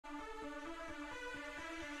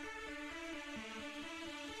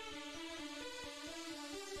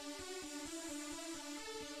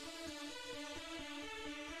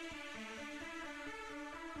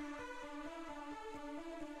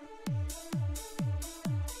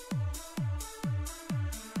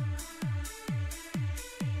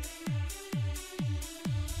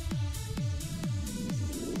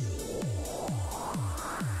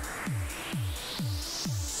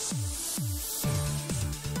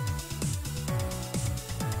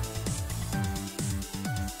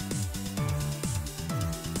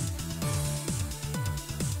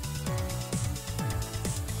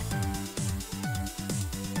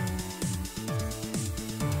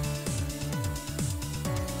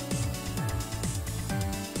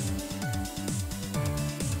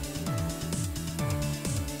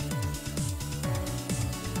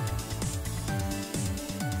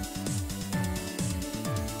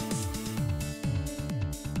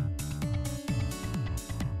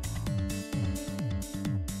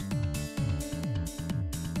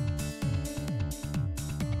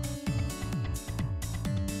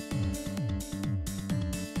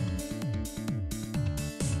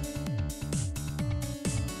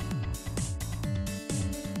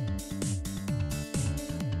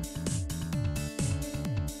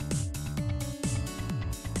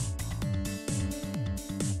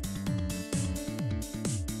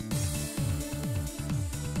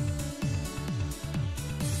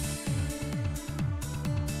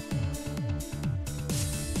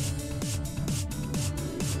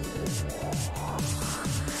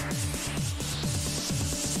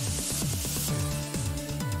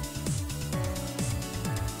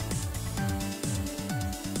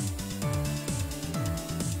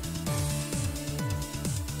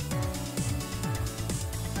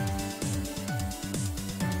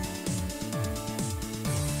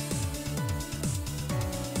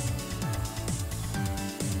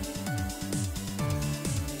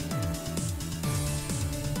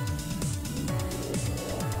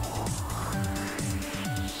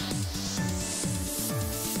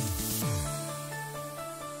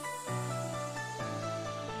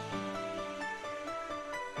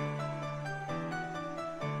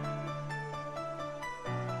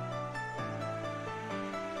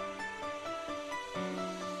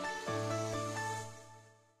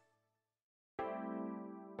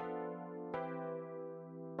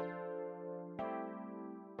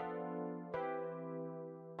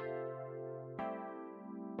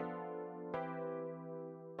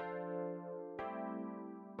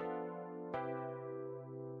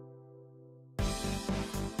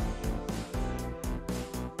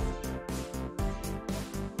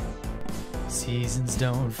Seasons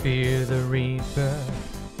don't fear the reaper.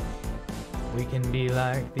 We can be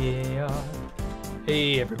like the AR.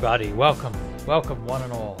 Hey everybody, welcome. Welcome one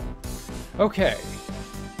and all. Okay.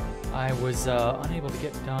 I was unable to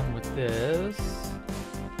get done with this.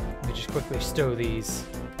 Let me just quickly stow these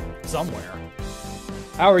somewhere.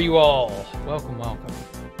 How are you all? Welcome, welcome.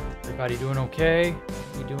 Everybody doing okay?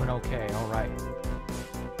 You doing okay? Alright.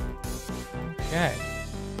 Okay.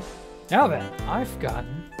 Now then, I've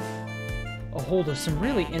gotten a hold of some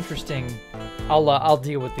really interesting... I'll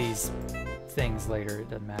deal with these things later, it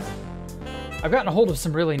doesn't matter. I've gotten a hold of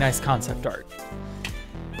some really nice concept art.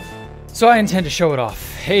 So I intend to show it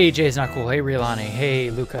off. Hey, Jay's Not Cool. Hey, Riolani.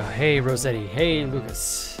 Hey, Luca. Hey, Rossetti. Hey,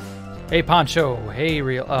 Lucas. Hey, Poncho. Hey,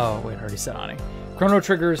 Real... Oh, wait, I already said Ani. Chrono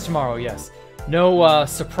Trigger is tomorrow, yes. No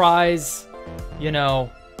surprise, you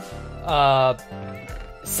know,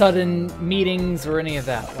 sudden meetings or any of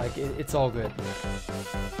that. Like, it's all good.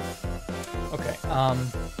 Okay,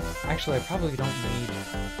 actually, I probably don't need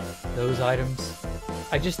those items.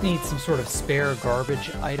 I just need some sort of spare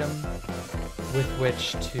garbage item with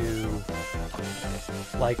which to,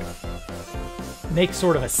 like, make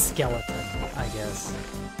sort of a skeleton, I guess.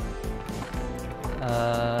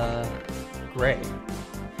 Gray.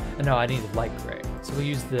 No, I need light gray. So we'll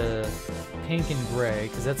use the pink and gray,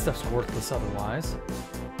 because that stuff's worthless otherwise.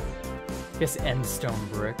 I guess end stone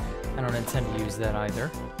brick. I don't intend to use that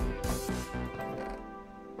either.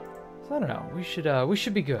 So I don't know. We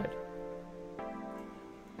should be good.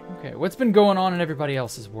 Okay, what's been going on in everybody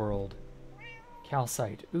else's world?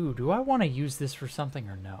 Calcite. Ooh, do I want to use this for something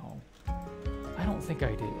or no? I don't think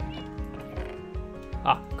I do.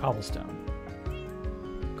 Ah, cobblestone.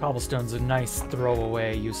 Cobblestone's a nice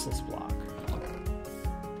throwaway, useless block.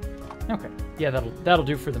 Okay, yeah, that'll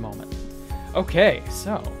do for the moment. Okay,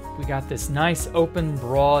 so we got this nice open,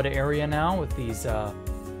 broad area now with these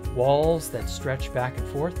walls that stretch back and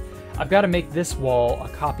forth. I've got to make this wall a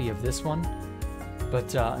copy of this one,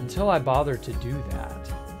 but until I bother to do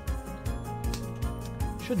that,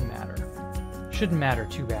 shouldn't matter. Shouldn't matter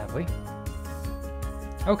too badly.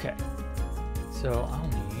 Okay, so I'll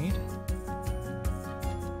need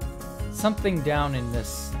something down in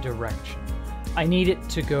this direction. I need it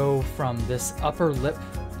to go from this upper lip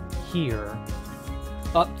here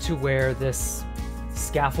up to where this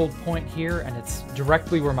scaffold point here, and it's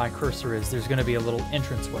directly where my cursor is. There's going to be a little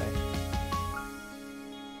entranceway.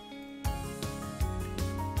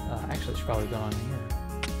 Actually, it's probably gone here.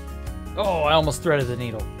 Oh, I almost threaded the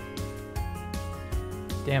needle.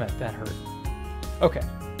 Damn it, that hurt. Okay,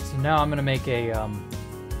 so now I'm going to make a I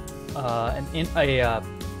don't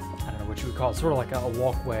know what you would call it, sort of like a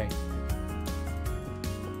walkway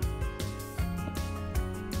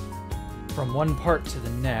from one part to the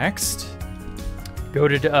next. Go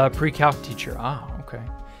to pre-calc teacher. Ah, okay.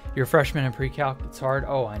 You're a freshman in pre-calc. It's hard.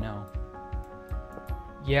 Oh, I know.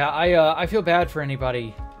 Yeah, I feel bad for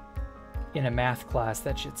anybody in a math class.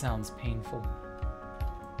 That shit sounds painful.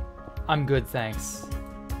 I'm good, thanks.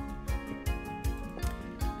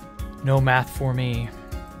 No math for me.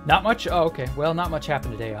 Not much? Oh, okay. Well, not much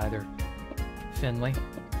happened today either. Finley.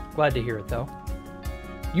 Glad to hear it, though.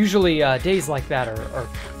 Usually, days like that are,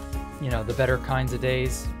 you know, the better kinds of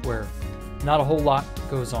days where not a whole lot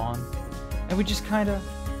goes on. And we just kind of,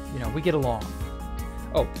 you know, we get along.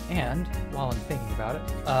 Oh, and while I'm thinking about it,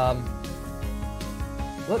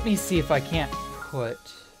 let me see if I can't put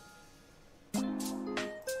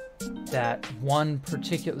that one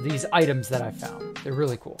particular... These items that I found. They're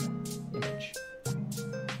really cool. Image.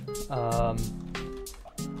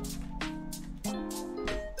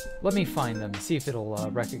 Let me find them, see if it'll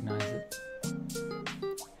recognize it.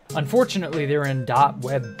 Unfortunately, they're in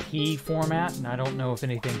 .webp format, and I don't know if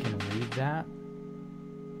anything can read that.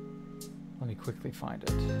 Let me quickly find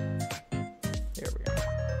it. There we go.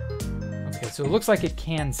 Okay, so it looks like it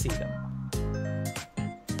can see them.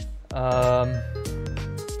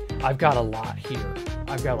 I've got a lot here.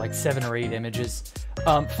 I've got like 7 or 8 images.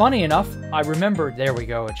 Funny enough, I remembered, there we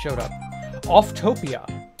go, it showed up. Offtopia,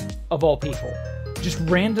 of all people, just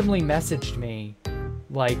randomly messaged me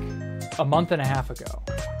like a month and a half ago.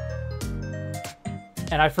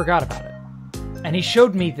 And I forgot about it. And he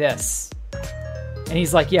showed me this. And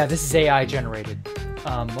he's like, yeah, this is AI generated.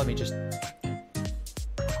 Let me just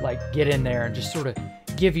like get in there and just sort of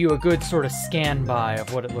give you a good sort of scan by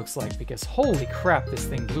of what it looks like, because holy crap, this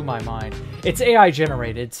thing blew my mind. It's AI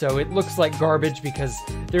generated, so it looks like garbage because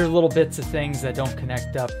there are little bits of things that don't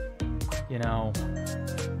connect up, you know,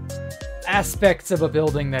 aspects of a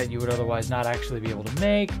building that you would otherwise not actually be able to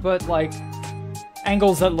make, but like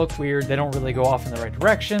angles that look weird, they don't really go off in the right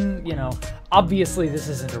direction, you know. Obviously this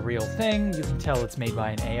isn't a real thing. You can tell it's made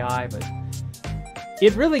by an AI, but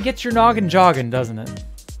It really gets your noggin jogging, doesn't it?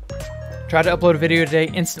 Tried to upload a video today,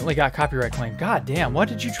 instantly got copyright claim. God damn, what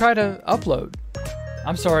did you try to upload?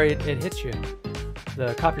 I'm sorry, it hits you.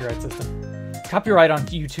 The copyright system. Copyright on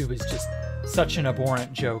YouTube is just such an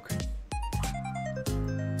abhorrent joke.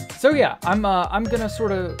 So yeah, I'm gonna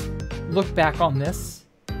sort of look back on this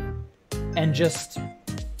and just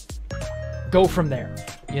go from there,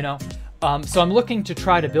 you know? So I'm looking to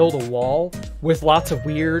try to build a wall with lots of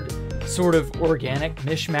weird, sort of organic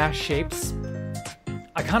mishmash shapes.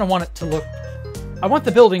 I kind of want it to look, I want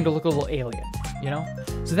the building to look a little alien, you know?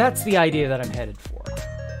 So that's the idea that I'm headed for.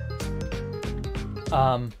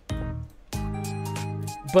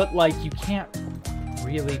 But like, you can't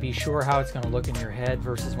really be sure how it's going to look in your head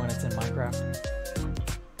versus when it's in Minecraft.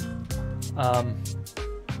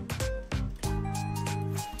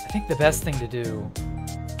 I think the best thing to do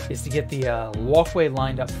is to get the walkway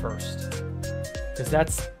lined up first, because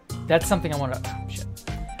that's something I want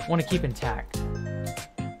to keep intact.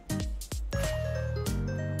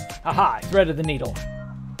 Aha! Threaded the needle.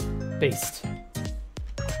 Based.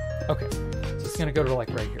 Okay, so it's gonna go to like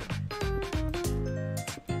right here,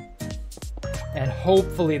 and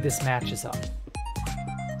hopefully this matches up.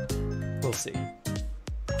 We'll see.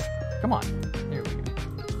 Come on. There we go.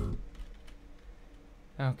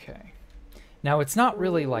 Okay. Now it's not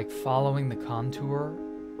really like following the contour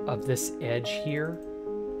of this edge here.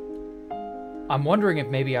 I'm wondering if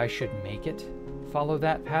maybe I should make it follow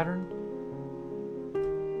that pattern.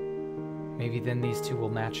 Maybe then these two will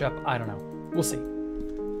match up. I don't know. We'll see.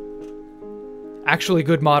 Actually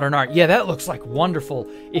good modern art. Yeah, that looks like wonderful.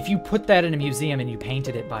 If you put that in a museum and you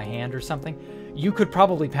painted it by hand or something, you could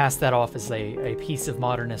probably pass that off as a piece of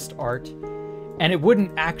modernist art. And it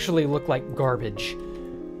wouldn't actually look like garbage.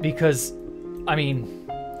 Because, I mean,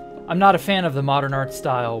 I'm not a fan of the modern art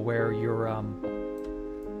style where you're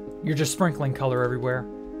just sprinkling color everywhere.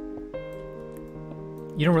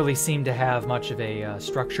 You don't really seem to have much of a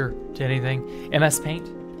structure to anything. MS Paint?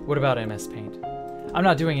 What about MS Paint? I'm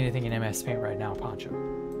not doing anything in MS Paint right now, Poncho.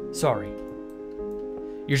 Sorry.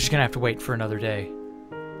 You're just gonna have to wait for another day.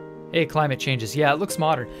 Hey, climate changes. Yeah, it looks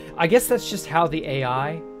modern. I guess that's just how the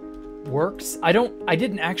AI works. I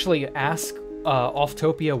didn't actually ask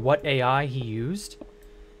Offtopia what AI he used.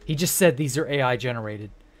 He just said these are AI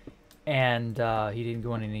generated. And he didn't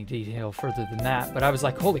go into any detail further than that. But I was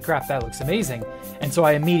like, holy crap, that looks amazing. And so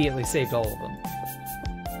I immediately saved all of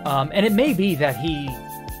them. And it may be that he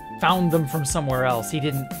found them from somewhere else. He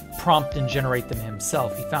didn't prompt and generate them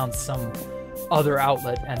himself. He found some other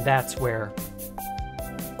outlet, and that's where...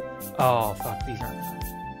 Oh, fuck, these aren't gonna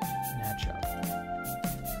match up.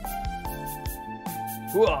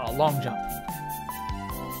 Whoa, long jump.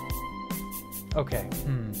 Okay,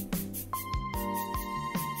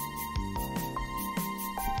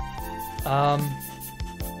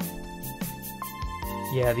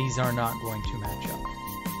 yeah, these are not going to match up.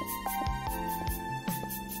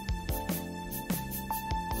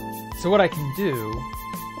 So what I can do,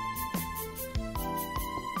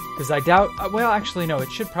 because I doubt, well, actually, no, it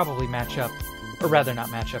should probably match up, or rather not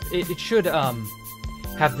match up. It should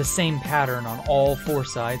have the same pattern on all four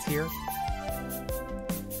sides here.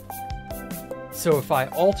 So if I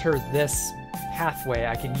alter this pathway,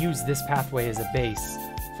 I can use this pathway as a base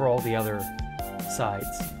for all the other sides.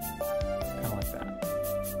 Kind of like that.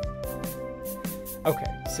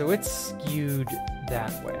 Okay, so it's skewed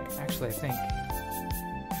that way. Actually, I think...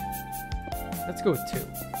 Let's go with 2.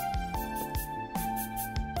 Something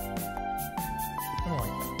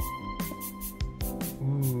like that.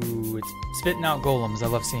 Ooh, it's spitting out golems. I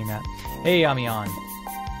love seeing that. Hey, Amion.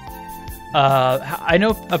 I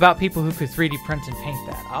know about people who could 3D print and paint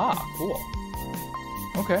that. Ah, cool.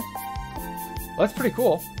 Okay. Well, that's pretty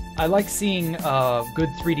cool. I like seeing good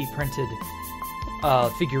 3D printed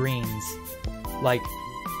figurines. Like,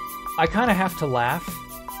 I kind of have to laugh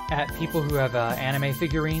at people who have anime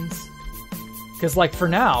figurines. Because, like, for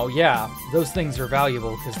now, yeah, those things are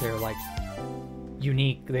valuable because they're, like,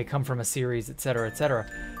 unique. They come from a series, etc., etc.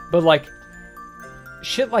 But, like,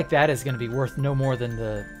 shit like that is going to be worth no more than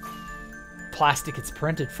the plastic it's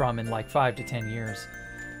printed from in, like, 5 to 10 years.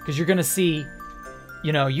 Because you're going to see,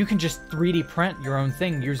 you know, you can just 3D print your own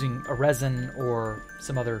thing using a resin or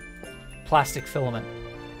some other plastic filament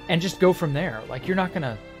and just go from there. Like, you're not going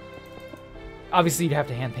to... Obviously, you'd have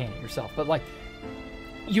to hand paint it yourself, but, like,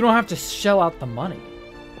 you don't have to shell out the money.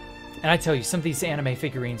 And I tell you, some of these anime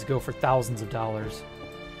figurines go for thousands of dollars,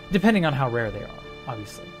 depending on how rare they are,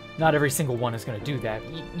 obviously. Not every single one is going to do that.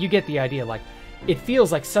 You get the idea. Like, it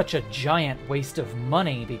feels like such a giant waste of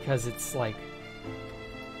money because it's, like,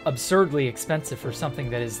 absurdly expensive for something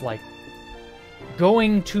that is, like,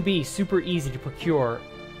 going to be super easy to procure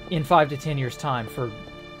in 5 to 10 years' time for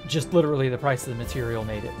just literally the price of the material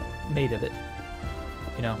made of it.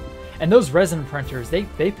 You know? And those resin printers, they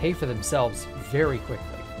pay for themselves very quickly.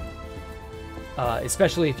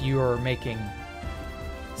 Especially if you are making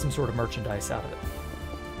some sort of merchandise out of it.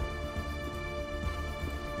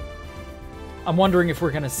 I'm wondering if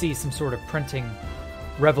we're going to see some sort of printing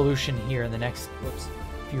revolution here in the next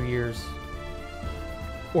few years.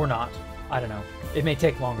 Or not. I don't know. It may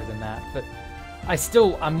take longer than that, but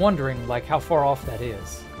I'm wondering, like, how far off that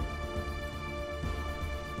is.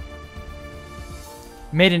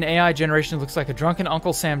 Made an AI generation that looks like a drunken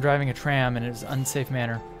Uncle Sam driving a tram in his unsafe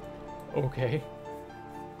manner. Okay.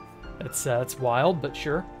 That's wild, but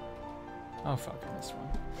sure. Oh, fuck, I missed one.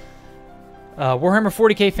 Warhammer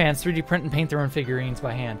 40k fans 3D print and paint their own figurines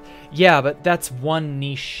by hand. Yeah, but that's one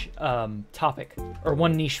niche topic, or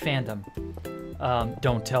one niche fandom.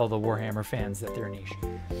 Don't tell the Warhammer fans that they're niche.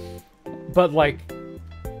 But, like,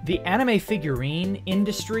 the anime figurine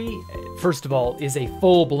industry, first of all, is a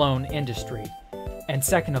full-blown industry. And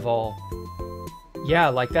second of all, yeah,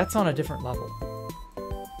 like, that's on a different level.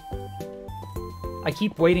 I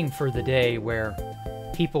keep waiting for the day where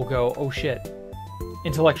people go, oh shit,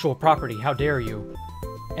 intellectual property, how dare you?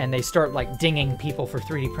 And they start, like, dinging people for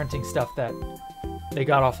 3D printing stuff that they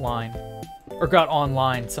got offline, or got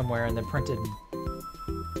online somewhere and then printed.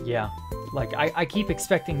 Yeah, like, I keep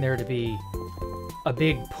expecting there to be a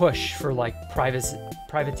big push for, like,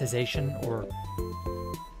 privatization, or,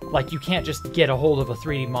 like, you can't just get a hold of a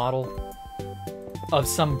 3D model of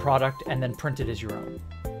some product and then print it as your own.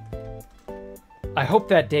 I hope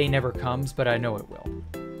that day never comes, but I know it will.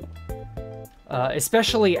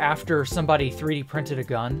 Especially after somebody 3D printed a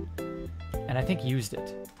gun, and I think used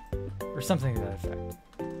it, or something to that effect.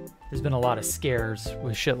 There's been a lot of scares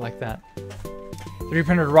with shit like that. 3D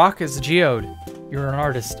printed rock is a geode. You're an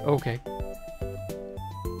artist. Okay.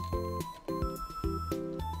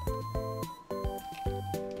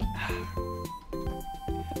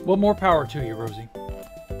 Well, more power to you, Rosie.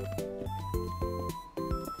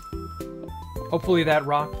 Hopefully that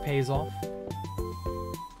rock pays off.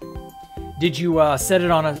 Did you set it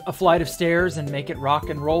on a flight of stairs and make it rock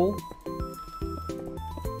and roll?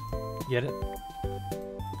 Get it?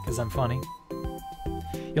 Because I'm funny.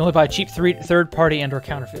 You only buy cheap third-party and/or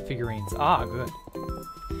counterfeit figurines. Ah, good.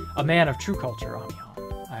 A man of true culture,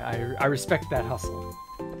 Amihan. I respect that hustle.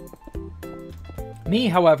 Me,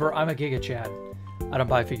 however, I'm a Giga Chad. I don't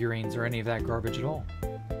buy figurines or any of that garbage at all.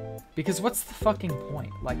 Because what's the fucking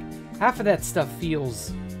point? Like, half of that stuff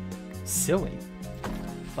feels silly.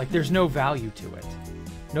 Like, there's no value to it.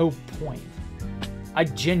 No point. I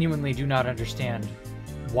genuinely do not understand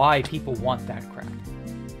why people want that crap.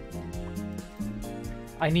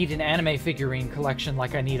 I need an anime figurine collection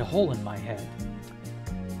like I need a hole in my head.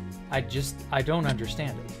 I don't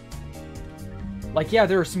understand it. Like, yeah,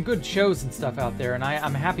 there are some good shows and stuff out there, and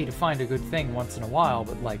I'm happy to find a good thing once in a while,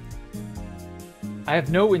 but, like, I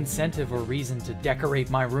have no incentive or reason to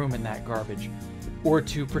decorate my room in that garbage, or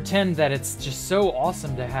to pretend that it's just so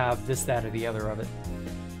awesome to have this, that, or the other of it.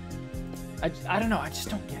 I don't know, I just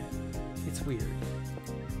don't get it. It's weird.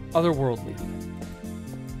 Otherworldly.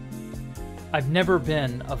 I've never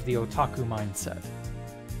been of the otaku mindset.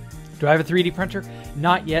 Do I have a 3D printer?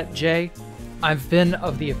 Not yet, Jay. I've been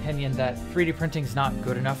of the opinion that 3D printing's not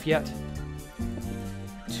good enough yet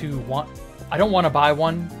I don't want to buy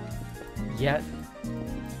one yet.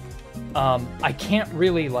 I can't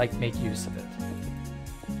really, like, make use of it.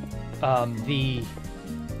 The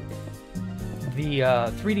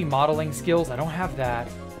 3D modeling skills, I don't have that.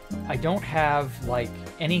 I don't have, like,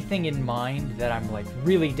 anything in mind that I'm, like,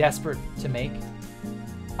 really desperate to make.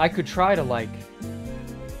 I could try to, like,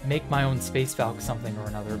 make my own Space Valk something or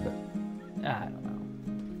another, but I don't know.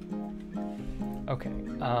 Okay,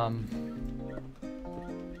 I'm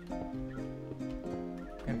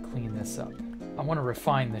gonna clean this up. I want to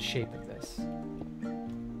refine the shape of this.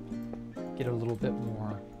 Get a little bit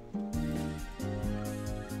more.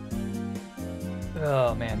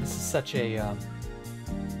 Oh man, this is such a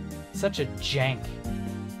jank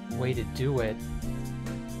way to do it.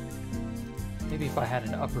 Maybe if I had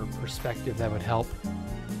an upper perspective, that would help.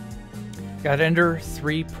 Got Ender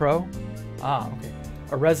 3 Pro. Ah, okay.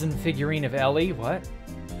 A resin figurine of Ellie. What?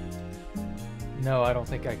 No, I don't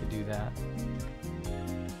think I could do that.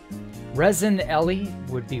 Resin Ellie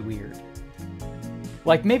would be weird.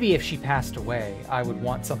 Like, maybe if she passed away, I would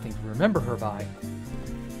want something to remember her by.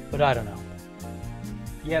 But I don't know.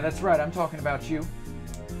 Yeah, that's right. I'm talking about you.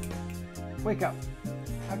 Wake up.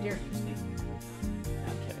 How dare you sleep?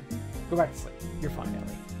 I'm kidding. Go back to sleep. You're fine,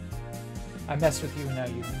 Ellie. I messed with you and now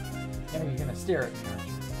you Now you're gonna stare at me, aren't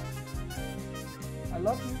you? I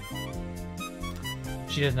love you.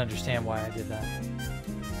 She doesn't understand why I did that.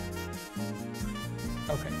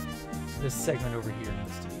 Okay. This segment over here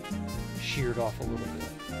needs to be sheared off a little bit.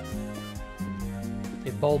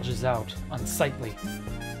 It bulges out unsightly.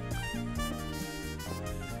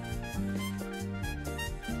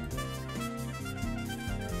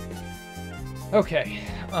 Okay,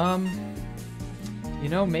 you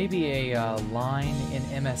know, maybe a line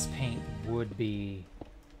in MS Paint would be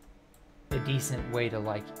a decent way to,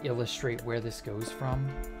 like, illustrate where this goes from,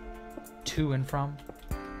 to and from.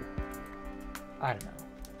 I don't know.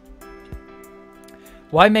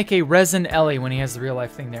 Why make a resin Ellie when he has the real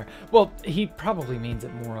life thing there? Well, he probably means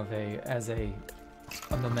it more of as a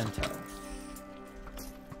memento.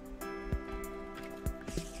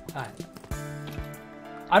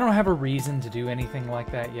 I don't have a reason to do anything like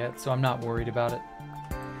that yet, so I'm not worried about it.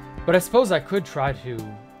 But I suppose I could try to,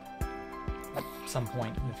 at some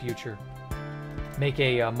point in the future, make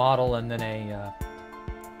a model and then a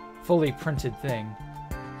fully printed thing.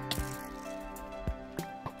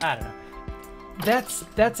 I don't know.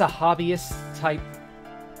 That's a hobbyist type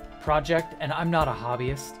project, and I'm not a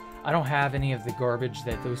hobbyist. I don't have any of the garbage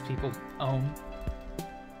that those people own.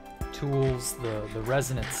 Tools, the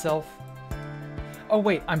resin itself. Oh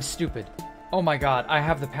wait, I'm stupid. Oh my god, I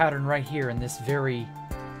have the pattern right here in this very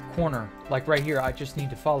corner. Like right here, I just need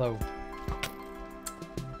to follow...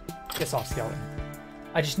 Piss off, skeleton.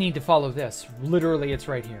 I just need to follow this. Literally, it's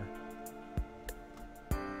right here.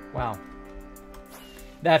 Wow.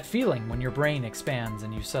 That feeling when your brain expands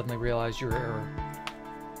and you suddenly realize your error.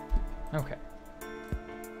 Okay.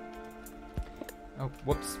 Oh,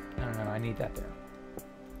 whoops. No, I need that there.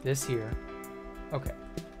 This here. Okay.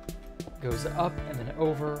 Goes up and then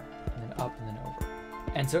over and then up and then over.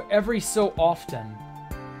 And so every so often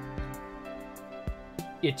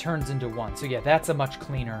it turns into one. So yeah, that's a much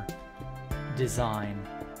cleaner design.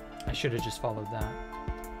 I should have just followed that.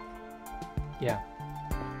 Yeah.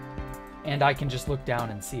 And I can just look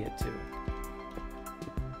down and see it too.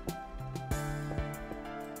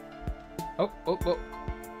 Oh.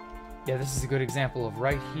 Yeah, this is a good example of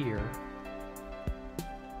right here.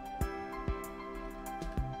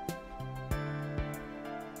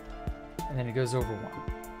 And then it goes over one.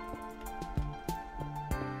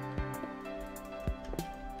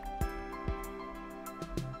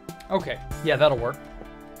 Okay, yeah, that'll work.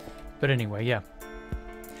 But anyway, yeah.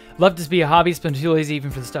 Love to be a hobbyist, but too lazy even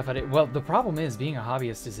for the stuff I did. Well, the problem is being a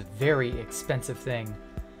hobbyist is a very expensive thing.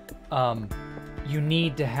 You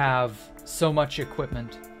need to have so much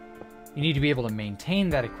equipment. You need to be able to maintain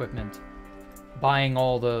that equipment. Buying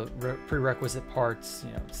all the prerequisite parts,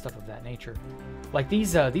 you know, stuff of that nature. Like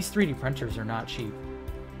these 3D printers are not cheap.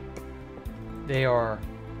 They are...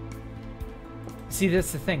 See,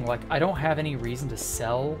 that's the thing. Like, I don't have any reason to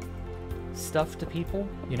sell stuff to people,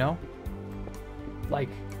 you know? Like,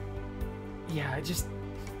 yeah,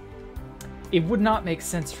 it would not make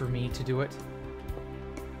sense for me to do it.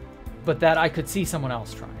 But that I could see someone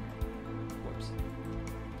else trying it. Whoops.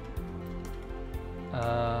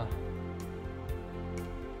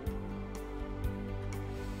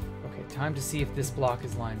 Okay, time to see if this block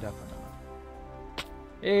is lined up or not.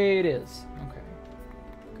 It is. Okay.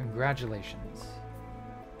 Congratulations.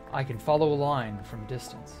 I can follow a line from a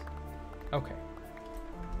distance. Okay.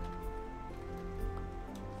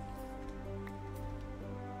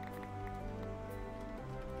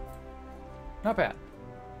 Not bad.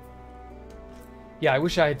 Yeah, I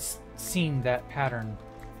wish I had seen that pattern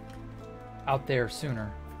out there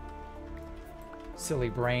sooner. Silly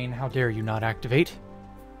brain, how dare you not activate?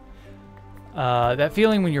 That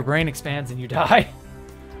feeling when your brain expands and you die.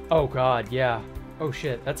 Oh god, yeah. Oh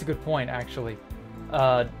shit, that's a good point, actually.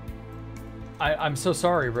 I'm so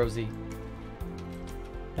sorry, Rosie.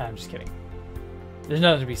 Nah, I'm just kidding. There's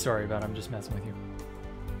nothing to be sorry about, I'm just messing with you.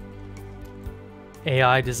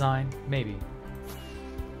 AI design? Maybe.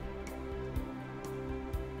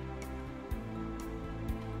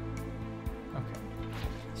 Okay.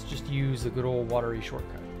 Let's just use a good old watery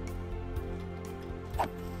shortcut.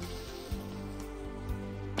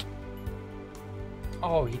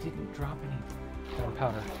 Oh, he didn't drop any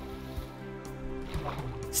gunpowder.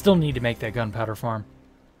 Still need to make that gunpowder farm.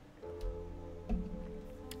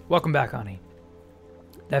 Welcome back, Ani.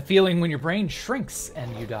 That feeling when your brain shrinks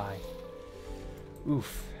and you die.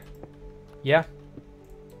 Oof. Yeah.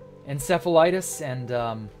 Encephalitis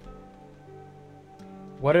and,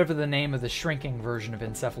 whatever the name of the shrinking version of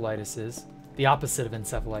encephalitis is. The opposite of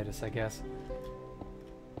encephalitis, I guess.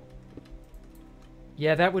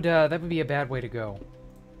 Yeah, that would be a bad way to go.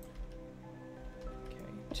 Okay,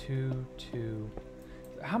 2, 2.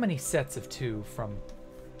 how many sets of 2 from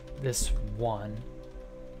this one?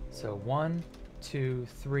 So 1, 2,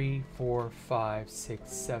 3, 4, 5,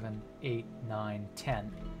 6, 7, 8, 9,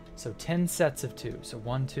 10. So 10 sets of 2. So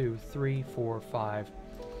 1, 2, 3, 4, 5,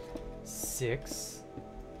 6,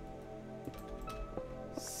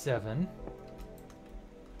 7,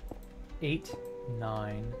 8,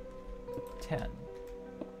 9, 10.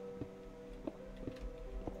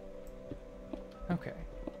 Okay.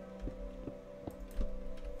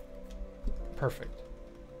 Perfect.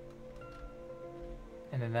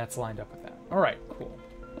 And then that's lined up with that. All right, cool.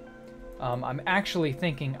 I'm actually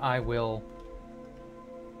thinking I will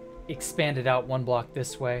expand it out 1 block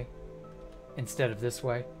this way instead of this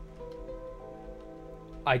way.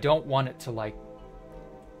 I don't want it to like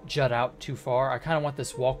jut out too far. I kind of want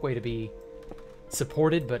this walkway to be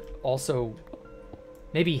supported, but also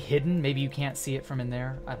maybe hidden. Maybe you can't see it from in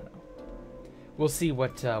there. I don't know. We'll see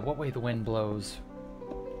what way the wind blows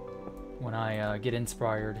when I get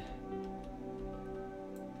inspired.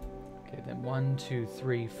 Okay, then 1, 2,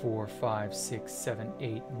 3, 4, 5, 6, 7,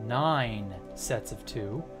 8, 9 sets of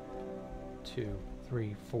 2. 2,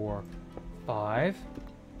 3, 4, 5.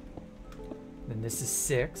 Then this is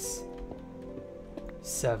 6,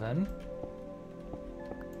 7,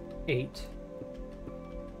 8,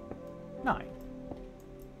 9.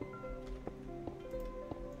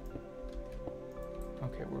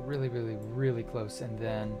 Okay, we're really, really, really close. And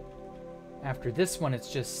then after this one,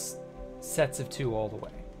 it's just sets of 2 all the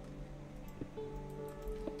way.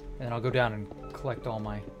 And then I'll go down and collect all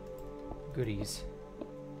my goodies.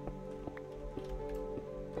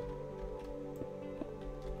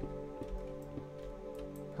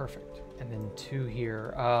 Perfect. And then 2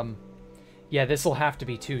 here. Yeah, this will have to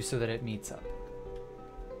be 2 so that it meets up.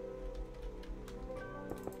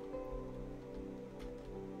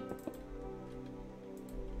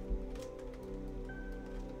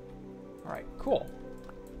 All right, cool.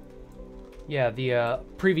 Yeah, the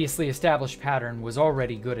previously established pattern was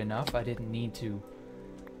already good enough. I didn't need to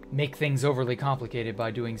make things overly complicated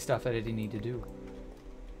by doing stuff I didn't need to do.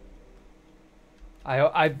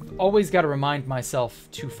 I've always got to remind myself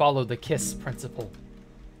to follow the KISS principle.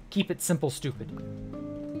 Keep it simple, stupid.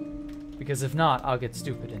 Because if not, I'll get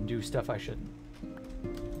stupid and do stuff I shouldn't.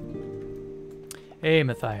 Hey,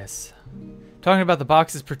 Matthias. Talking about the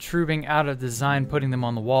boxes protruding out of the design, putting them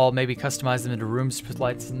on the wall, maybe customize them into rooms to put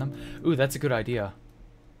lights in them. Ooh, that's a good idea.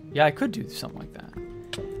 Yeah, I could do something like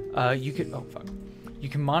that. You could, oh fuck. You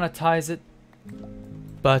can monetize it,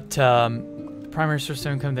 but primary source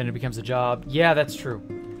of income, then it becomes a job. Yeah, that's true.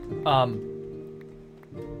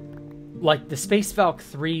 Like the Space Valk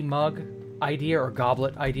 3 mug idea or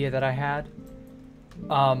goblet idea that I had,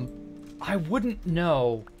 I wouldn't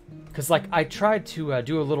know. Because, like, I tried to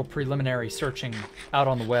do a little preliminary searching out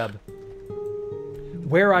on the web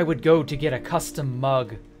where I would go to get a custom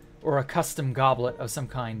mug or a custom goblet of some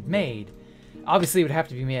kind made. Obviously, it would have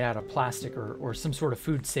to be made out of plastic or some sort of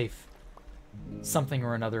food-safe something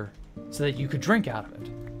or another so that you could drink out of it.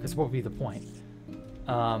 Because what would be the point?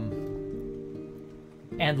 And,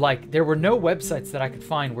 like, there were no websites that I could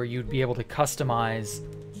find where you'd be able to customize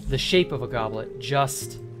the shape of a goblet,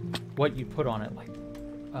 just what you put on it, like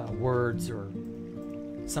words or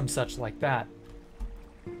some such like that.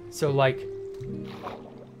 So like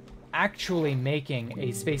actually making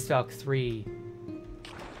a Space Valk 3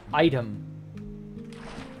 item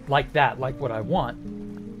like that, like what I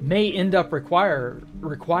want, may end up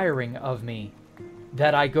requiring of me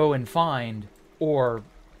that I go and find, or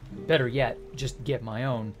better yet, just get my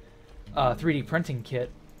own 3D printing kit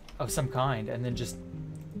of some kind and then just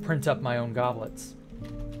print up my own goblets.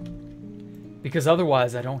 Because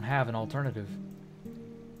otherwise, I don't have an alternative.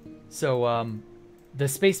 So, the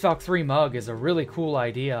Space Valk 3 mug is a really cool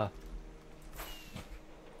idea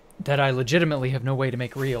that I legitimately have no way to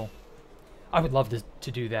make real. I would love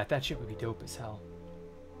to do that. That shit would be dope as hell.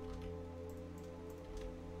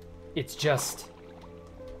 It's just...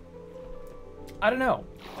 I don't know.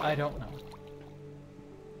 I don't know.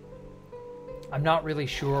 I'm not really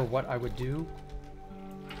sure what I would do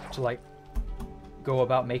to, like, go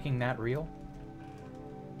about making that real.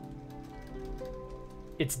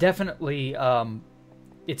 It's definitely,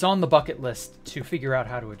 it's on the bucket list to figure out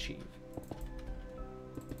how to achieve.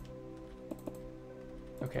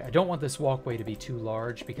 Okay, I don't want this walkway to be too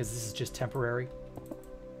large because this is just temporary.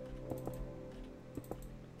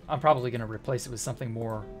 I'm probably going to replace it with something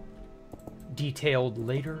more detailed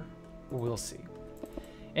later. We'll see.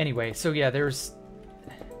 Anyway, so yeah,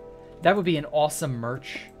 that would be an awesome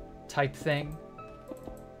merch type thing.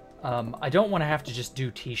 I don't want to have to just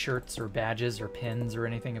do t-shirts or badges or pins or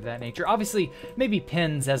anything of that nature. Obviously, maybe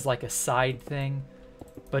pins as like a side thing.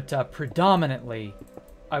 But predominantly,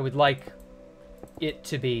 I would like it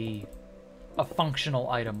to be a functional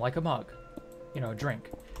item, like a mug, you know, a drink.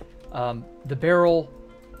 The barrel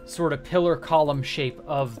sort of pillar column shape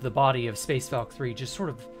of the body of Space Valk 3 just sort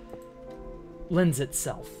of lends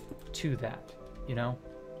itself to that, you know?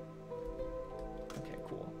 Okay,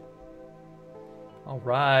 cool. All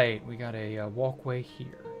right, we got a walkway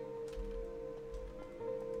here.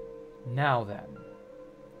 Now then,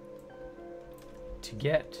 to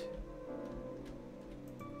get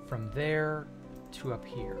from there to up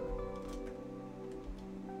here.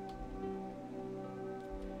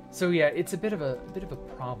 So yeah, it's a bit of a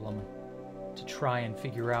problem to try and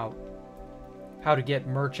figure out how to get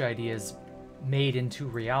merch ideas made into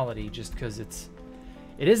reality, just because it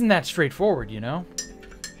isn't that straightforward, you know?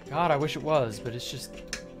 God, I wish it was, but it's just,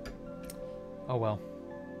 oh well.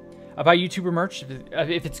 I buy YouTuber merch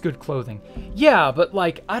if it's good clothing. Yeah, but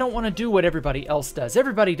like, I don't want to do what everybody else does.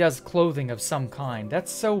 Everybody does clothing of some kind.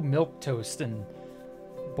 That's so milquetoast and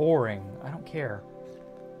boring. I don't care.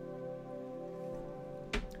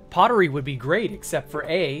 Pottery would be great, except for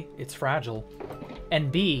A, it's fragile,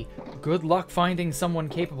 and B, good luck finding someone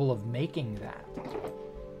capable of making that.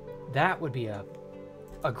 That would be a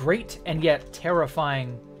great and yet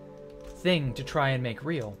terrifying thing to try and make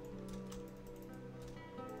real.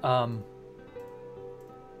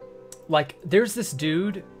 Like, there's this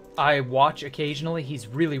dude I watch occasionally. He's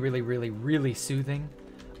really, really, really, really soothing.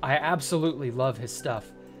 I absolutely love his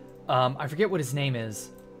stuff. I forget what his name is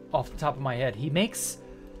off the top of my head. He makes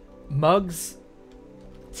mugs,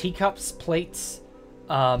 teacups, plates.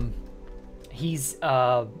 He's,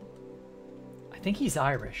 I think he's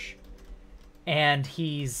Irish. And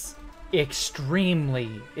he's extremely,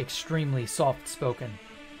 extremely soft-spoken.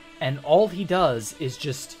 And all he does is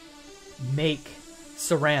just make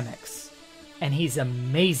ceramics. And he's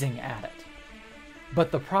amazing at it.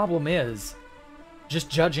 But the problem is,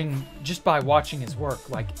 just by watching his work,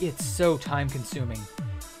 like, it's so time-consuming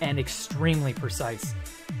and extremely precise.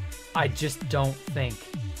 I just don't think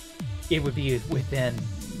it would be within,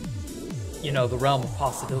 you know, the realm of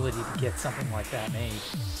possibility to get something like that made.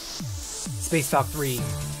 Space Valk 3,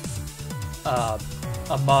 a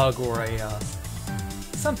mug or a,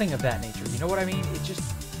 something of that nature, you know what I mean? It just,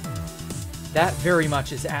 that very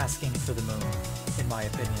much is asking for the moon, in my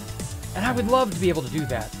opinion. And I would love to be able to do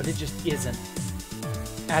that, but it just isn't,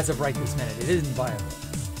 as of right this minute, it isn't viable.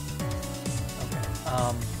 Okay,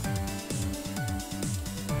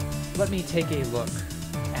 let me take a look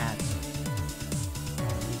at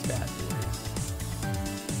these bad boys.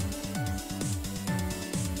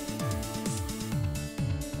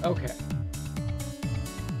 Okay.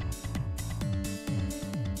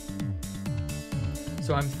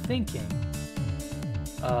 So I'm thinking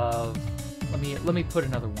of, let me put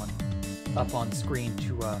another one up on screen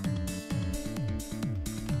to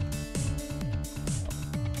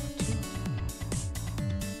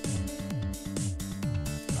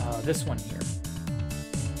this one here.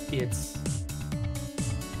 It's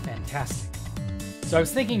fantastic. So I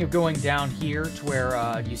was thinking of going down here to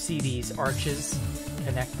where you see these arches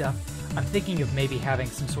connect up. I'm thinking of maybe having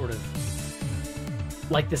some sort of,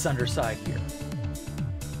 like this underside here.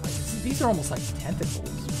 These are almost like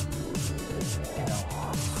tentacles, you know,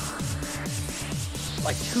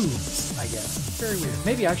 like tubes, I guess. It's very weird.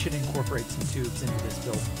 Maybe I should incorporate some tubes into this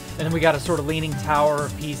build. And then we got a sort of leaning tower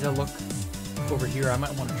of Pisa look over here. I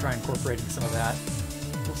might want to try incorporating some of that.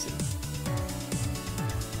 We'll see.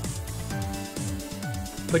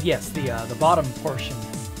 But yes, the bottom portion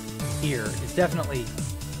here is definitely,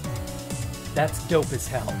 that's dope as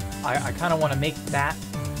hell. I kind of want to make that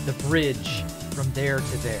the bridge from there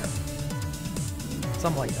to there.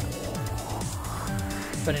 Something like that.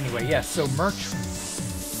 But anyway, yes, so merch,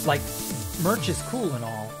 like, merch is cool and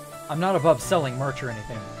all. I'm not above selling merch or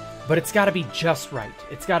anything. But it's got to be just right.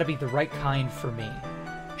 It's got to be the right kind for me.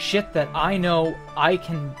 Shit that I know I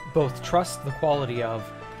can both trust the quality of,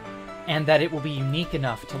 and that it will be unique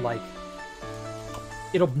enough to, like,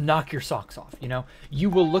 it'll knock your socks off, you know? You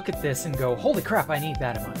will look at this and go, holy crap, I need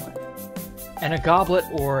that in my life. And a goblet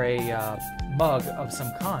or a mug of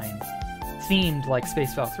some kind, themed like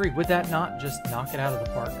Space Valk 3, would that not just knock it out of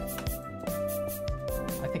the park?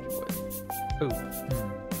 I think it would. Ooh.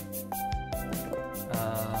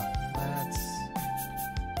 Let's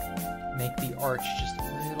make the arch just a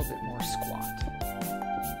little bit more squat.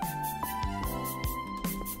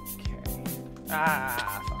 Okay.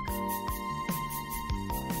 Ah, fuck.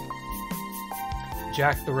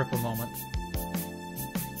 Jacktherippa moment.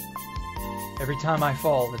 Every time I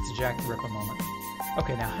fall, it's a Jacktherippa moment.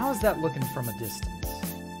 Okay, now how is that looking from a distance?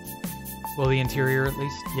 Well, the interior at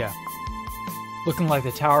least? Yeah. Looking like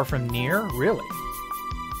the tower from Nier? Really?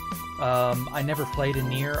 I never played a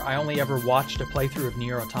Nier. I only ever watched a playthrough of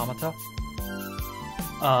Nier Automata.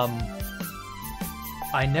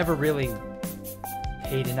 I never really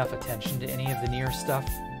paid enough attention to any of the Nier stuff.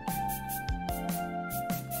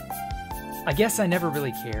 I guess I never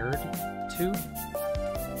really cared to.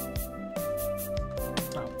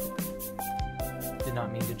 Oh. Did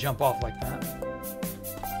not mean to jump off like that.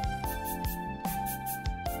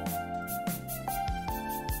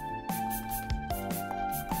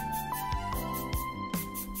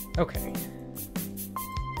 Okay.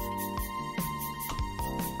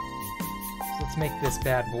 So let's make this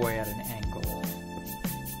bad boy at an angle.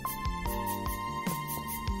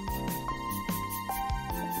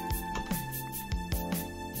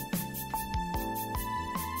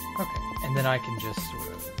 Okay, and then I can just sort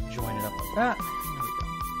of join it up like that.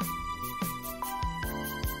 There we go.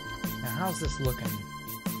 Now, how's this looking?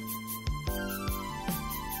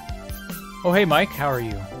 Oh, hey, Mike, how are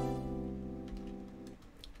you?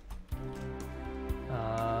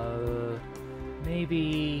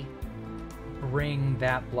 Maybe bring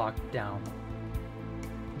that block down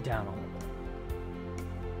a little.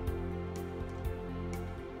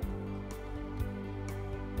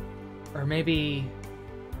 Or maybe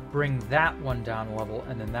bring that one down a level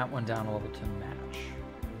and then that one down a level to match.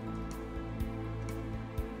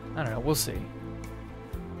 I don't know, we'll see.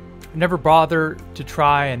 Never bother to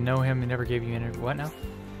try and know him and never gave you any. What now?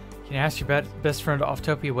 Can you ask your best friend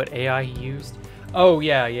Offtopia what AI he used? Oh,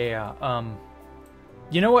 yeah.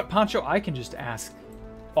 You know what, Pancho? I can just ask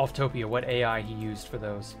Offtopia what AI he used for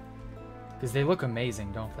those. Because they look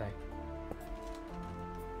amazing, don't they?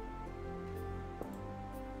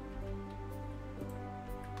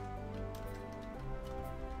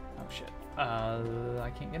 Oh, shit.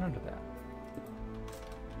 I can't get under that.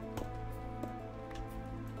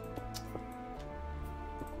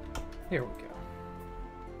 Here we go.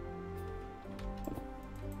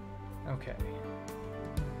 Okay.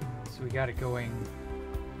 So we got it going...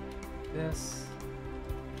 this.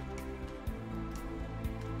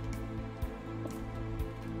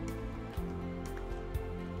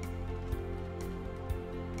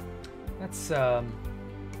 That's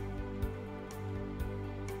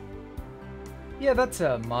yeah, that's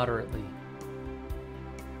moderately.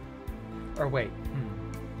 Or wait,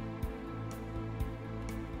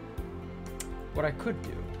 What I could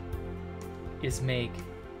do is make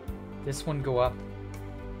this one go up.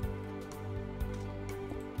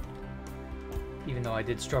 Even though I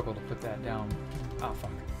did struggle to put that down. Ah, fuck.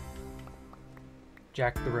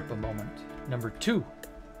 Jacktherippa moment. Number 2.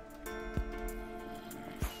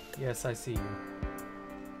 Yes, I see you.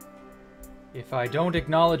 If I don't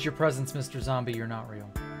acknowledge your presence, Mr. Zombie, you're not real.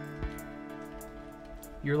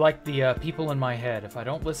 You're like the people in my head. If I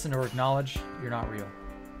don't listen or acknowledge, you're not real.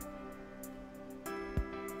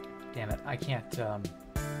 Damn it, I can't,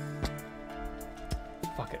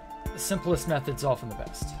 fuck it. The simplest method's often the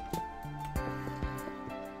best.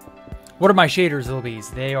 What are my shaders,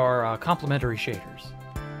 LBs? They are complementary shaders.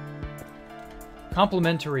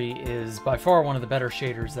 Complementary is by far one of the better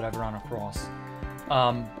shaders that I've run across.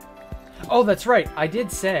 Oh, that's right. I did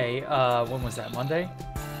say, when was that, Monday?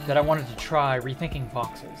 That I wanted to try rethinking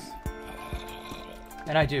voxels.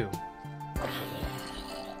 And I do.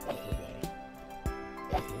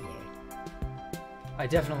 I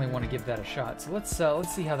definitely want to give that a shot. So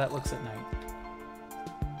let's see how that looks at night.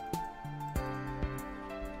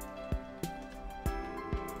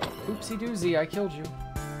 Oopsie doozy, I killed you.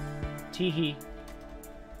 Teehee.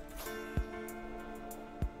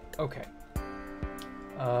 Okay.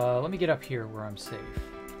 Let me get up here where I'm safe.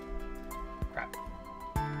 Crap.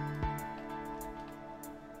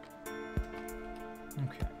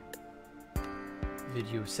 Okay.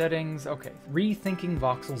 Video settings. Okay. Rethinking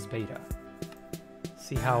voxels beta.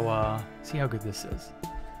 See how good this is.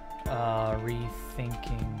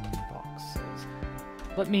 Rethinking voxels.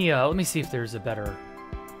 Let me see if there's a better,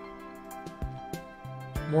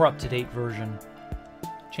 more up-to-date version.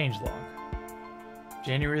 Changelog.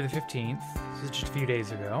 January the 15th. This is just a few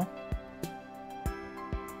days ago.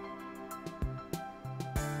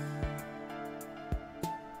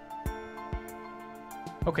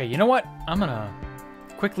 Okay, you know what? I'm gonna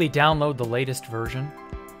quickly download the latest version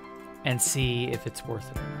and see if it's worth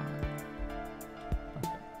it or not.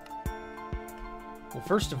 Okay. Well,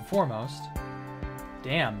 first and foremost,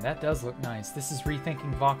 damn, that does look nice. This is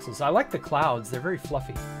rethinking voxels. I like the clouds. They're very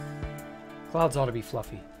fluffy. Clouds ought to be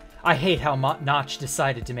fluffy. I hate how Notch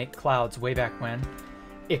decided to make clouds way back when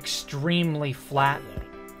extremely flat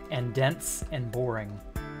and dense and boring.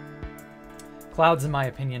 Clouds, in my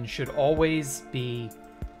opinion, should always be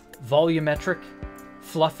volumetric,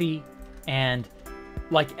 fluffy, and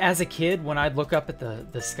like as a kid, when I'd look up at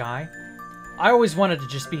the sky, I always wanted to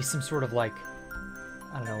just be some sort of like,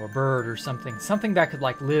 I don't know, a bird or something. Something that could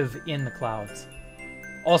like live in the clouds.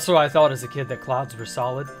 Also, I thought as a kid that clouds were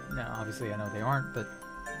solid. Now, obviously I know they aren't, but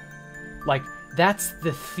like that's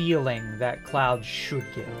the feeling that clouds should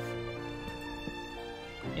give,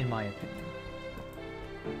 in my opinion.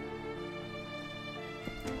 Okay.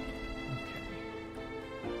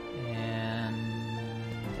 And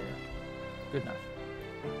there. Good enough.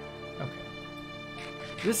 Okay.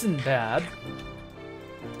 This isn't bad.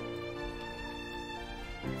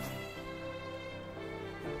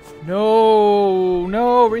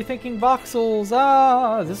 No, rethinking voxels.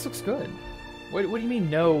 Ah, this looks good. What do you mean,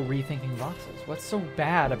 no rethinking voxels? What's so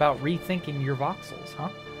bad about rethinking your voxels, huh?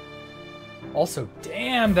 Also,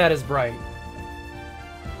 damn, that is bright.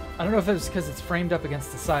 I don't know if it's because it's framed up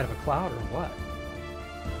against the side of a cloud or what.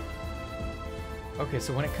 Okay,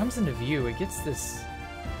 so when it comes into view, it gets this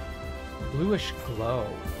bluish glow.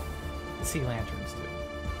 The sea lanterns do.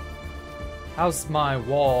 How's my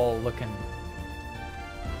wall looking?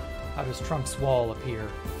 How does Trump's wall appear?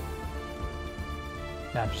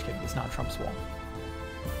 Nah, I'm just kidding. It's not Trump's wall.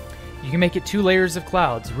 You can make it 2 layers of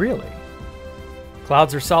clouds. Really?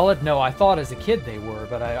 Clouds are solid? No, I thought as a kid they were,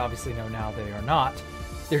 but I obviously know now they are not.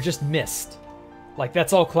 They're just mist. Like,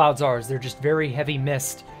 that's all clouds are. They're just very heavy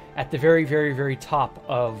mist at the very, very, very top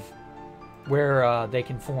of where they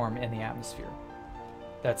can form in the atmosphere.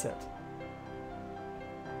 That's it.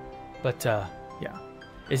 But, yeah.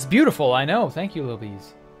 It's beautiful, I know. Thank you, Lil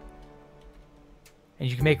Bees. And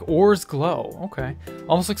you can make ores glow. Okay.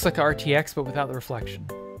 Almost looks like RTX, but without the reflection.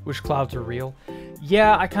 Wish clouds were real.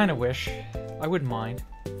 Yeah, I kind of wish. I wouldn't mind.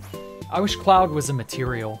 I wish cloud was a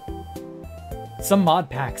material. Some mod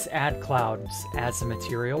packs add clouds as a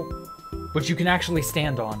material, which you can actually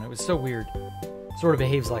stand on. It was so weird. Sort of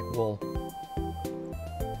behaves like wool.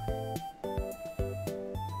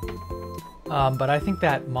 But I think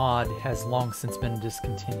that mod has long since been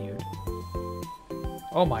discontinued.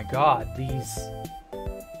 Oh my god,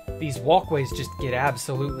 these walkways just get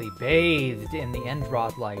absolutely bathed in the end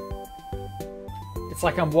rod light. It's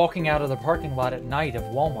like I'm walking out of the parking lot at night of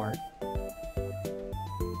Walmart.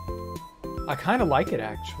 I kind of like it,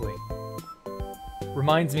 actually.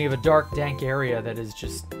 Reminds me of a dark, dank area that is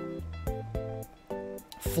just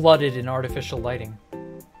flooded in artificial lighting.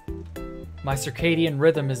 My circadian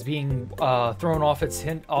rhythm is being thrown off its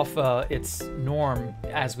norm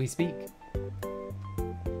as we speak.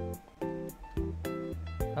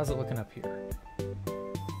 How's it looking up here?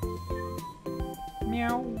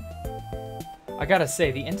 Meow. I gotta say,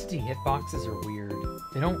 the entity hitboxes are weird.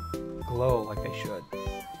 They don't glow like they should.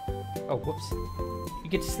 Oh, whoops. You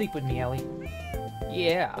get to sleep with me, Ellie.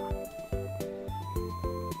 Yeah.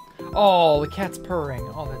 Oh, the cat's purring.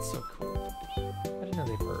 Oh, that's so cool. I didn't know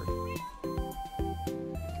they purred.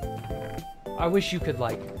 I wish you could,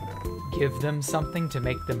 like, give them something to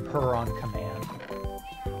make them purr on command.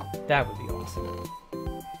 That would be awesome.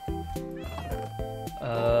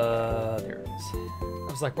 There it is.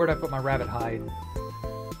 I was like, where'd I put my rabbit hide?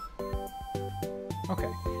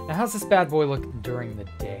 Okay. Now, how's this bad boy look during the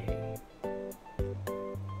day?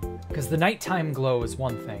 Because the nighttime glow is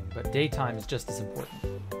one thing, but daytime is just as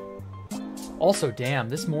important. Also, damn,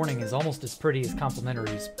 this morning is almost as pretty as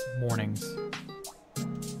Complimentary's mornings.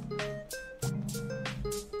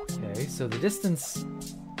 Okay, so the distance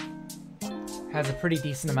has a pretty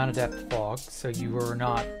decent amount of depth fog, so you are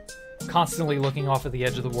not constantly looking off at the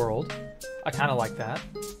edge of the world. I kind of like that.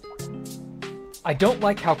 I don't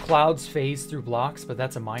like how clouds phase through blocks, but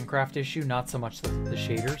that's a Minecraft issue, not so much the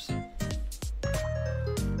shaders.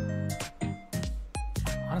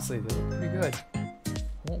 Honestly, they look pretty good.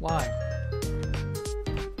 Won't lie.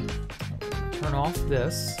 Turn off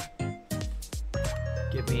this.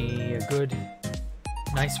 Give me a good,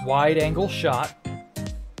 nice wide angle shot.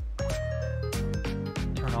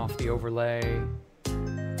 Turn off the overlay.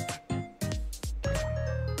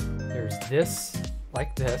 There's this,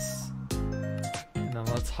 like this. And then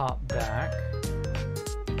let's hop back.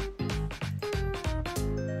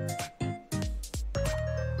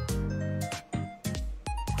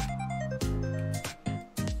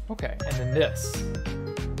 Okay, and then this.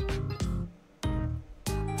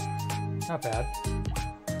 Not bad.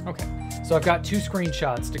 Okay, so I've got 2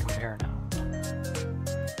 screenshots to compare now.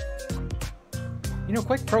 You know,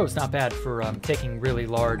 Quake Pro is not bad for taking really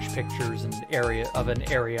large pictures and an area.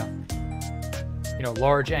 You know,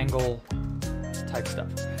 large angle type stuff.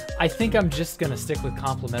 I think I'm just gonna stick with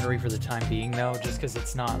complimentary for the time being, though, just because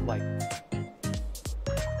it's not like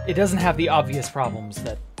it doesn't have the obvious problems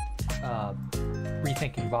that rethinking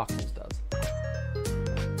Rethinking Voxels does.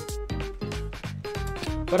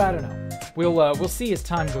 But I don't know. We'll see as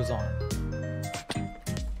time goes on.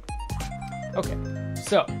 Okay,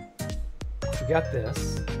 so we got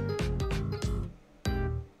this.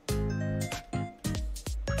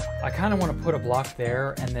 I kind of want to put a block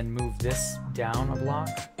there and then move this down a block.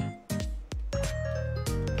 I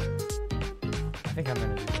think I'm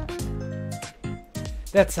going to do that.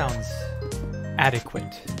 That sounds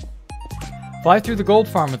adequate. Fly through the gold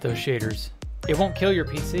farm with those shaders. It won't kill your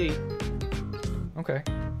PC. Okay.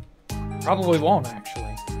 Probably won't,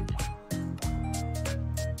 actually.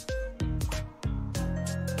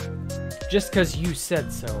 Just because you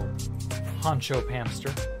said so, Honcho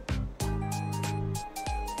Pamster.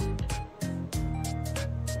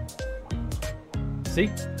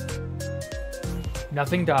 See?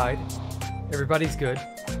 Nothing died. Everybody's good.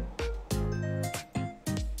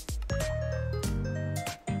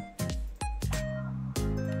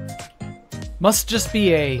 Must just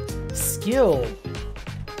be a skill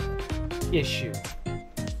issue.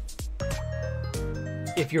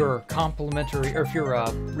 If you're complimentary, or if you're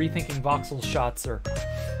rethinking voxel shots or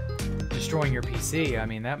destroying your PC, I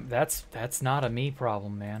mean that's not a me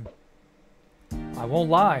problem, man. I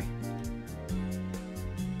won't lie.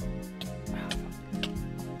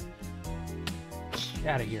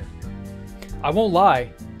 Out of here. I won't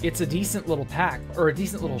lie. It's a decent little pack, or a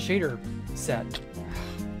decent little shader set.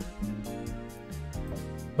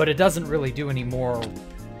 But it doesn't really do any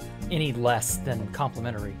less than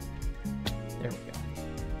complimentary. There we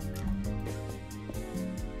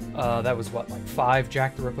go. That was what, like 5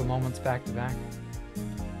 Jacktherippa moments back to back?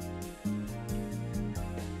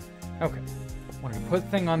 Okay. I'm going to put a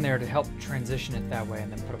thing on there to help transition it that way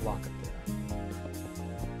and then put a block up there.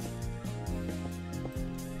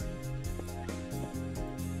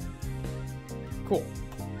 Cool.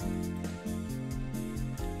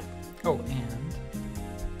 Oh, and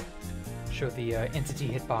show the entity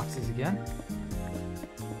hitboxes again.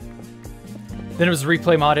 Then it was a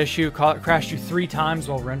replay mod issue. Crashed you 3 times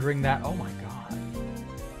while rendering that. Oh my god.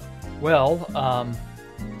 Well,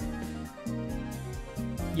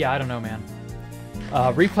 yeah, I don't know, man.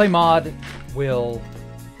 Replay mod will,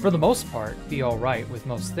 for the most part, be alright with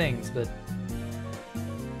most things, but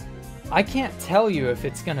I can't tell you if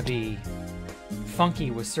it's going to be funky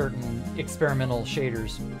with certain experimental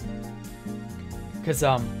shaders. Because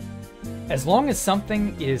as long as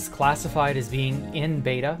something is classified as being in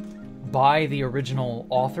beta by the original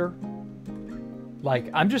author, like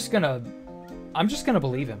I'm just gonna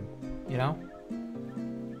believe him, you know?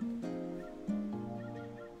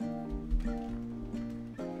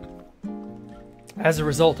 As a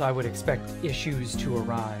result, I would expect issues to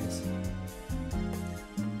arise.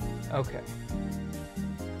 Okay.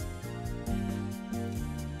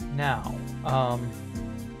 Now,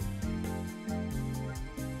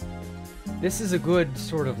 this is a good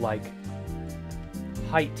sort of like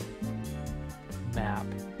height map.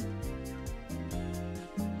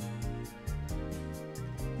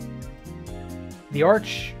 The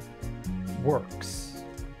arch works.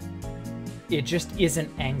 It just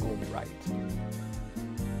isn't angled right.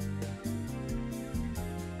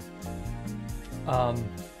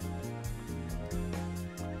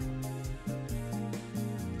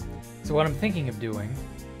 So what I'm thinking of doing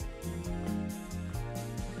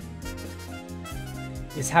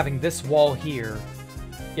is having this wall here.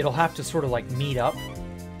 It'll have to sort of like meet up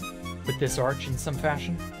with this arch in some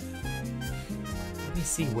fashion. Let me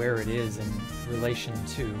see where it is in relation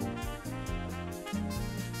to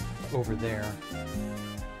over there.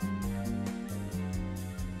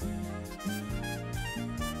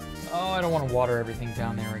 Oh, I don't want to water everything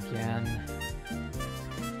down there again.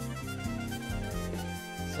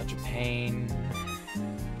 Such a pain.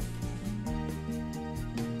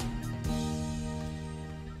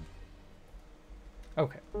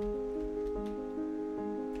 Okay.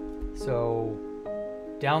 So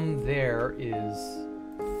down there is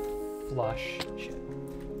flush. Shit.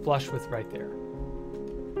 Flush with right there.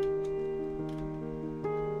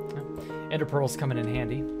 Ender pearls coming in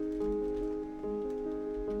handy.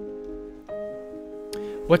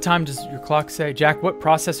 What time does your clock say? Jack, what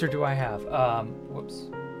processor do I have? Whoops.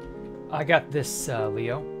 I got this,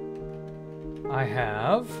 Leo. I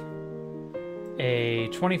have a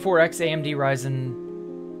 24X AMD Ryzen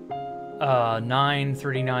 9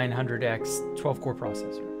 3900X 12-core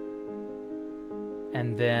processor.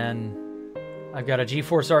 And then I've got a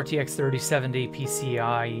GeForce RTX 3070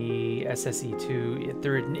 PCIe SSE2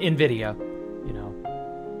 through NVIDIA, you know.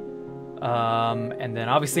 And then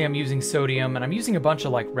obviously I'm using Sodium, and I'm using a bunch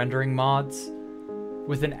of like rendering mods.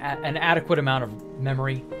 with an adequate amount of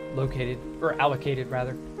memory located, or allocated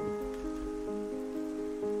rather.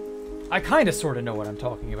 I kind of sort of know what I'm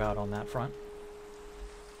talking about on that front.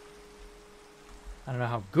 I don't know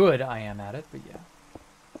how good I am at it, but yeah.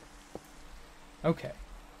 Okay.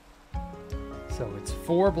 So it's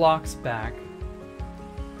 4 blocks back,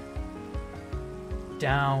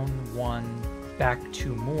 down 1, back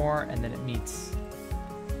 2 more, and then it meets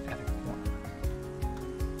at a corner.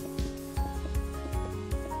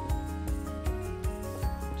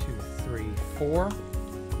 2, 3, 4.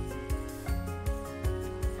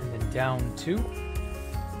 And then down 2.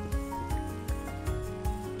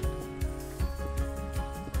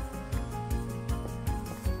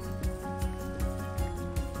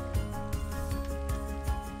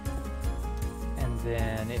 And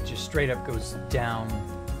then it just straight up goes down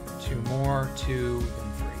 2 more, 2,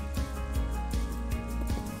 then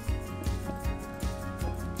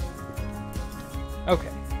 3.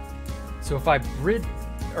 Okay. So if I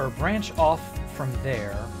branch off from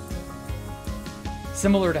there,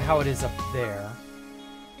 similar to how it is up there,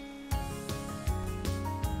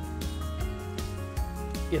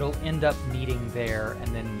 it'll end up meeting there,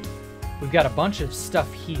 and then we've got a bunch of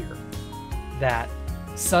stuff here that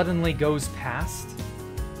suddenly goes past.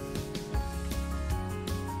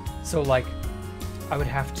 So like, I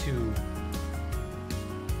have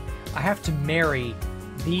to marry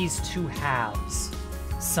these 2 halves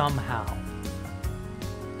somehow,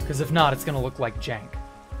 because if not, it's gonna look like jank.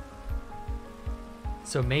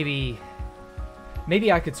 So maybe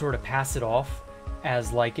I could sort of pass it off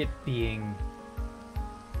as like it being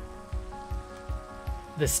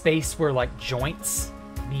the space where like joints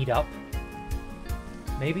meet up.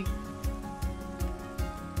 Maybe.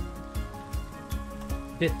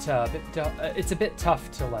 It's a bit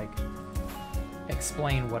tough to like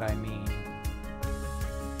explain what I mean.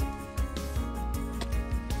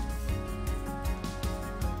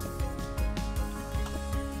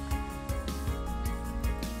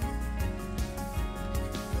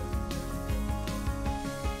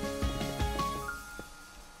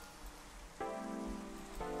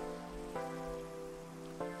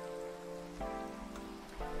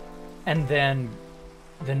 And then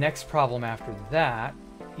the next problem after that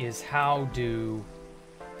is, how do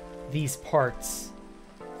these parts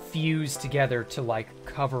fuse together to like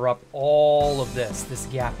cover up all of this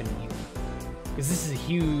gap in here? Because this is a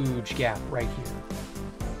huge gap right here.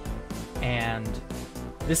 And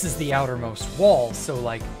this is the outermost wall, so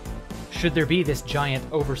like, should there be this giant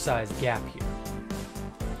oversized gap here?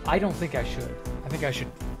 I don't think I should. I think I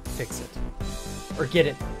should fix it. Or get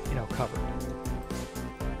it, you know, covered.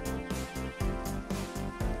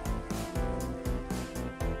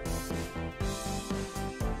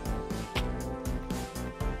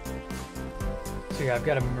 So yeah, I've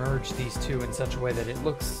got to merge these 2 in such a way that it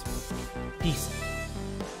looks decent.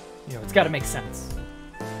 You know, it's got to make sense.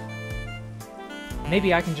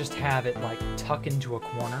 Maybe I can just have it like tuck into a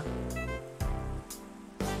corner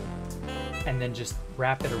and then just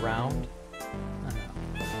wrap it around. I don't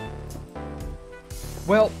know.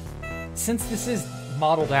 Well, since this is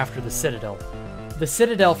modeled after the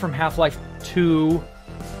Citadel from Half-Life 2,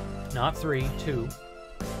 not 3, 2,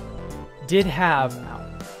 did have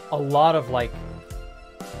a lot of like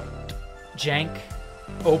jank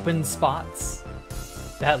open spots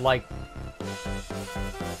that like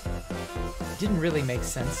didn't really make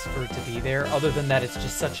sense for it to be there, other than that it's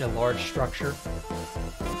just such a large structure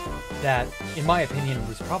that, in my opinion,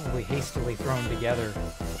 was probably hastily thrown together.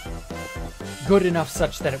 Good enough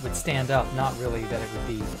such that it would stand up, not really that it would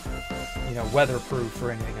be, you know, weatherproof or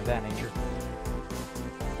anything of that nature.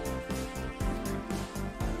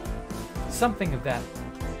 Something of that.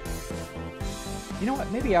 You know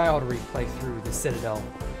what, maybe I ought to replay through the Citadel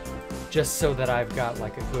just so that I've got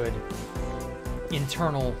like a good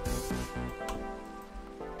internal,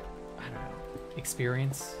 I don't know,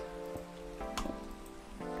 experience.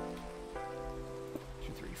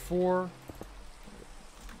 2, 3, 4.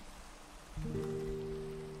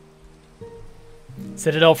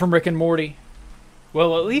 Citadel from Rick and Morty.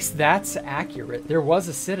 Well, at least that's accurate. There was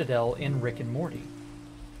a Citadel in Rick and Morty.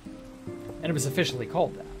 And it was officially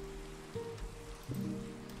called that.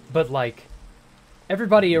 But, like,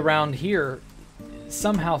 everybody around here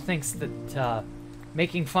somehow thinks that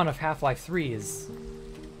making fun of Half-Life 3 is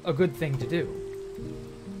a good thing to do.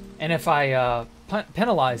 And if I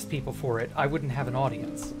penalized people for it, I wouldn't have an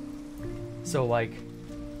audience. So, like,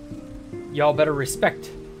 y'all better respect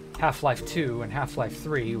Half-Life 2 and Half-Life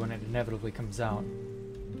 3 when it inevitably comes out.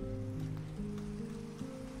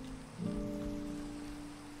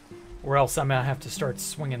 Or else I'm gonna have to start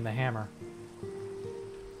swinging the hammer.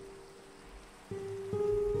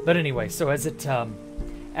 But anyway, so as it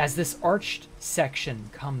as this arched section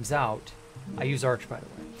comes out, I use arch by the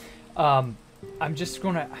way. I'm just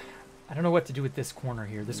gonna, I don't know what to do with this corner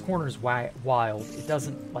here. This corner is wild. It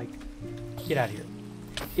doesn't like, get out of here.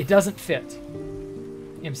 It doesn't fit.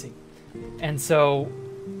 MC. And so,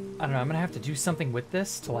 I don't know, I'm gonna have to do something with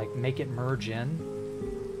this to like make it merge in.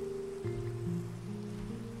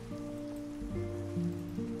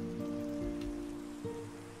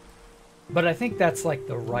 But I think that's like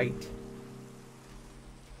the right,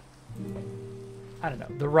 I don't know,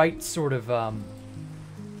 the right sort of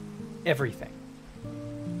everything.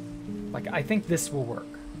 Like, I think this will work.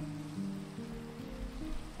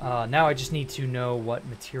 Now I just need to know what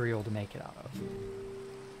material to make it out of.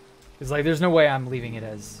 Because, like, there's no way I'm leaving it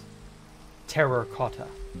as terracotta.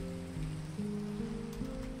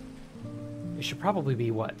 It should probably be,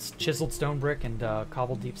 what, chiseled stone brick and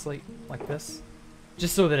cobbled deep slate, like this?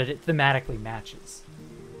 Just so that it thematically matches.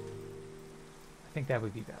 I think that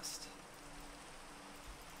would be best.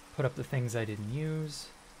 Put up the things I didn't use.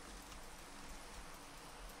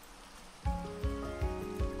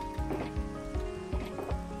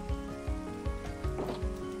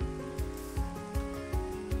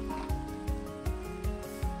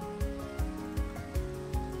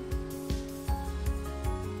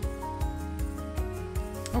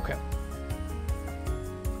 Okay.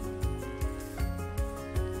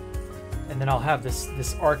 And then I'll have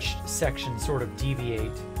this arched section sort of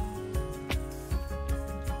deviate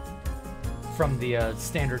from the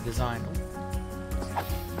standard design.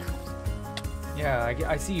 Yeah,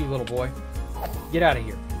 I see you, little boy. Get out of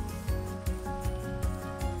here.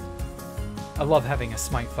 I love having a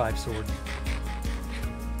Smite 5 sword.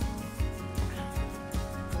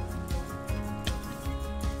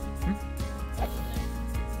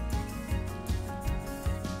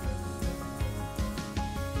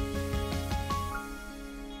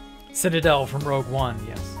 Citadel from Rogue One,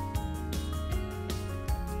 yes.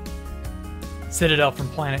 Citadel from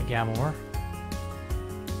Planet Gamor.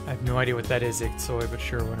 I have no idea what that is, Ixoy, but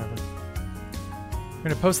sure, whatever. I'm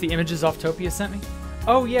gonna post the images Offtopia sent me?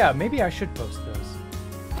 Oh yeah, maybe I should post those.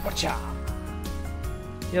 Whatcha?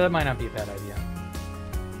 Yeah, that might not be a bad idea.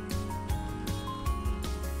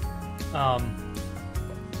 A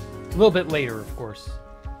little bit later, of course.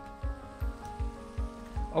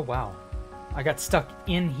 Oh wow. I got stuck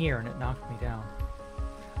in here and it knocked me down.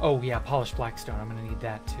 Oh yeah, polished blackstone. I'm gonna need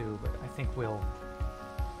that too, but I think we'll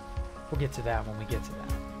get to that when we get to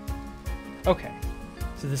that. Okay,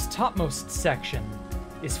 so this topmost section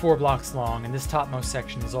is 4 blocks long, and this topmost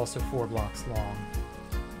section is also 4 blocks long.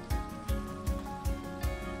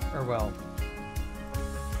 Or well,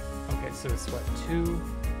 okay, so it's what, 2?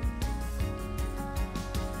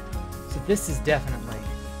 So this is definitely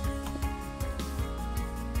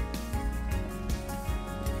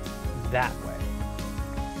that way.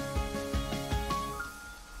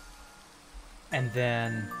 And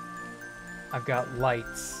then I've got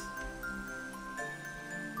lights.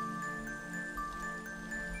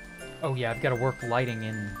 Oh yeah, I've got to work lighting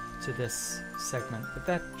into this segment, but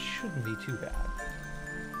that shouldn't be too bad.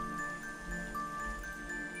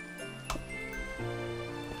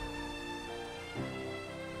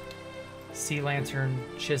 Sea lantern,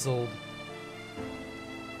 chiseled.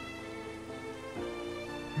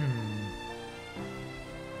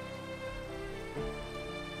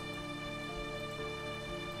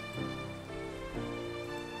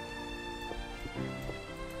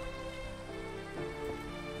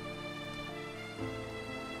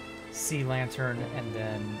 Sea lantern and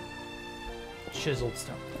then chiseled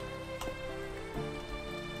stone.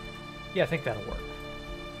 Yeah, I think that'll work.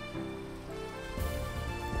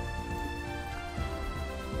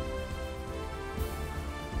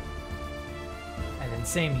 And then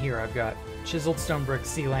same here, I've got chiseled stone brick,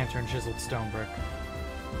 sea lantern, chiseled stone brick.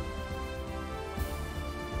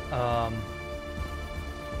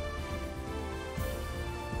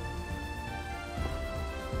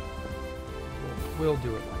 We'll do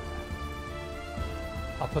it like that.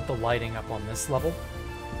 I'll put the lighting up on this level,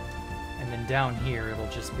 and then down here it'll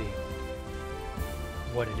just be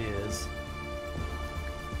what it is.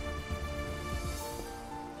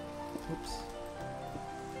 Oops.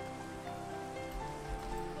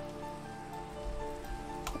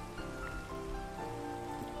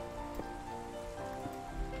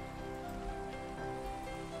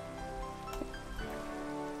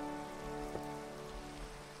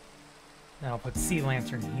 Now I'll put sea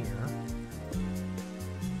lantern here.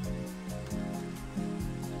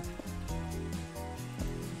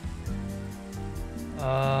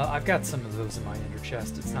 I've got some of those in my ender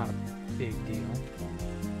chest. It's not a big deal.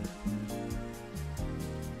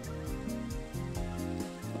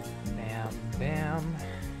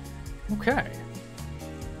 Okay.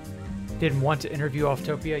 Didn't want to interview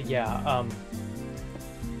Offtopia? Yeah,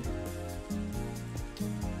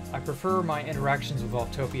 I prefer my interactions with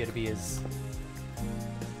Offtopia to be as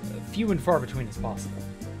few and far between as possible.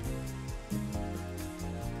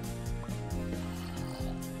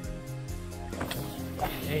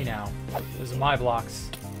 Hey now, those are my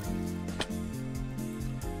blocks.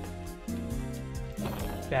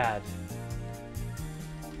 Bad.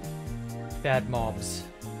 Bad mobs.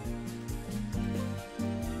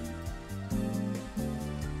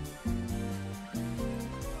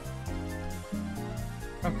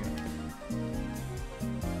 Okay.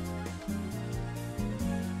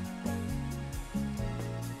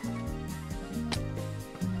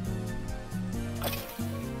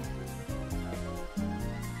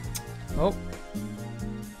 Oh.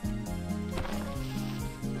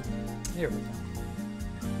 Here we go.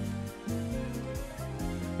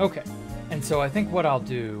 Okay. And so I think what I'll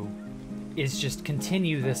do is just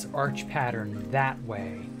continue this arch pattern that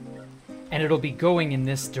way. And it'll be going in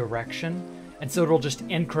this direction. And so it'll just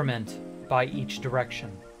increment by each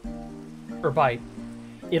direction. Or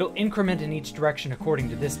it'll increment in each direction according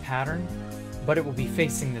to this pattern, but it will be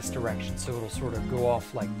facing this direction. So it'll sort of go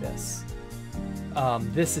off like this.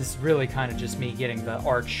 This is really kind of just me getting the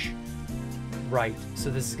arch right. So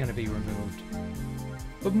this is going to be removed.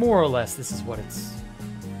 But more or less, this is what it's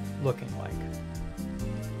looking like.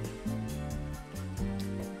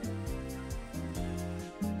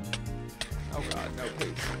 Oh god, no,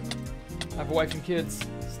 please. I have a wife and kids.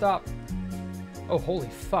 Stop. Oh, holy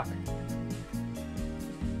fuck.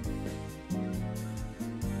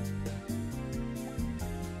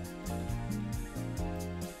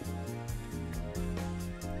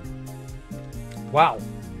 Wow.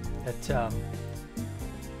 That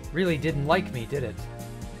really didn't like me, did it?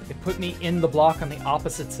 It put me in the block on the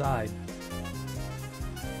opposite side.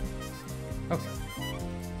 Okay.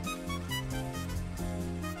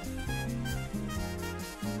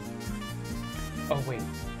 Oh, wait.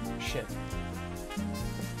 Shit.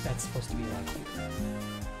 That's supposed to be like here.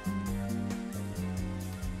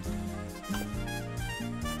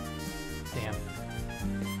 Damn.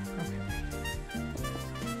 Okay.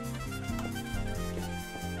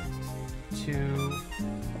 2...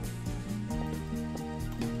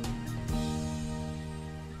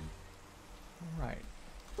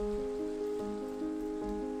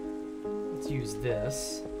 use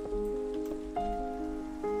this.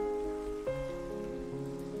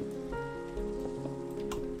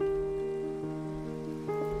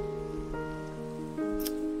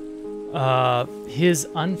 His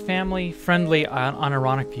unfamily friendly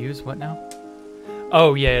unironic views. What now?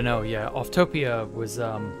 Oh yeah, no, yeah. Offtopia was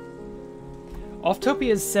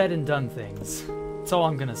Offtopia's said and done things. That's all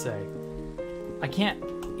I'm gonna say. I can't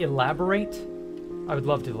elaborate. I would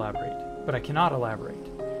love to elaborate, but I cannot elaborate.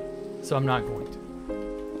 So I'm not going to.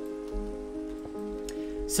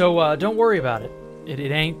 So don't worry about it. It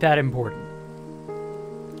ain't that important.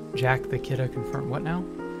 Jack the Kidda confirmed. What now?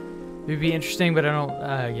 It'd be interesting, but I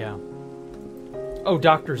don't... yeah. Oh,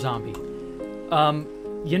 Dr. Zombie.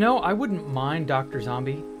 You know, I wouldn't mind Dr.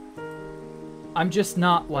 Zombie. I'm just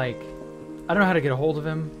not, like... I don't know how to get a hold of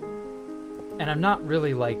him. And I'm not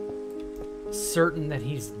really, like, certain that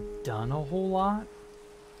he's done a whole lot.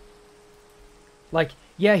 Like...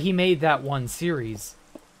 Yeah, he made that one series,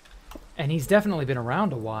 and he's definitely been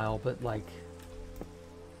around a while, but, like,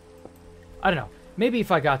 I don't know. Maybe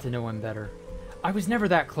if I got to know him better. I was never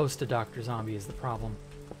that close to Dr. Zombie is the problem.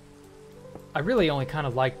 I really only kind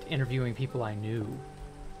of liked interviewing people I knew.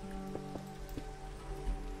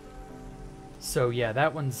 So, yeah,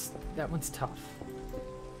 that one's tough.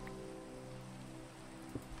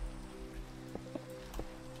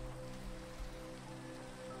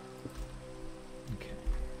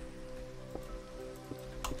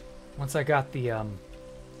 Once I got the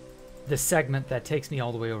segment that takes me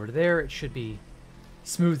all the way over to there, it should be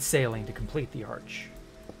smooth sailing to complete the arch.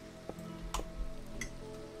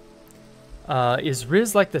 Is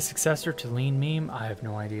Riz like the successor to Lean Meme? I have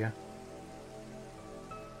no idea.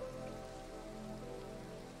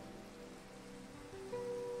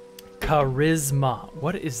 Charisma.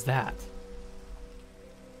 What is that?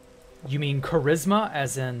 You mean charisma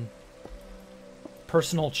as in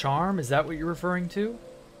personal charm? Is that what you're referring to?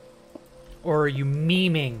 Or are you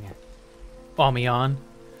memeing, Amion?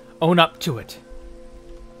 Own up to it.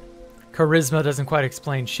 Charisma doesn't quite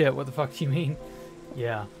explain shit. What the fuck do you mean?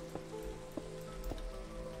 Yeah.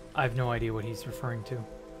 I have no idea what he's referring to.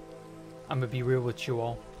 I'm gonna be real with you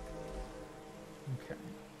all. Okay.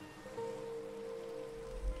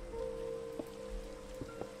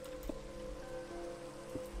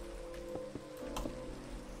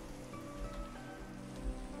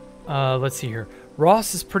 Let's see here.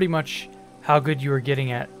 Ross is pretty much how good you are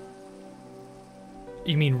getting at...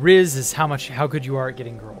 You mean Riz is how good you are at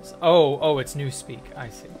getting girls. Oh, it's new speak. I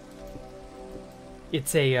see.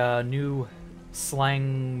 It's a new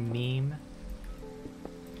slang meme.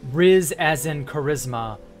 Riz as in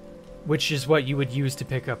charisma, which is what you would use to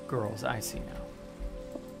pick up girls. I see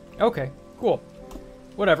now. Okay, cool.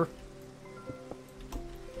 Whatever.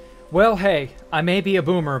 Well, hey, I may be a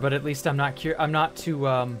boomer, but at least I'm not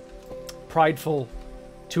too prideful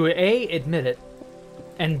to A, admit it,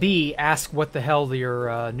 and B, ask what the hell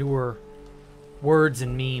your newer words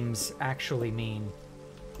and memes actually mean.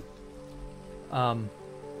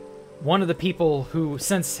 One of the people who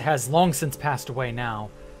has long since passed away now,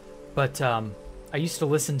 but I used to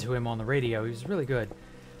listen to him on the radio. He was really good.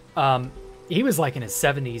 He was like in his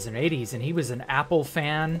 70s and 80s, and he was an Apple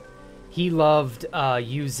fan. He loved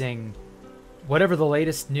using whatever the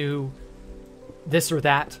latest new this or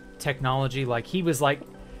that technology. Like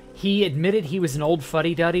he admitted he was an old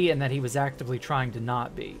fuddy-duddy and that he was actively trying to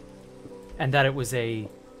not be. And that it was a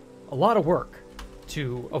lot of work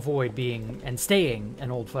to avoid being and staying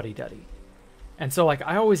an old fuddy-duddy. And so, like,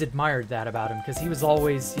 I always admired that about him because he was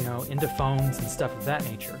always, you know, into phones and stuff of that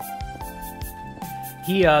nature.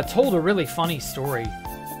 He told a really funny story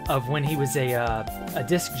of when he was a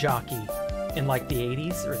disc jockey in, like, the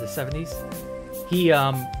 80s or the 70s. He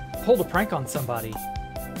pulled a prank on somebody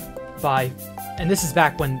by... And this is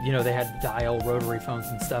back when, you know, they had dial rotary phones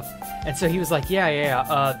and stuff. And so he was like, you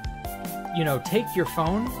know, take your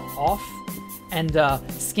phone off and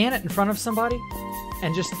scan it in front of somebody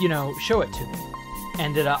and just, you know, show it to me.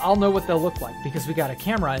 And I'll know what they'll look like because we got a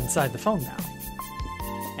camera inside the phone now.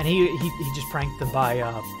 And he just pranked them by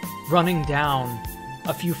running down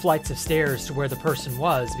a few flights of stairs to where the person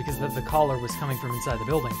was because the caller was coming from inside the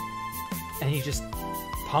building. And he just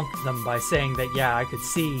punked them by saying that, yeah, I could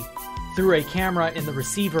see through a camera in the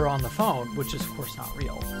receiver on the phone, which is, of course, not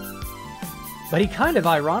real. But he kind of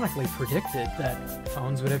ironically predicted that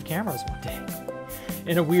phones would have cameras one day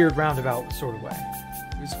in a weird roundabout sort of way.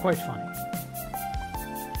 It was quite funny.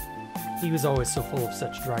 He was always so full of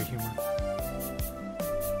such dry humor.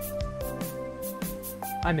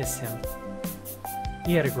 I miss him.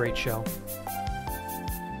 He had a great show.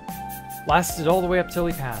 Lasted all the way up till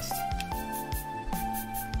he passed.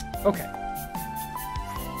 Okay.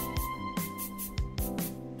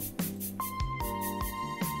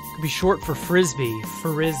 Could be short for frisbee.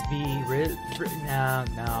 Frisbee.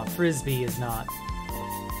 No. Frisbee is not.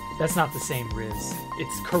 That's not the same Riz.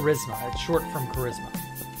 It's charisma. It's short from charisma.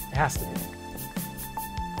 It has to be.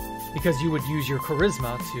 Because you would use your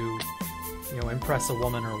charisma to, you know, impress a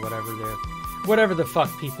woman or whatever the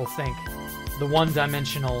fuck people think the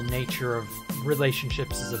one-dimensional nature of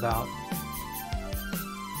relationships is about.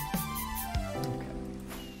 Okay.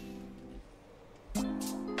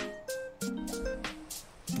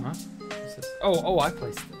 Huh? What's this? Oh, I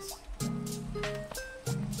placed this.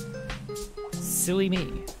 Silly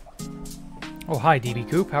me. Oh, hi, DB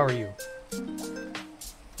Coop. How are you?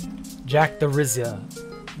 Jacktherippa.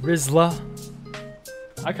 Rizla.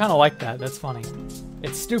 I kind of like that. That's funny.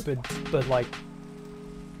 It's stupid, but, like,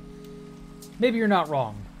 maybe you're not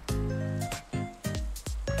wrong.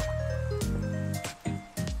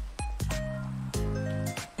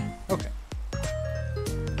 Okay.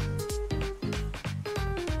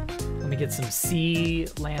 Let me get some sea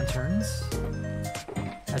lanterns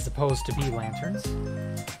as opposed to bee lanterns.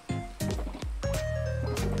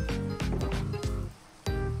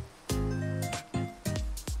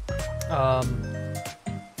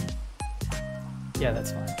 Yeah,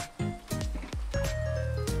 that's fine.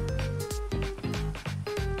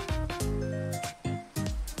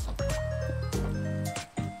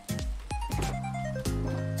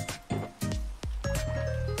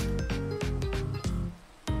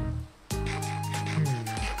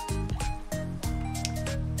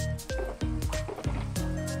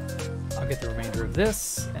 I'll get the remainder of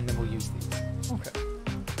this, and then we'll use these. Okay.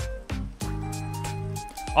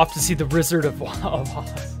 Off to see the Wizard of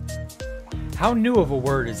Oz. How new of a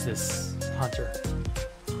word is this, Hunter?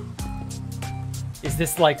 Is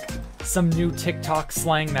this like some new TikTok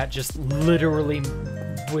slang that just literally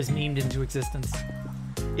was memed into existence?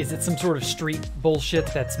 Is it some sort of street bullshit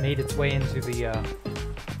that's made its way into the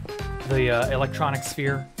electronic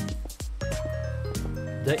sphere?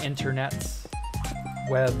 The internets,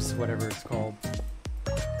 webs, whatever it's called.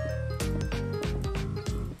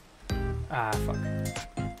 Ah, fuck.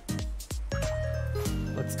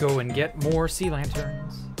 Let's go and get more sea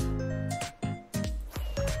lanterns.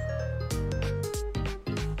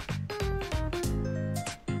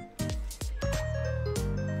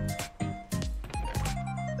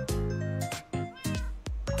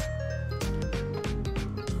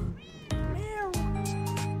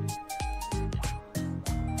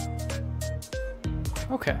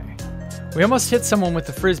 Okay. We almost hit someone with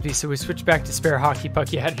the frisbee, so we switched back to spare hockey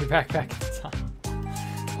puck. You had your backpack at the time.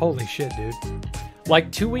 Holy shit, dude.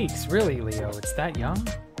 Like 2 weeks, really, Leo? It's that young?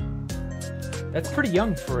 That's pretty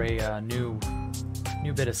young for a new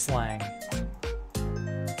bit of slang.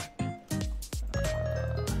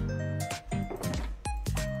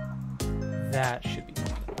 That should be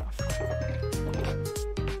more than enough.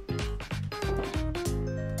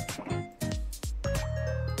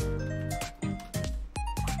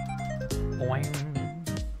 Boing.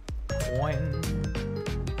 Boing.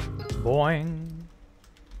 Boing.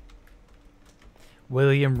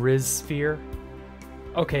 William Rizsphere.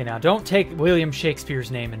 Okay, now don't take William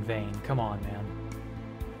Shakespeare's name in vain. Come on, man.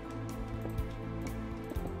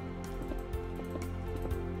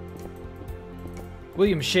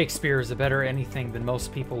 William Shakespeare is a better anything than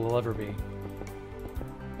most people will ever be.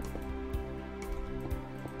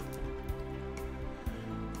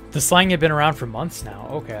 The slang had been around for months now.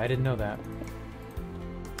 Okay, I didn't know that.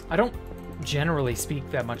 I don't generally speak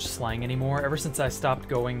that much slang anymore ever since I stopped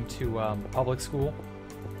going to public school.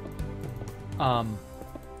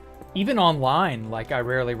 Even online, like, I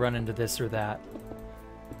rarely run into this or that.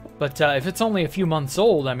 But if it's only a few months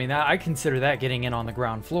old, I mean, I consider that getting in on the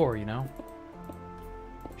ground floor, you know?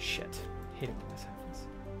 Shit. Hate it when this happens.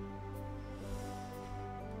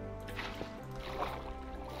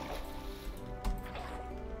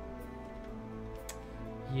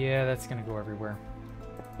 Yeah, that's gonna go everywhere.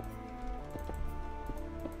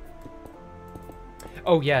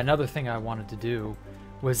 Oh yeah, another thing I wanted to do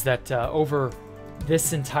was that over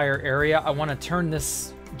this entire area, I want to turn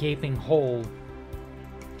this gaping hole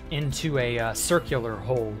into a circular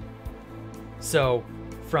hole. So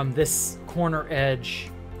from this corner edge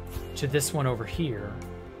to this one over here,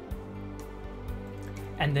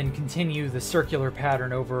 and then continue the circular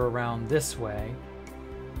pattern over around this way,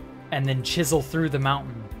 and then chisel through the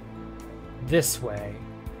mountain this way,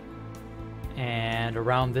 and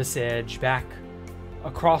around this edge, back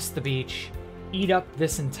across the beach, eat up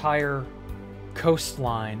this entire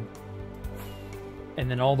coastline, and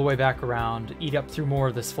then all the way back around, eat up through more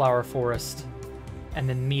of this flower forest, and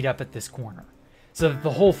then meet up at this corner. So that the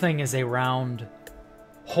whole thing is a round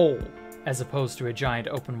hole, as opposed to a giant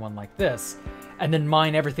open one like this, and then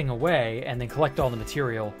mine everything away, and then collect all the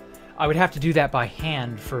material. I would have to do that by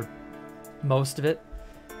hand for most of it,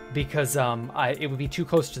 because it would be too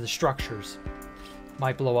close to the structures.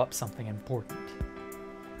 Might blow up something important.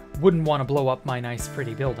 Wouldn't want to blow up my nice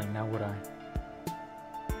pretty building, now would I?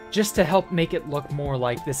 Just to help make it look more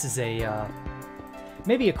like this is a,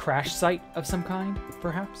 maybe a crash site of some kind,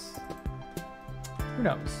 perhaps? Who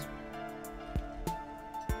knows?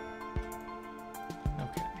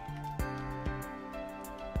 Okay.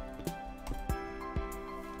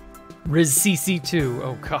 Riz CC2,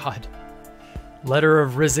 oh god. Letter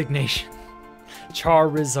of Resignation. Char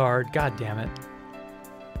Rizard, god damn it.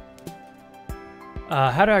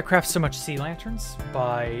 How do I craft so much sea lanterns?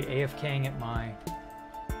 By AFKing at my...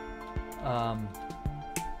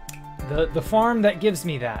 the farm that gives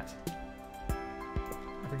me that.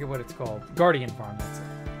 I forget what it's called. Guardian Farm, that's it.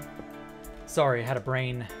 Sorry, I had a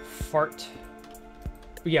brain fart.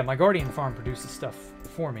 But yeah, my Guardian Farm produces stuff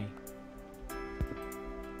for me.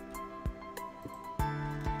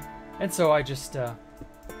 And so I just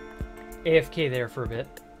AFK there for a bit.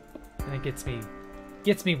 And it gets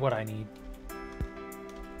me what I need.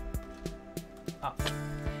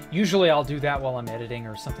 Usually I'll do that while I'm editing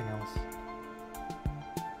or something else.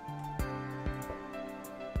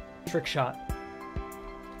 Trick shot.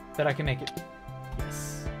 Bet I can make it.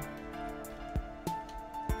 Yes.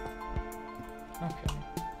 Okay.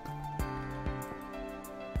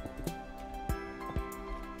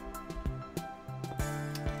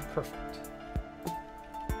 Perfect.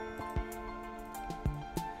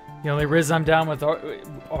 The only Riz I'm down with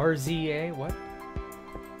RZA? What?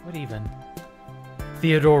 What even?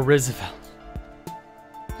 Theodore Roosevelt.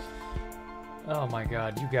 Oh my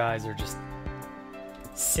god, you guys are just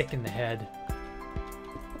sick in the head.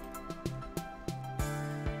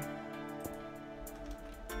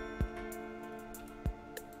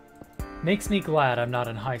 Makes me glad I'm not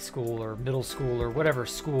in high school or middle school or whatever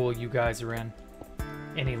school you guys are in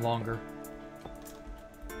any longer.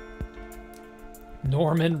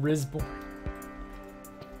 Norman Risborn.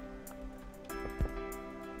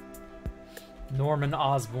 Norman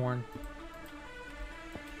Osborn.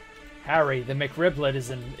 Harry, the McRiblet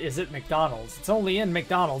is at McDonald's. It's only in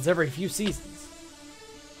McDonald's every few seasons.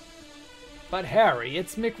 But Harry,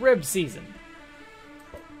 it's McRib season.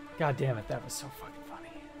 God damn it, that was so fucking funny.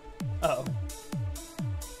 Uh-oh.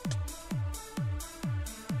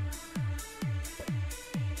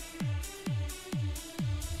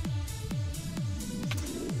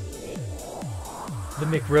 the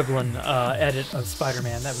Mick Rivlin edit of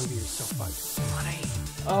Spider-Man. That movie is so fucking funny.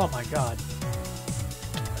 Oh my god.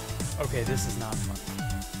 Okay, this is not fun.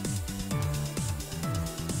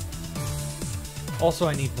 Also,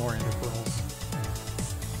 I need more ender pearls.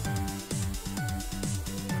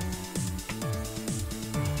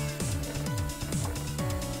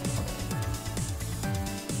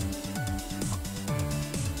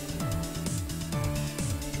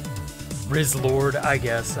 Riz Lord, I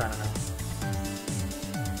guess. I don't know.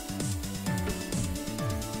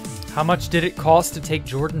 How much did it cost to take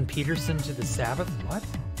Jordan Peterson to the Sabbath? What?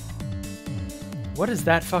 What does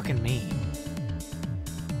that fucking mean?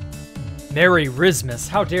 Merry Rismas,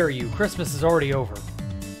 how dare you? Christmas is already over.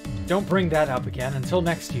 Don't bring that up again until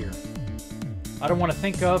next year. I don't want to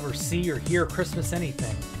think of or see or hear Christmas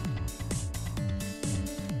anything.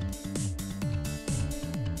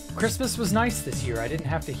 Christmas was nice this year. I didn't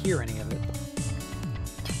have to hear any of it.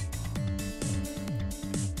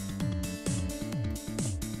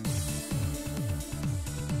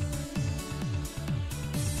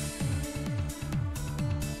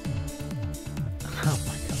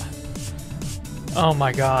 Oh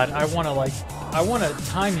my god, I want to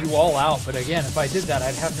time you all out, but again, if I did that,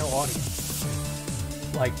 I'd have no audience.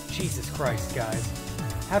 Like, Jesus Christ, guys.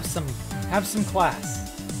 Have some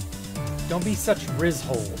class. Don't be such riz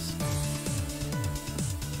holes.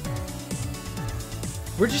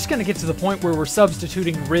 We're just gonna get to the point where we're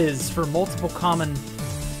substituting riz for multiple common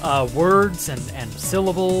words and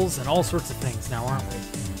syllables and all sorts of things now, aren't we?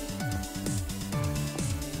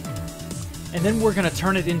 And then we're going to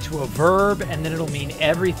turn it into a verb, and then it'll mean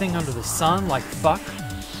everything under the sun, like fuck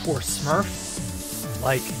or smurf.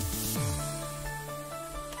 Like,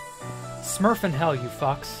 smurf in hell, you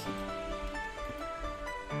fucks.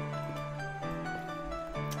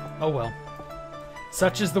 Oh well.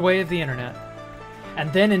 Such is the way of the internet.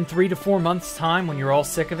 And then in 3 to 4 months' time, when you're all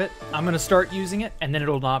sick of it, I'm going to start using it, and then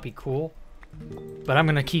it'll not be cool. But I'm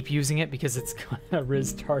going to keep using it because it's kind of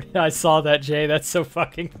riz-tarded. I saw that, Jay. That's so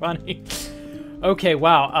fucking funny. Okay,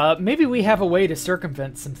 wow. Maybe we have a way to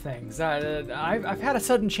circumvent some things. I've had a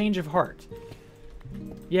sudden change of heart.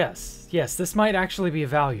 Yes, this might actually be a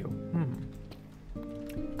value.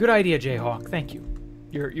 Good idea, Jayhawk. Thank you.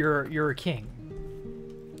 You're a king.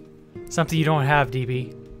 Something you don't have,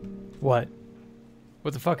 DB. What?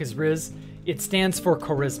 What the fuck is Riz? It stands for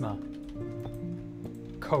charisma.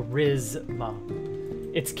 Charisma.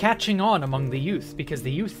 It's catching on among the youth because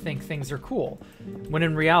the youth think things are cool, when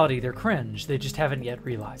in reality they're cringe. They just haven't yet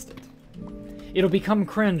realized it. It'll become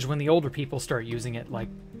cringe when the older people start using it, like,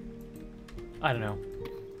 I don't know,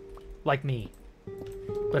 like me.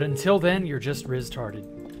 But until then, you're just riz-tarded.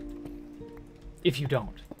 If you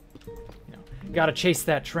don't. You know, gotta chase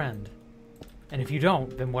that trend. And if you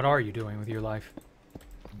don't, then what are you doing with your life?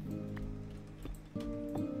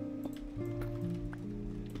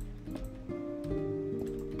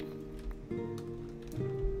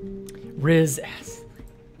 Riz ass.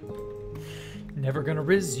 Never gonna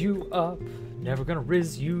riz you up, never gonna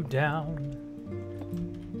riz you down.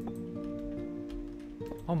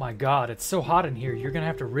 Oh my god, it's so hot in here, you're gonna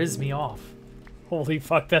have to riz me off. Holy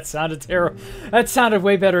fuck, that sounded terrible. That sounded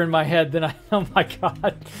way better in my head than I... Oh my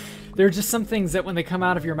god. There are just some things that when they come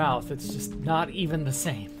out of your mouth, it's just not even the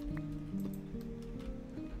same.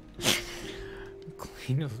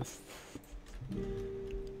 Clean of...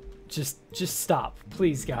 Just stop.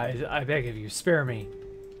 Please, guys. I beg of you. Spare me.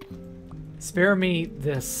 Spare me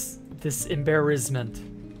this embarrassment.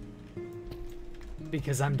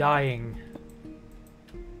 Because I'm dying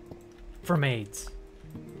from AIDS.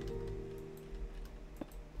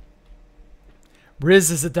 Riz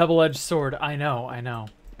is a double-edged sword. I know.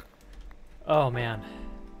 Oh, man.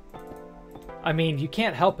 I mean, you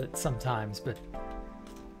can't help it sometimes, but...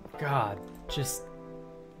 God, just...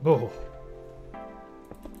 Oh.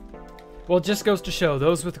 Well, it just goes to show,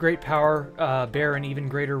 those with great power bear an even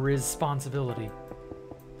greater responsibility.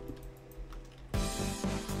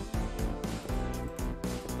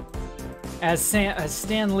 As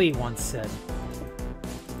Stan Lee once said.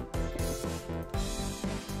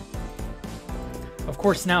 Of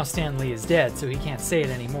course, now Stan Lee is dead, so he can't say it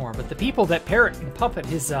anymore, but the people that parrot and puppet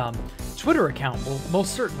his Twitter account will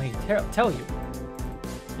most certainly tell you.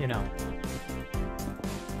 You know.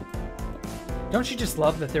 Don't you just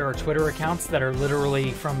love that there are Twitter accounts that are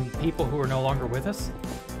literally from people who are no longer with us?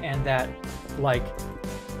 And that, like,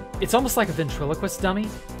 it's almost like a ventriloquist dummy.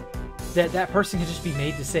 That person can just be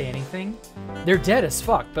made to say anything. They're dead as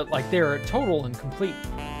fuck, but, like, they're a total and complete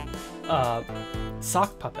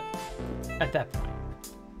sock puppet at that point.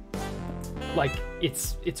 Like,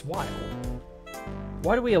 it's wild.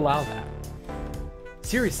 Why do we allow that?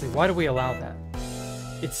 Seriously, why do we allow that?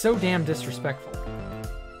 It's so damn disrespectful.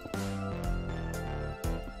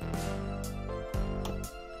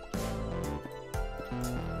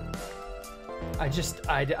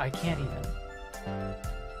 I can't even.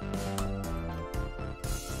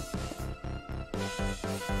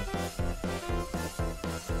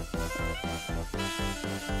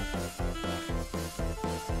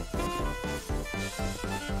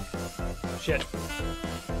 Shit.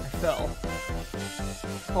 I fell.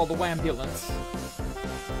 Call the ambulance.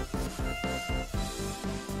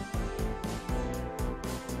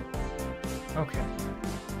 Okay.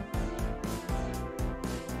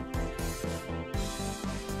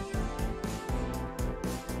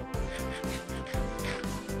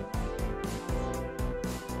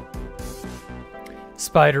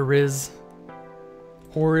 Spider Riz.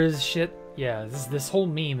 Horrors shit. Yeah, this whole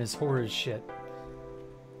meme is horrors shit.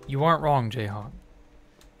 You aren't wrong, Jayhawk.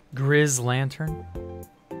 Grizz Lantern.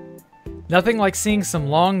 Nothing like seeing some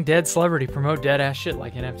long dead celebrity promote dead ass shit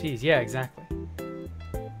like NFTs. Yeah, exactly.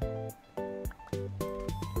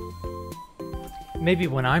 Maybe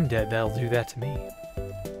when I'm dead, that'll do that to me.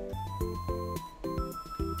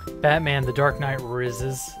 Batman, The Dark Knight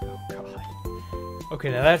Rises. Oh, God. Okay,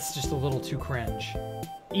 now that's just a little too cringe.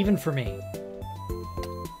 Even for me.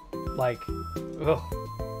 Like, ugh.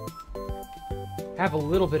 Have a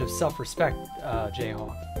little bit of self-respect,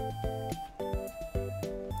 Jayhawk.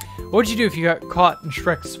 What would you do if you got caught in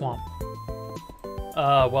Shrek's swamp?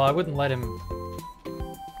 Well, I wouldn't let him,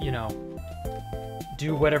 you know,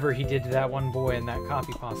 do whatever he did to that one boy in that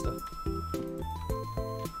copy pasta.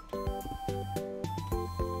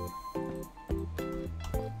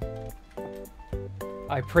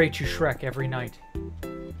 I pray to Shrek every night.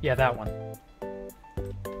 Yeah, that one.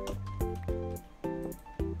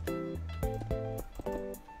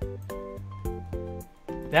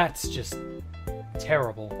 That's just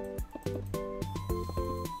terrible.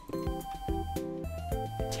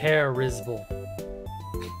 Terrible.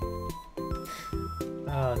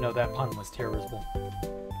 No, that pun was terrible.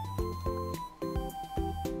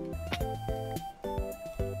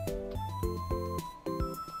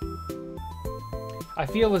 I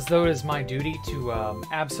feel as though it is my duty to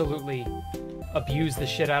absolutely abuse the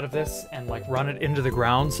shit out of this and like run it into the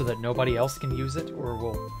ground so that nobody else can use it, or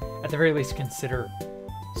will at the very least consider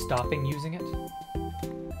stopping using it.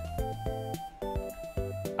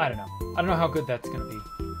 I don't know. I don't know how good that's gonna be.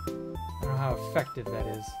 I don't know how effective that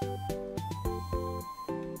is.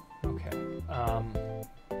 Okay.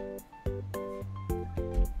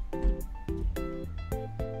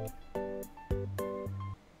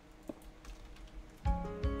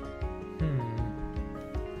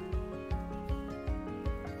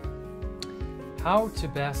 How to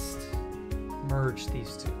best merge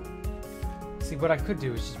these two? See, what I could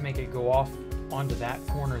do is just make it go off onto that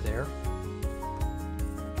corner there.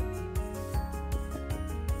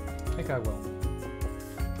 I think I will.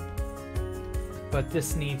 But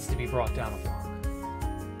this needs to be brought down a block.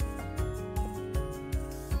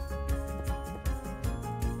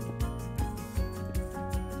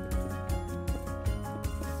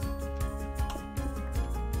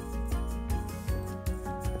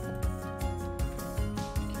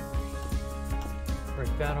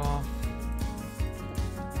 Break that off.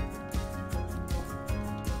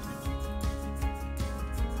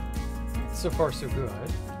 So far, so good.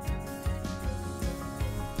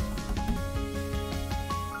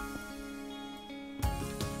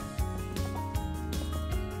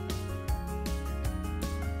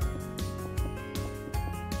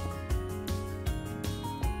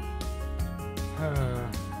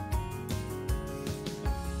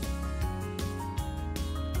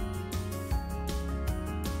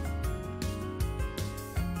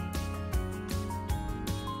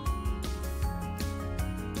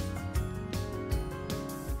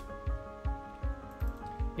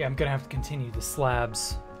 Yeah, I'm gonna have to continue the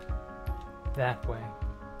slabs that way,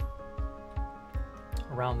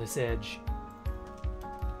 around this edge.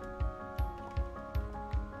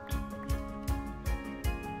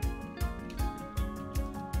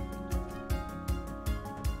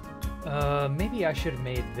 Maybe I should have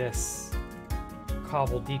made this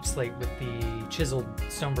cobbled deep slate with the chiseled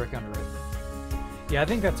stone brick under it. Yeah, I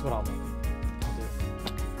think that's what I'll do.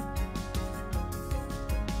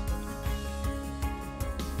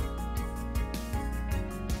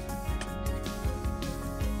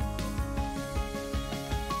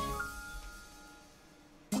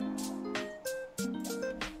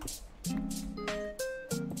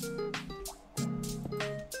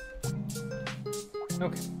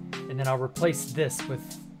 Okay, and then I'll replace this with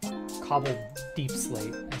cobbled deep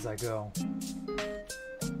slate as I go.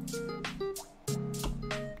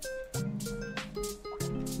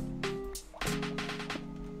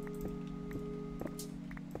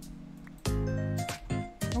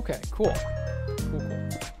 Okay, cool. Cool.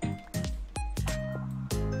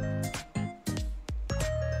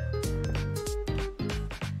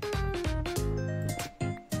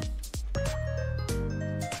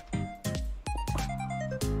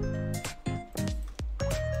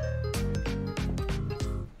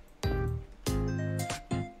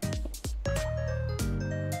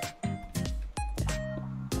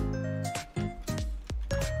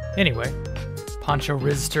 Anyway, Poncho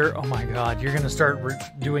Rizster, oh my god, you're gonna start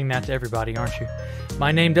doing that to everybody, aren't you?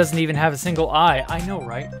 My name doesn't even have a single I. I know,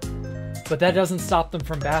 right? But that doesn't stop them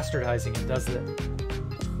from bastardizing it, does it?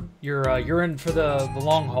 You're in for the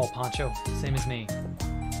long haul, Poncho, same as me.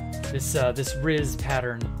 This Riz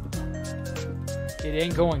pattern, it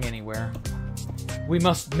ain't going anywhere. We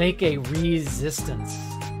must make a resistance.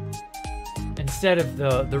 Instead of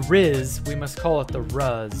the Riz, we must call it the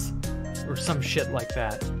Ruz, or some shit like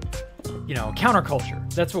that. You know,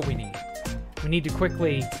 counterculture. That's what we need. We need to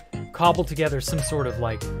quickly cobble together some sort of,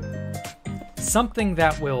 like, something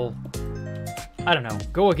that will, I don't know,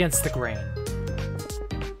 go against the grain.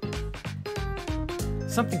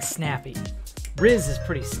 Something snappy. Riz is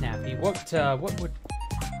pretty snappy. What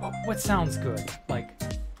sounds good? Like,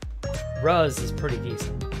 Ruz is pretty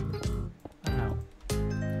decent. I don't know.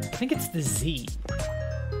 I think it's the Z.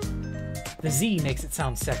 The Z makes it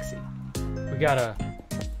sound sexy. We gotta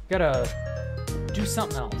do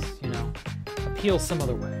something else, you know? Appeal some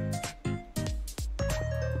other way.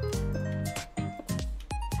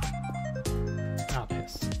 Oh,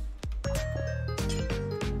 piss.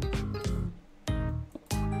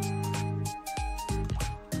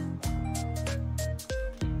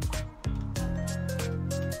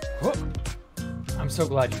 Whoop. I'm so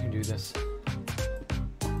glad you can do this.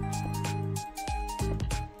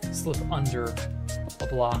 Slip under a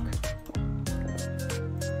block.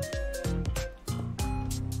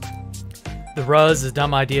 The Ruz is a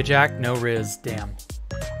dumb idea, Jack. No Riz. Damn.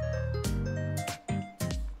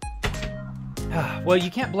 Well,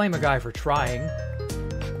 you can't blame a guy for trying.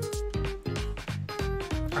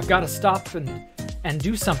 I've got to stop and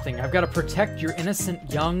do something. I've got to protect your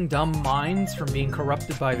innocent, young, dumb minds from being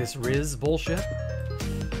corrupted by this Riz bullshit.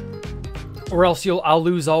 Or else I'll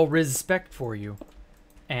lose all respect for you.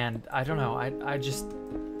 And I don't know. I just...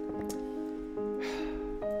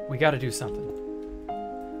 We got to do something.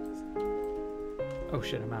 Oh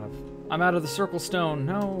shit, I'm out of the circle stone.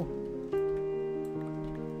 No.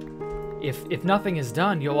 If nothing is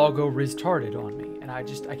done, you'll all go Riz-tarded on me, and I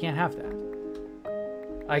can't have that.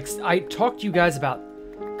 I talked to you guys about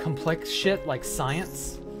complex shit like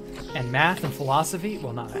science and math and philosophy.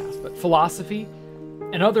 Well, not math, but philosophy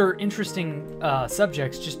and other interesting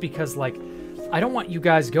subjects just because, like, I don't want you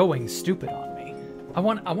guys going stupid on me. I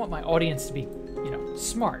want my audience to be, you know,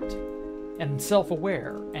 smart and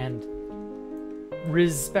self-aware and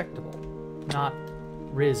respectable, not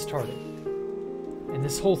Riz-tarded. And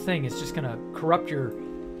this whole thing is just gonna corrupt your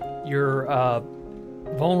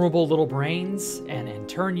vulnerable little brains and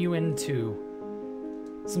turn you into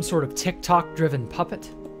some sort of TikTok-driven puppet.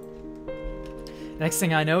 Next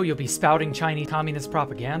thing I know, you'll be spouting Chinese communist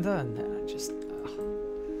propaganda, and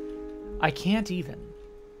I can't even.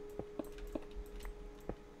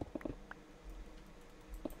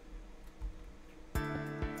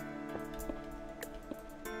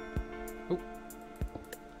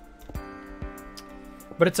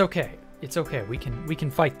 But it's okay. It's okay. We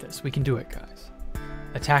can fight this. We can do it, guys.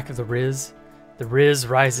 Attack of the Riz. The Riz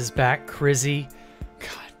rises back. Crizzy.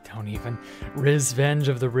 God, don't even. Riz-venge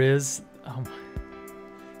of the Riz. Oh my.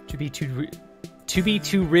 To be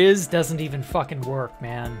too Riz doesn't even fucking work,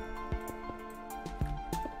 man.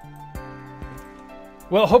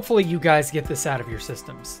 Well, hopefully you guys get this out of your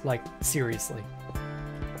systems. Like, seriously.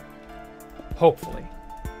 Hopefully.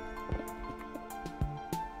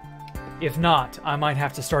 If not, I might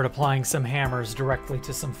have to start applying some hammers directly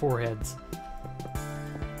to some foreheads.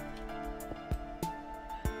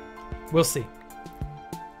 We'll see.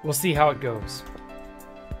 We'll see how it goes.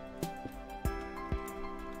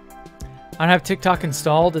 I don't have TikTok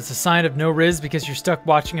installed. It's a sign of no Riz because you're stuck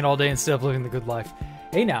watching it all day instead of living the good life.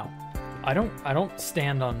 Hey now, I don't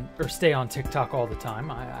stand on or stay on TikTok all the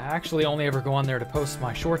time. I actually only ever go on there to post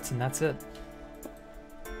my shorts and that's it.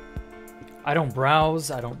 I don't browse.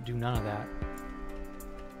 I don't do none of that.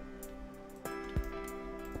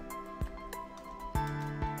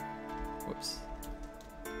 Whoops.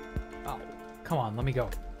 Oh, come on, let me go.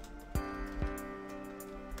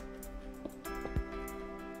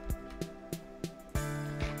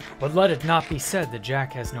 But let it not be said that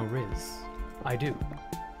Jack has no Riz. I do.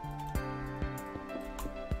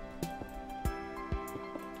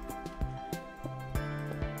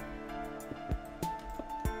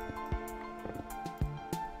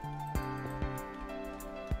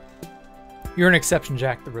 You're an exception,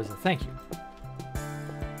 Jack the Rizza. Thank you.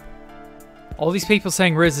 All these people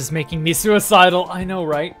saying Riz is making me suicidal. I know,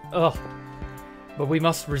 right? Ugh. But we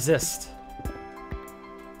must resist.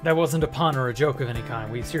 That wasn't a pun or a joke of any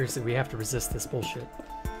kind. We have to resist this bullshit.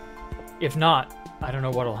 If not, I don't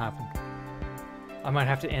know what'll happen. I might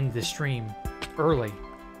have to end this stream early.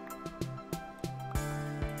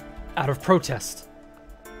 Out of protest.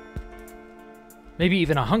 Maybe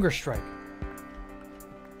even a hunger strike.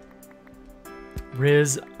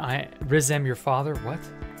 Riz, am your father? What?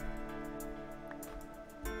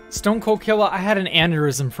 Stone Cold Killer, I had an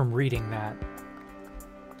aneurysm from reading that.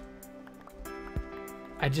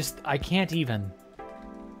 I can't even.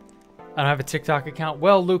 I don't have a TikTok account.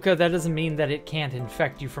 Well, Luca, that doesn't mean that it can't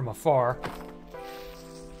infect you from afar.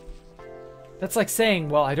 That's like saying,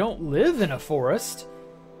 well, I don't live in a forest,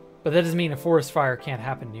 but that doesn't mean a forest fire can't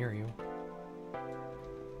happen near you.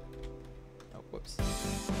 Oh, whoops.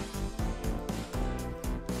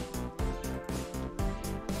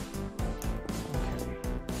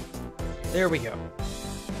 There we go.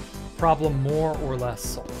 Problem more or less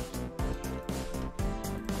solved.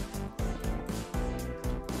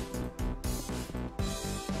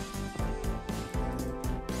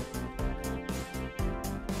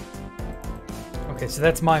 Okay, so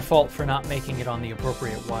that's my fault for not making it on the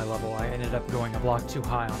appropriate Y level. I ended up going a block too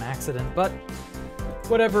high on accident, but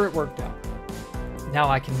whatever, it worked out. Now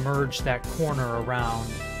I can merge that corner around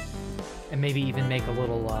and maybe even make a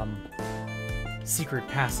little secret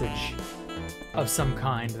passage of some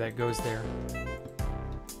kind that goes there.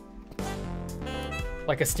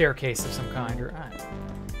 Like a staircase of some kind, or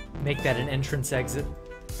make that an entrance exit.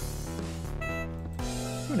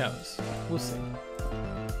 Who knows? We'll see.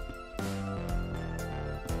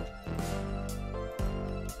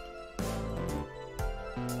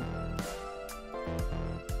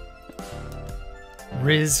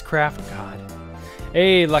 Rizcraft God.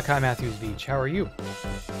 Hey, Lakai Matthews Beach, how are you?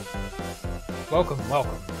 Welcome,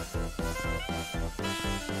 welcome.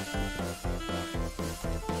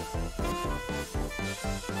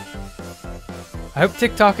 I hope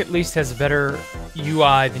TikTok at least has a better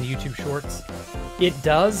UI than YouTube Shorts. It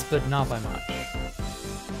does, but not by much.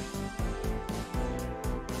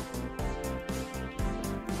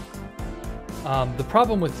 The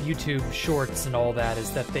problem with YouTube Shorts and all that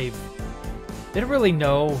is that they don't really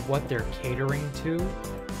know what they're catering to.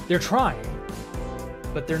 They're trying,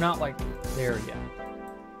 but they're not like there yet.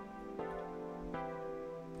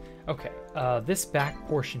 Okay, this back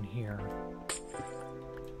portion here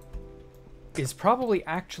is probably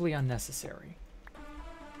actually unnecessary.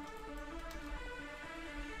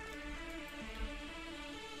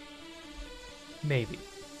 Maybe.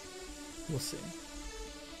 We'll see.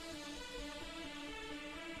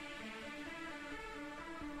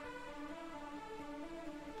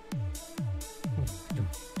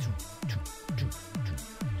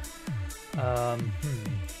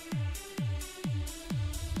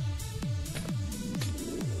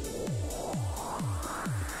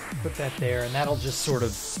 Put that there, and that'll just sort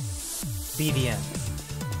of be the end.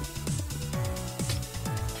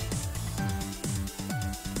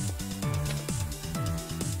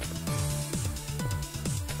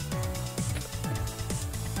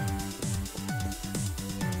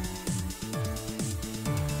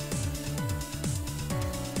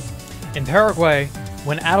 In Paraguay,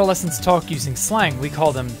 when adolescents talk using slang, we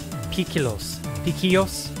call them piquillos.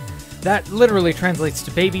 Piquillos? That literally translates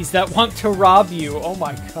to babies that want to rob you. Oh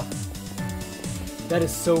my god. That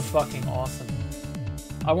is so fucking awesome.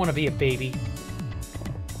 I want to be a baby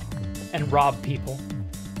and rob people.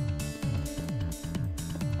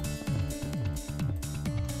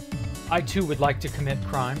 I too would like to commit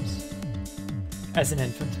crimes as an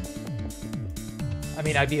infant. I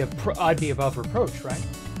mean, I'd be above reproach, right?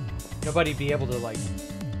 Nobody'd be able to, like,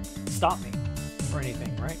 stop me or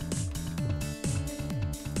anything, right?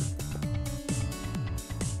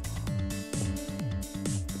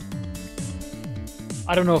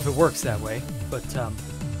 I don't know if it works that way, but,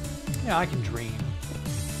 yeah, I can dream.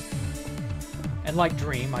 And like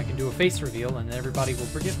Dream, I can do a face reveal and everybody will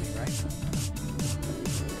forgive me, right?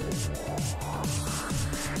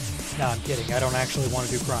 No, I'm kidding. I don't actually want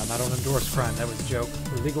to do crime. I don't endorse crime. That was a joke.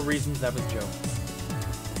 For legal reasons, that was a joke.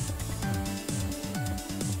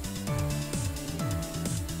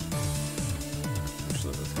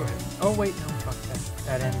 Actually, let's go ahead. Oh, wait, no, fuck that.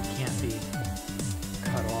 That end can't be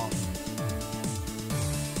cut off.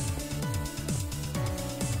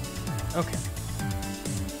 Okay.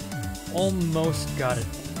 Almost got it.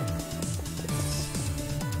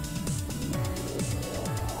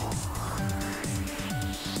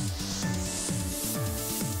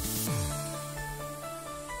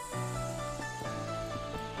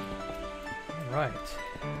 right.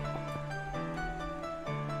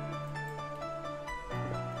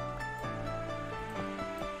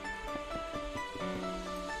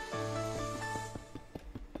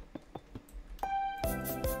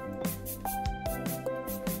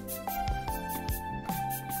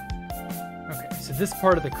 Okay, so this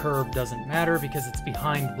part of the curve doesn't matter because it's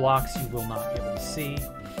behind blocks you will not be able to see.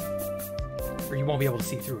 Or you won't be able to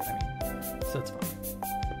see through it, I mean. So that's fine.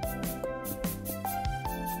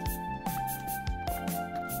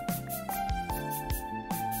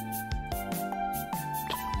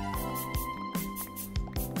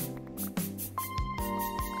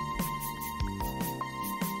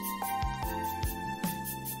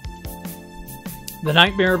 The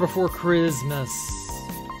Nightmare Before Christmas.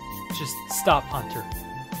 Just stop, Hunter.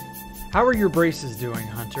 How are your braces doing,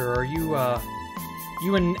 Hunter? Are you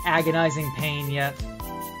in agonizing pain yet?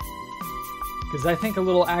 Because I think a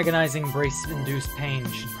little agonizing brace-induced pain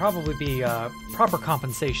should probably be proper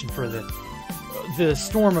compensation for the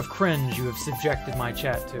storm of cringe you have subjected my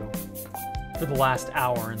chat to for the last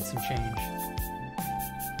hour and some change.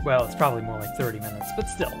 Well, it's probably more like 30 minutes, but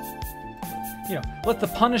still. You know, let the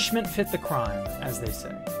punishment fit the crime, as they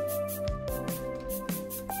say.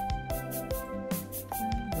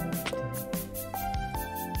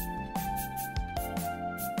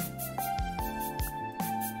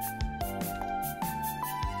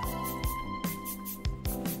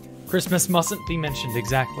 Christmas mustn't be mentioned,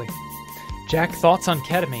 exactly. Jack, thoughts on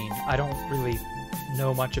ketamine? I don't really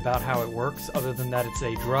know much about how it works, other than that it's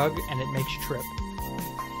a drug and it makes you trip.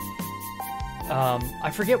 I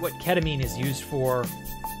forget what ketamine is used for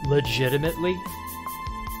legitimately.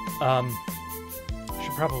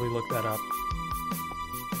 Should probably look that up.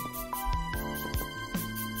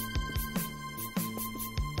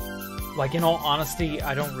 Like, in all honesty,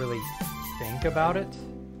 I don't really think about it.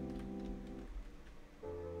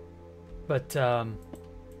 But,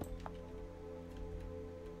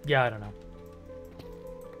 yeah, I don't know.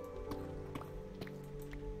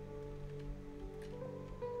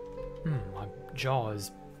 My jaw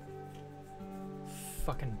is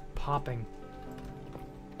fucking popping.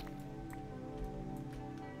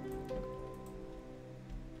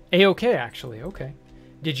 A-okay, actually, okay.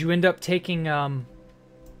 Did you end up taking, the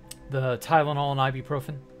Tylenol and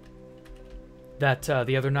ibuprofen? That,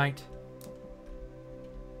 the other night?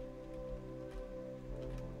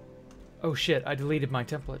 Oh shit, I deleted my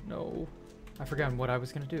template. No. I forgot what I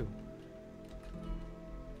was gonna do.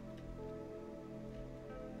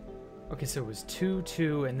 Okay, so it was 2,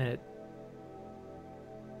 2, and then it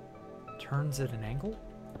turns at an angle?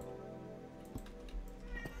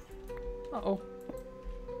 Uh-oh.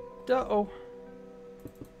 Uh-oh.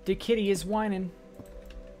 The kitty is whining.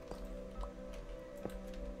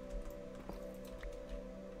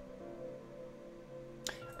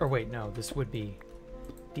 Or wait, no, this would be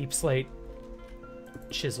deep slate,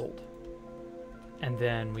 chiseled. And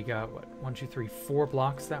then we got, what, 1, 2, 3, 4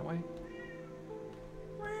 blocks that way?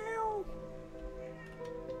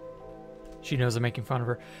 She knows I'm making fun of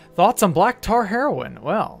her. Thoughts on black tar heroin?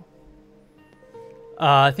 Well,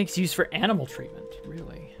 I think it's used for animal treatment,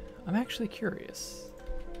 really. I'm actually curious.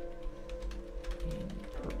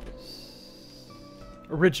 Purpose.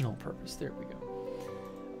 Original purpose, there we go.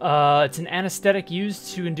 It's an anesthetic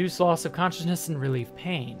used to induce loss of consciousness and relieve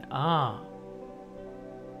pain. Ah.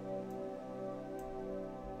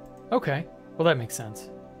 Okay, well that makes sense.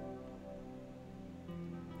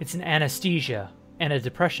 It's an anesthesia and a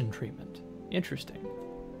depression treatment. Interesting.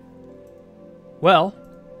 Well,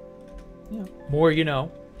 yeah, more you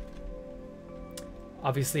know.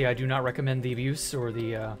 Obviously, I do not recommend the abuse or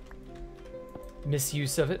the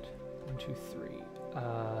misuse of it. 1, 2, 3.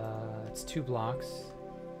 It's 2 blocks.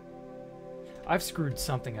 I've screwed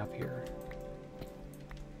something up here.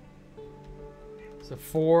 So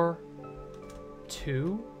 4,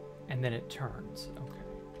 2, and then it turns. Okay.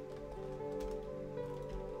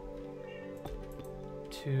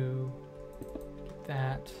 2,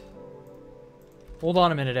 that. Hold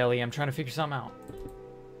on a minute, Ellie. I'm trying to figure something out.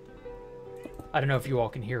 I don't know if you all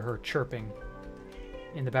can hear her chirping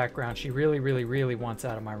in the background. She really, really, really wants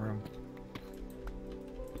out of my room.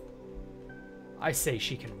 I say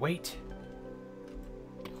she can wait.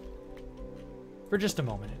 For just a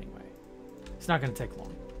moment, anyway. It's not going to take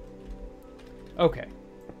long. Okay.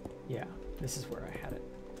 Yeah, this is where I had it.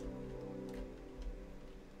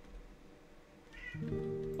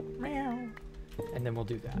 Meow. And then we'll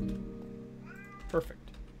do that.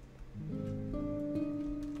 Perfect.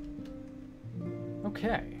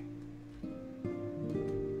 Okay.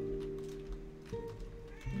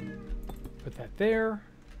 Put that there.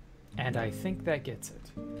 And I think that gets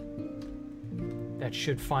it. That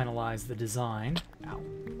should finalize the design. Ow.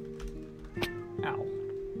 Ow.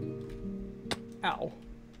 Ow.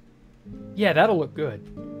 Yeah, that'll look good.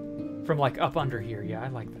 From like up under here. Yeah, I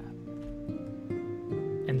like that.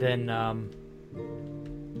 And then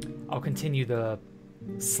I'll continue the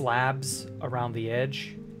slabs around the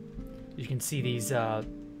edge. You can see these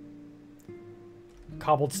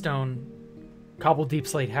cobbled deep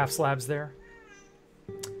slate half slabs there.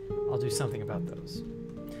 I'll do something about those.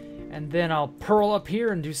 And then I'll purl up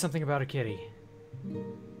here and do something about a kitty.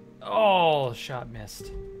 Oh, shot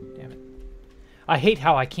missed. Damn it. I hate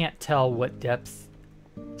how I can't tell what depth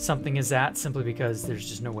something is at simply because there's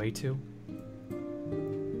just no way to.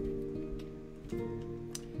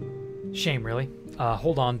 Shame, really.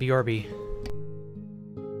 Hold on, BRB.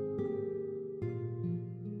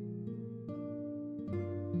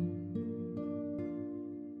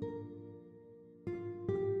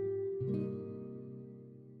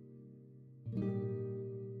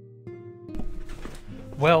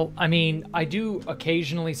 Well, I mean, I do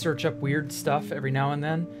occasionally search up weird stuff every now and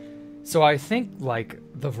then, so I think, like,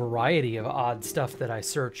 the variety of odd stuff that I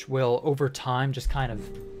search will, over time, just kind of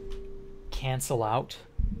cancel out.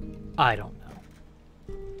 I don't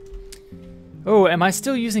know. Oh, am I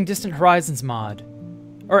still using Distant Horizons mod?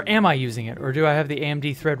 Or am I using it? Or do I have the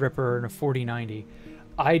AMD Threadripper and a 4090?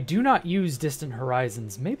 I do not use Distant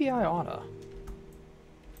Horizons. Maybe I oughta.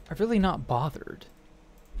 I've really not bothered.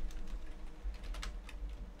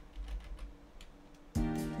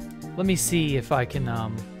 Let me see if I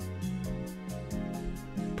can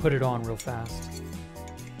put it on real fast.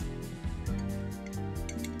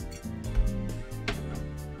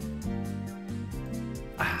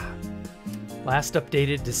 Last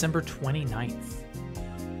updated December 29th.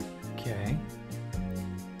 Okay.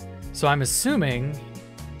 So I'm assuming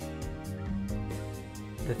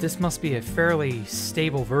that this must be a fairly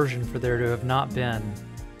stable version for there to have not been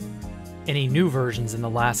any new versions in the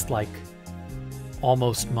last, like,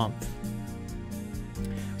 almost month.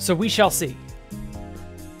 So we shall see.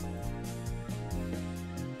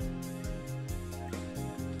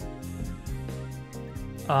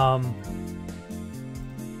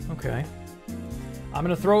 Okay. I'm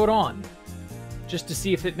gonna throw it on just to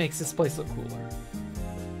see if it makes this place look cooler.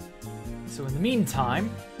 So in the meantime,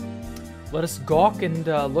 let us gawk and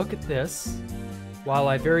look at this while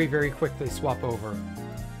I very, very quickly swap over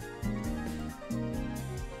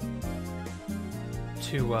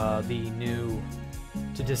to the new,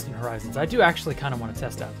 to Distant Horizons. I do actually kind of want to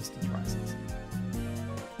test out Distant Horizons.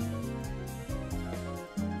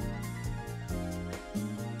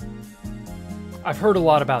 I've heard a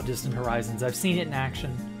lot about Distant Horizons. I've seen it in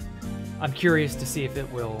action. I'm curious to see if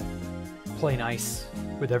it will play nice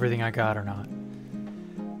with everything I got or not.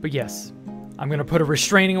 But yes, I'm going to put a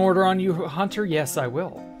restraining order on you, Hunter. Yes, I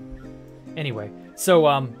will. Anyway,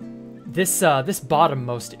 so this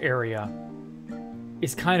bottommost area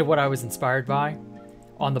is kind of what I was inspired by.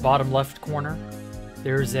 On the bottom left corner,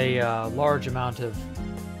 there's a large amount of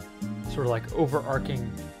sort of like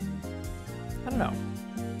overarching, I don't know,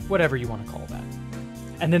 whatever you want to call that.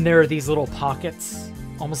 And then there are these little pockets,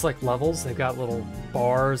 almost like levels. They've got little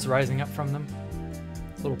bars rising up from them,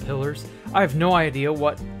 little pillars. I have no idea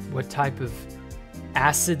what type of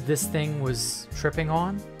acid this thing was tripping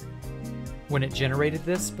on when it generated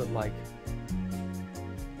this, but like,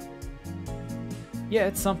 yeah,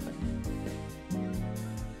 it's something.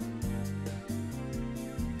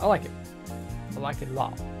 I like it. I like it a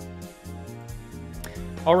lot.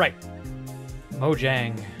 All right.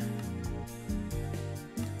 Mojang.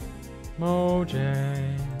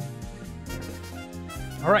 Mojang.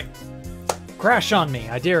 All right. Crash on me.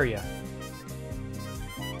 I dare you.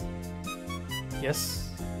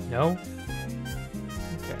 Yes? No?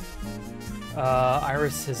 Okay.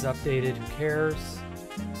 Iris has updated. Who cares?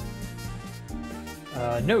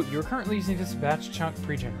 Note, you're currently using this batch chunk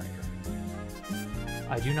pre-generator.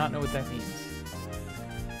 I do not know what that means.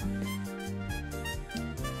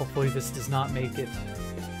 Hopefully this does not make it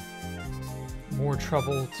more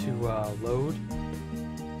trouble to load.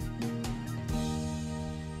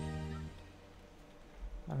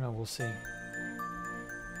 I don't know, we'll see.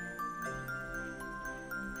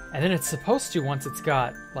 And then it's supposed to, once it's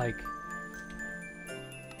got, like...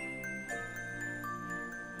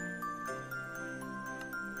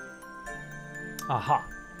 Aha.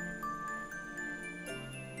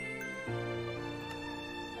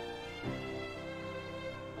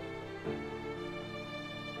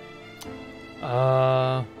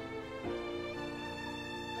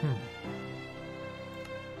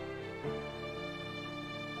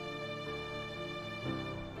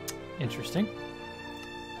 Interesting.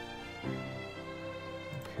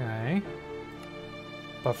 Okay.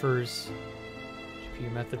 Buffers.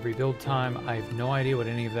 GPU method rebuild time. I have no idea what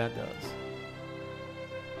any of that does.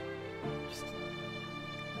 Just,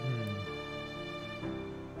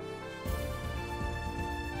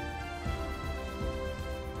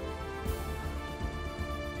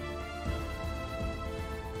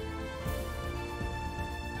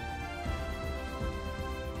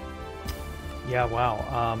 Yeah,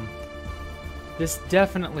 wow. This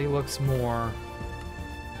definitely looks more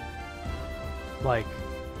like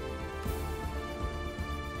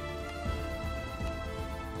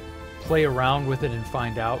play around with it and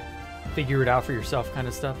find out, figure it out for yourself kind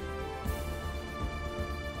of stuff.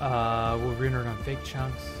 We'll render it on fake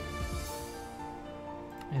chunks.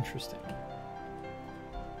 Interesting.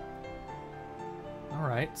 All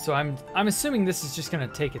right, so I'm assuming this is just going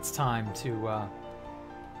to take its time to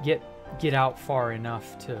get out far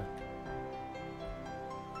enough to.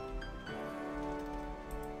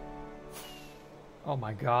 Oh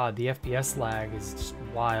my god, the FPS lag is just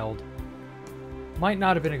wild. Might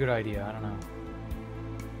not have been a good idea, I don't know.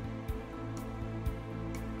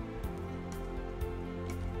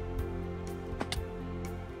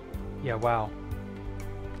 Yeah, wow.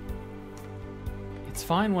 It's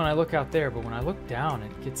fine when I look out there, but when I look down,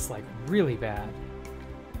 it gets like really bad.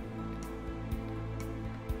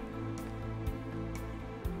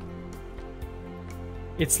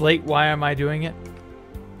 It's late, why am I doing it?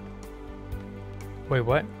 Wait,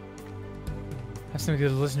 what? Have something good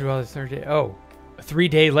to listen to on the third day. Oh, a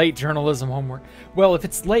 3-day late journalism homework. Well, if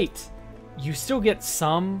it's late, you still get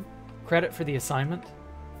some credit for the assignment.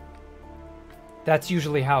 That's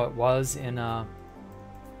usually how it was in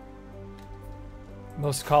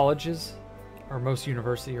most colleges or most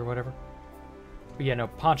university or whatever. But yeah, no,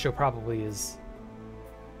 Poncho probably is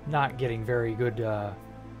not getting very good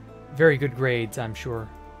grades, I'm sure.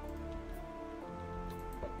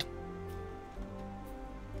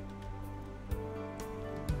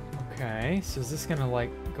 Okay, so is this gonna like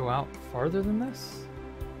go out farther than this?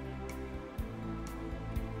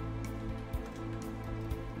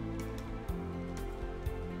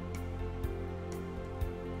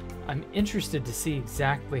 I'm interested to see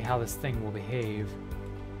exactly how this thing will behave.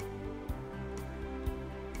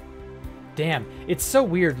 Damn, it's so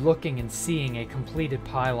weird looking and seeing a completed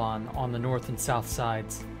pylon on the north and south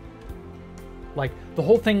sides. Like, the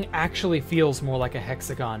whole thing actually feels more like a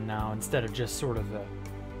hexagon now instead of just sort of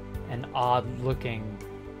an odd-looking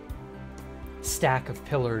stack of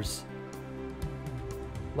pillars.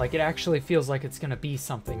 Like, it actually feels like it's going to be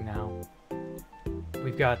something now.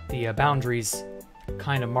 We've got the boundaries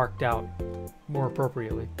kind of marked out more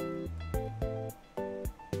appropriately.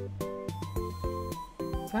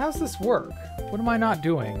 So how's this work? What am I not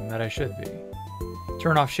doing that I should be?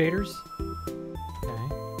 Turn off shaders? Okay.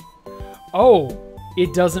 Oh,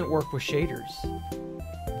 it doesn't work with shaders.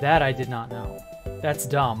 That I did not know. That's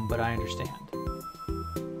dumb, but I understand.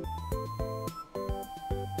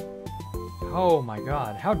 Oh my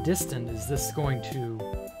god, how distant is this going to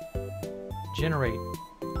generate,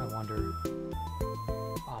 I wonder?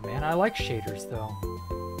 Oh man, I like shaders though.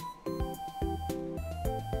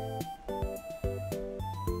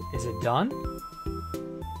 Is it done?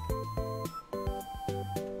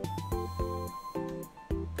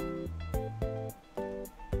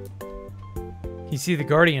 You see the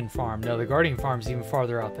Guardian Farm. No, the Guardian Farm's even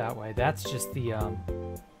farther out that way. That's just the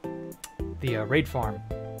raid farm.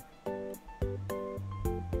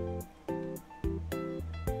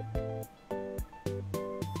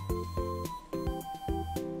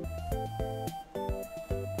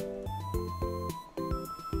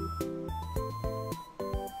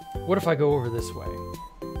 What if I go over this way?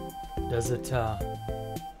 Does it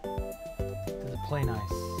play nice?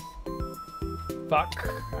 Fuck,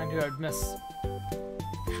 I knew I'd miss.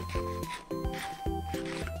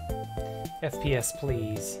 FPS,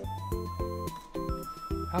 please.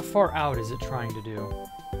 How far out is it trying to do?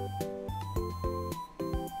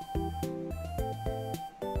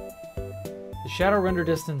 The shadow render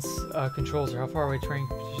distance controls are how far away terrain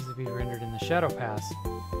can be rendered in the shadow pass.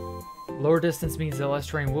 Lower distance means that less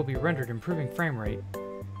terrain will be rendered, improving frame rate.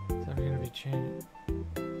 Is that going to be changed?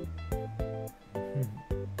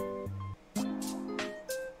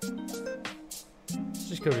 Let's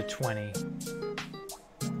just go to 20.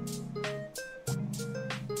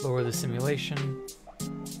 Lower the simulation.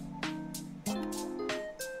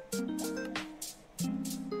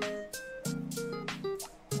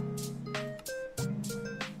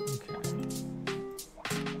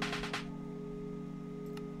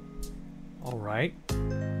 Alright.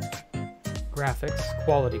 Graphics,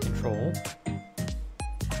 quality control.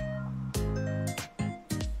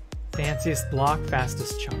 Fanciest block,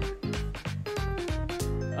 fastest chunk.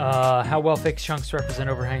 How well fixed chunks represent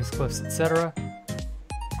overhangs, cliffs, etc.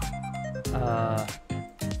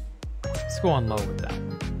 Let's go on low with that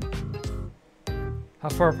one. How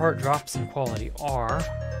far apart drops in quality are.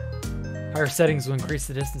 Higher settings will increase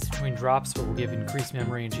the distance between drops, but will give increased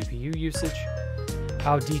memory and GPU usage.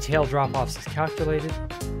 How detailed drop-offs is calculated.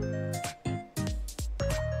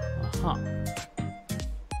 Uh-huh.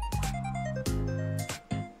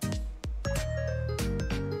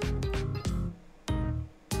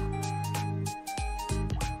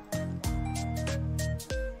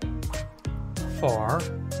 Far.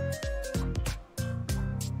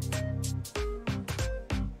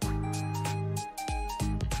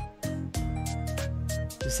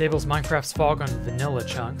 Disables Minecraft's fog on vanilla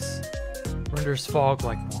chunks. Renders fog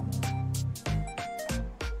like normal.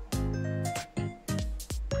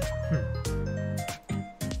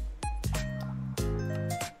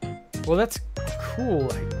 Well, that's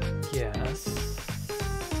cool, I guess.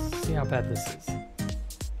 See how bad this is.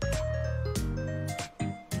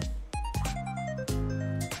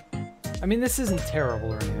 I mean, this isn't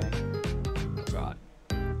terrible or anything. Oh, God.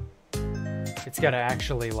 It's got to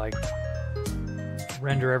actually, like,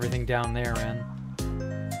 render everything down there in.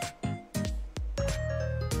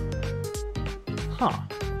 Huh.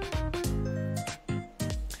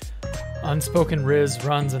 Unspoken Riz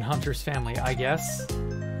runs in Hunter's family, I guess.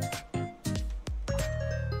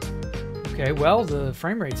 Okay, well, the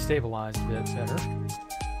frame rate stabilized a bit better.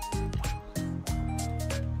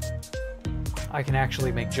 I can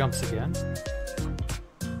actually make jumps again.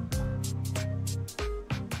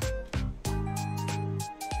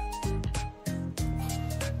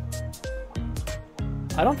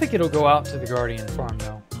 I don't think it'll go out to the Guardian farm,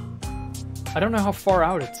 though. I don't know how far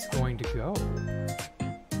out it's going to go.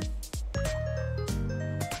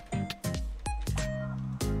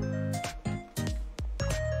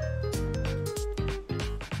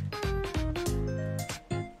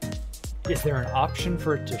 Is there an option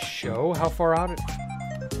for it to show how far out it...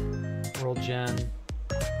 World Gen...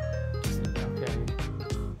 Okay.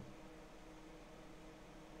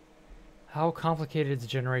 How complicated the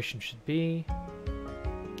generation should be.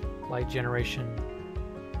 Light generation.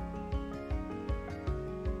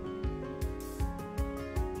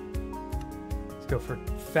 Let's go for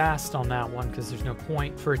fast on that one because there's no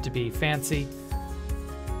point for it to be fancy.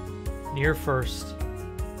 Near first.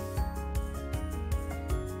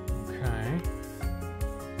 Okay.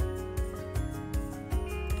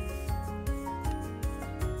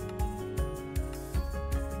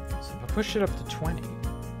 So if I push it up to 20.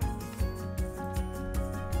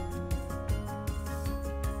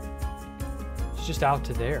 It's just out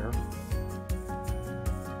to there.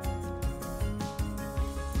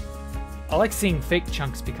 I like seeing fake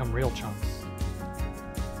chunks become real chunks.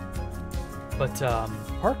 But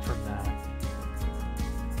apart from that,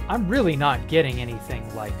 I'm really not getting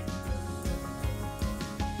anything like...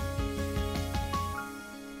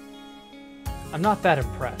 I'm not that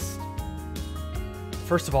impressed.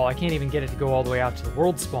 First of all, I can't even get it to go all the way out to the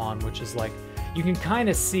world spawn, which is like... You can kind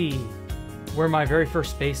of see where my very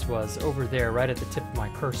first base was, over there, right at the tip of my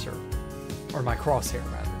cursor. Or my crosshair,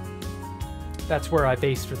 rather. That's where I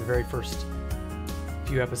based for the very first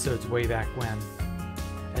few episodes way back when.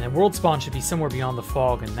 And then world spawn should be somewhere beyond the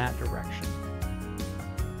fog in that direction.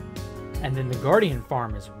 And then the Guardian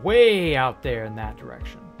farm is way out there in that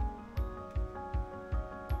direction.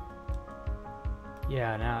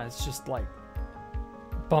 Yeah, now it's just like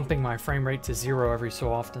bumping my frame rate to 0 every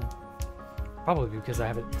so often. Probably because I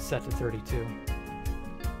have it set to 32.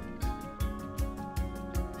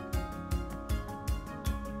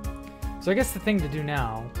 So I guess the thing to do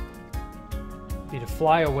now would be to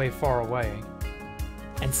fly away far away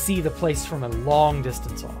and see the place from a long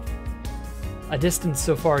distance off. A distance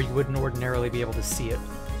so far you wouldn't ordinarily be able to see it.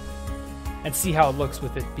 And see how it looks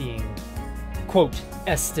with it being, quote,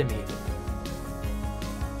 estimated.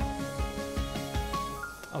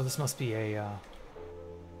 Oh, this must be a...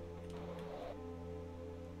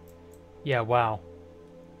 Yeah, wow.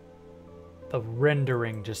 The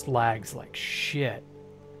rendering just lags like shit.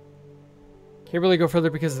 Can't really go further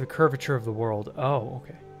because of the curvature of the world. Oh,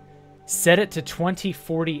 okay. Set it to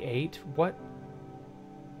 2048? What?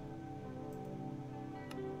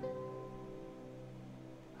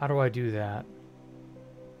 How do I do that?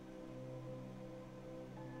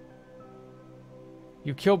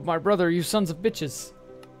 You killed my brother, you sons of bitches.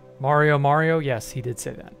 Mario? Yes, he did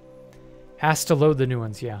say that. Has to load the new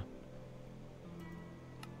ones, yeah.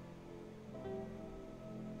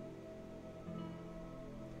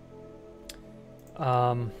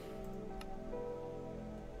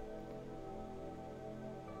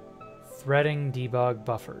 Threading debug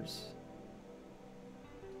buffers.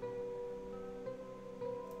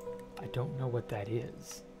 don't know what that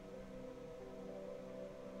is.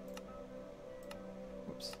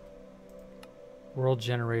 Whoops. World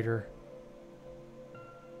generator.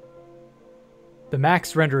 The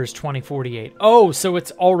max render is 2048. Oh, so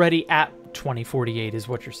it's already at 2048 is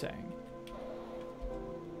what you're saying.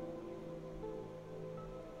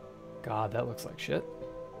 God, that looks like shit.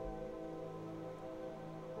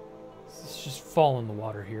 Let's just fall in the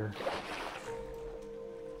water here.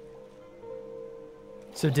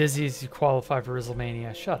 So Dizzy, you qualify for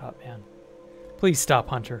Rizzlemania. Shut up, man. Please stop,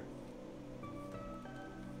 Hunter.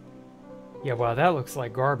 Yeah, wow, that looks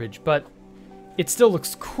like garbage, but it still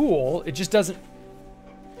looks cool. It just doesn't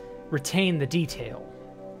retain the detail.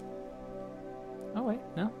 Oh, wait,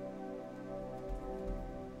 no.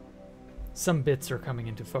 Some bits are coming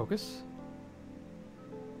into focus.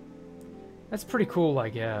 That's pretty cool, I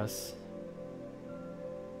guess.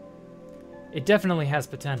 It definitely has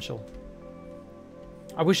potential.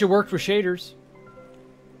 I wish it worked with shaders.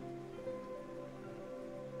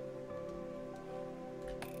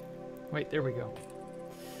 Wait, there we go.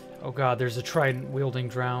 Oh god, there's a trident wielding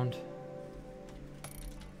drowned.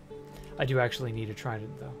 I do actually need a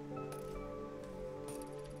trident, though.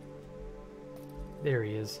 There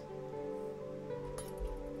he is.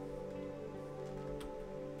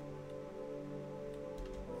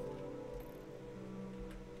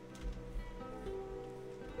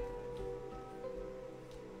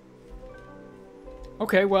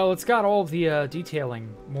 Okay, well, it's got all the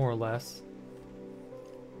detailing, more or less.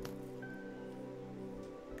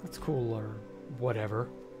 That's cool, or whatever.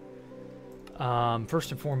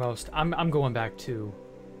 First and foremost, I'm going back to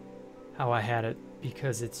how I had it,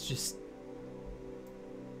 because it's just...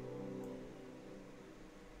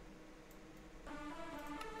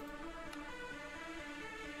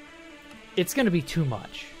 It's going to be too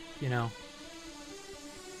much, you know?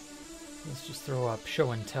 Let's just throw up show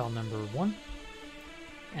and tell number 1.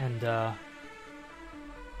 And,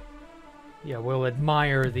 yeah, we'll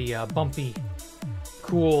admire the bumpy,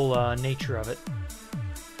 cool nature of it.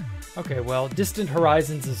 Okay, well, Distant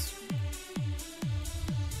Horizons is...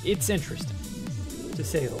 It's interesting, to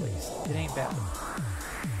say the least. It ain't bad.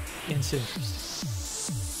 It's interesting.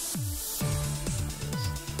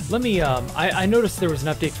 Let me, I noticed there was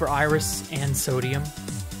an update for Iris and Sodium.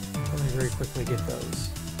 Let me very quickly get those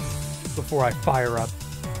before I fire up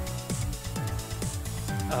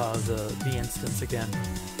the instance again.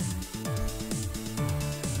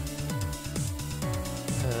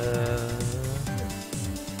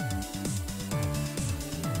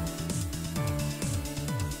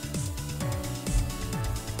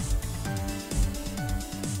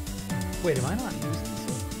 Wait, am I not using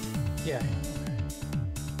this? Yeah.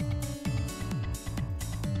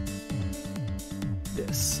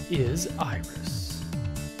 This is Iris.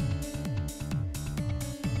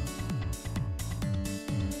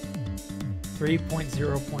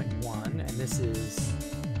 3.0.1, and this is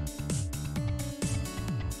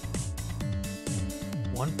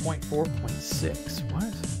 1.4.6.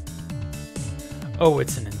 What? Oh,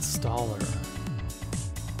 it's an installer.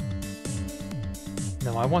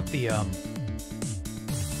 No, I want the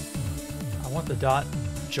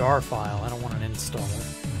 .jar file. I don't want an installer.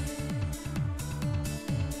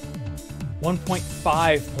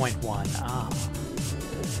 1.5.1. Ah.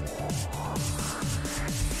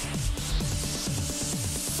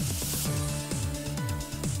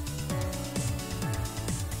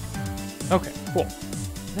 Okay, cool.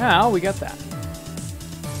 Now we got that.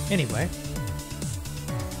 Anyway.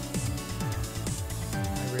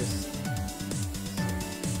 Iris.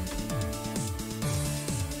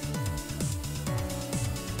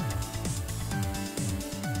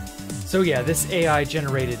 So yeah, this AI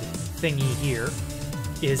generated thingy here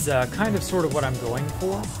is kind of sort of what I'm going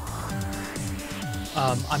for.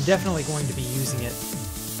 I'm definitely going to be using it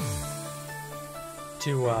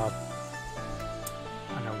to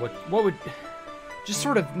what would just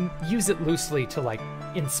sort of use it loosely to like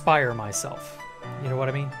inspire myself. You know what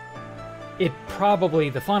I mean? It probably,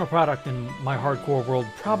 the final product in my hardcore world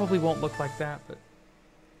probably won't look like that, but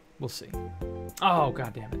we'll see. Oh,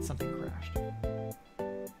 god damn it, something crashed.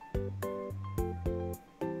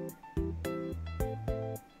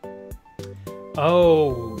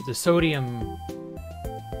 Oh, the sodium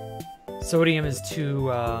is too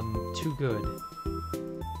good.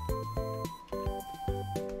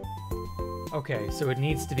 Okay, so it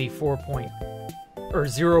needs to be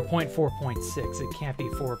 0.4.6. It can't be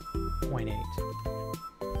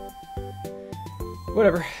 4.8.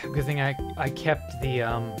 Whatever. Good thing I kept the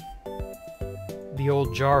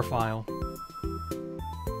old jar file.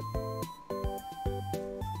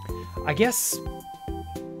 I guess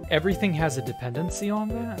everything has a dependency on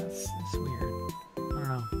that? That's weird. I don't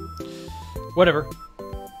know. Whatever.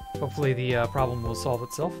 Hopefully the problem will solve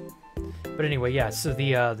itself. But anyway, yeah, so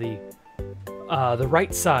the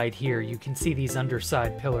right side here, you can see these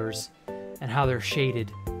underside pillars and how they're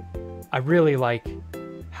shaded. I really like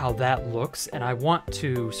how that looks, and I want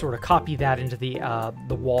to sort of copy that into the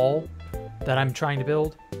wall that I'm trying to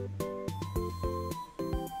build.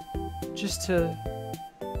 Just to,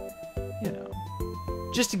 you know,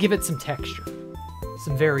 just to give it some texture,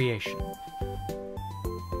 some variation.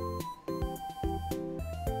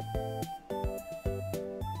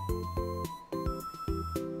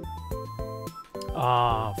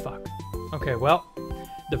 Ah, fuck. Okay, well,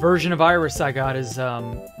 the version of Iris I got is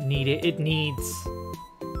needed. It needs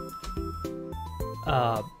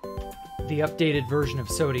the updated version of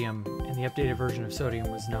Sodium, and the updated version of Sodium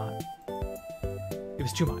was not. It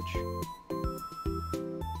was too much.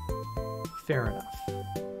 Fair enough.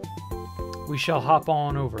 We shall hop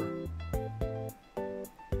on over.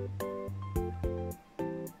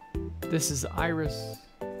 This is Iris.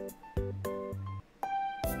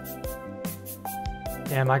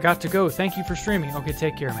 Damn, I got to go. Thank you for streaming. Okay,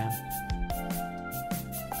 take care, man.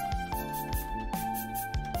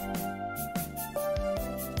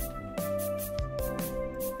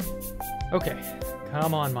 Okay,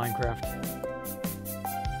 come on, Minecraft.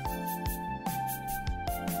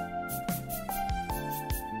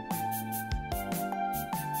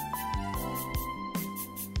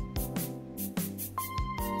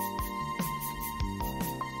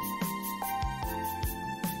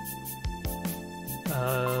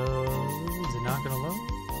 Is it not gonna load?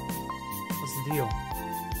 What's the deal?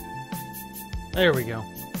 There we go.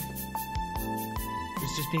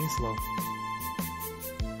 It's just being slow.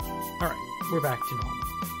 Alright, we're back to normal.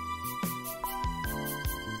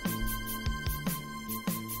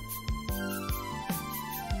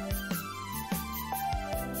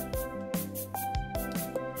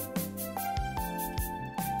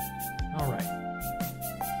 Alright.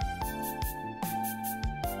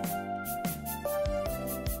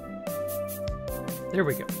 There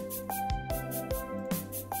we go.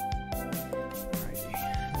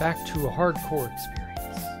 Alrighty. Back to a hardcore experience.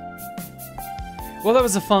 Well, that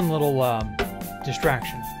was a fun little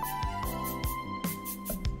distraction.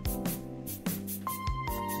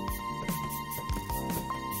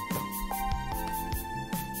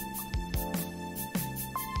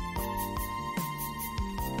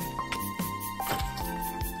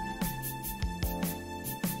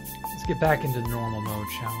 Let's get back into normal mode,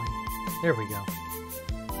 shall we? There we go.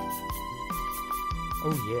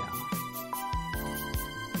 Oh yeah.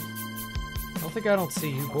 I don't see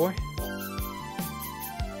you, boy.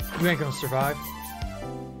 You ain't gonna survive.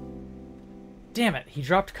 Damn it, he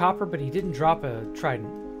dropped copper, but he didn't drop a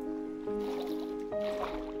trident.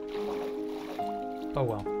 Oh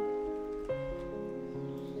well.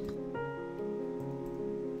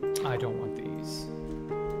 I don't want these.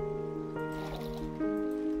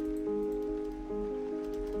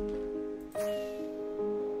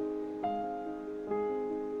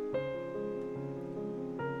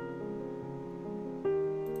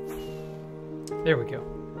 There we go.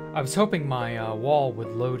 I was hoping my wall would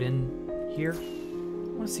load in here. I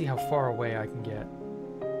want to see how far away I can get.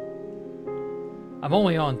 I'm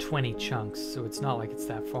only on 20 chunks, so it's not like it's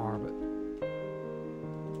that far, but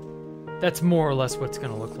that's more or less what it's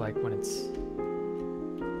going to look like when it's...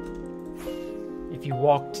 If you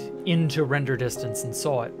walked into render distance and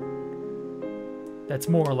saw it, that's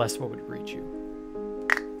more or less what would greet you.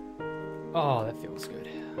 Oh, that feels good.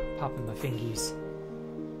 Popping my fingies.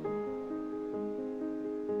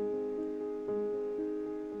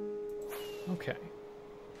 Okay.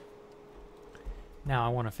 Now I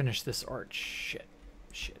want to finish this arch. Shit.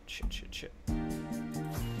 Shit.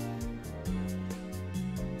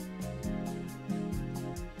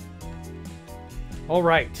 All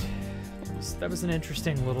right. That was an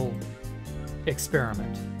interesting little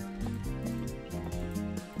experiment.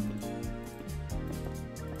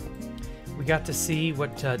 We got to see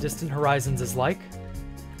what Distant Horizons is like.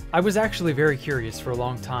 I was actually very curious for a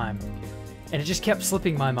long time, and it just kept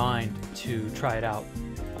slipping my mind to try it out.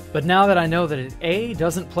 But now that I know that it A,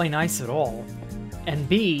 doesn't play nice at all, and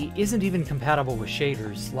B, isn't even compatible with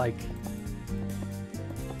shaders, like...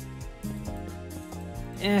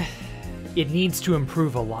 it needs to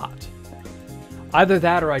improve a lot. Either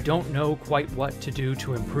that or I don't know quite what to do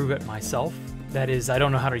to improve it myself. That is, I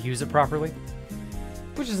don't know how to use it properly.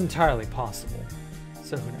 Which is entirely possible.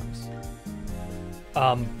 So who knows?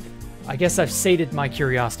 I guess I've sated my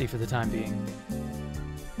curiosity for the time being.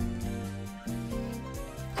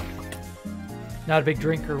 Not a big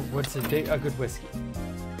drinker. What's a good whiskey?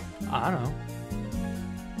 I don't know.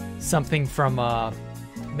 Something from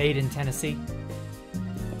made in Tennessee.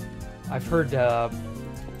 I've heard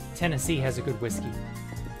Tennessee has a good whiskey.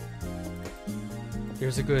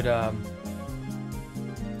 There's a good,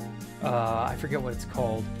 I forget what it's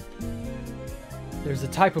called. There's a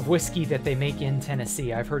type of whiskey that they make in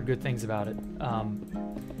Tennessee. I've heard good things about it.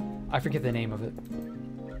 I forget the name of it.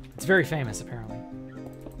 It's very famous, apparently.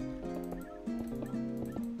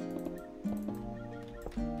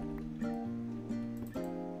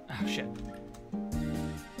 Oh, shit.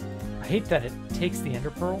 I hate that it takes the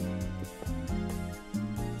ender pearl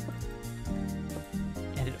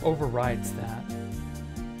and it overrides that.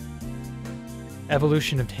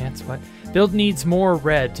 Evolution of dance, what? Build needs more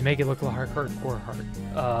red to make it look like hardcore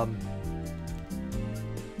heart.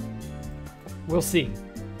 We'll see.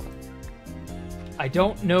 I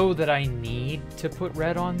don't know that I need to put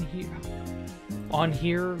red on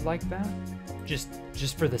here like that.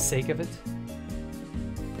 Just for the sake of it.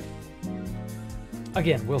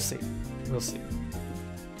 Again, we'll see. We'll see.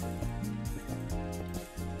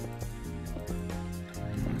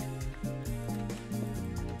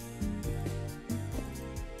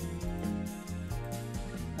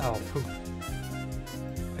 Oh, poop.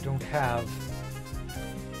 I don't have...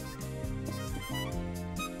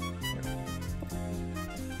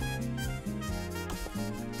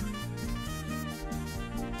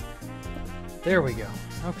 There we go.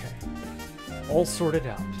 Okay. All sorted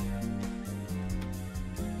out.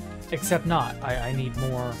 Except not. I need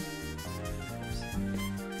more...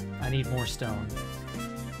 I need more stone.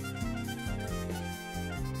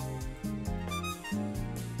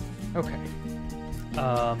 Okay.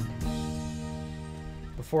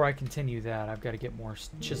 Before I continue that, I've got to get more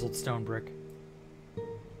chiseled stone brick.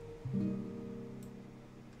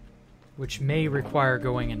 Which may require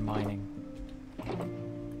going and mining.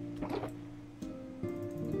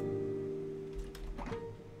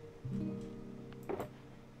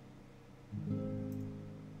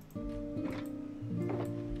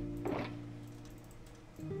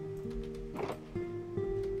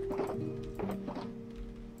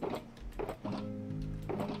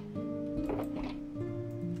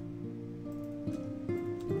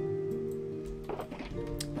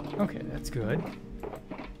 Okay, that's good.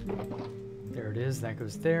 There it is, that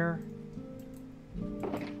goes there.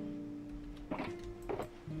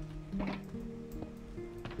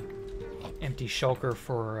 Empty shulker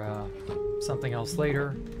for something else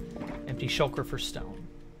later. Empty shulker for stone.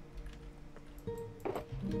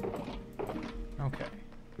 Okay.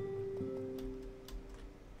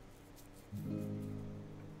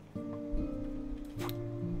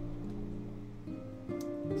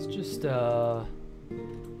 Let's just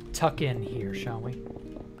tuck in here, shall we?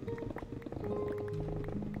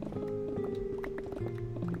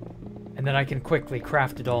 And then I can quickly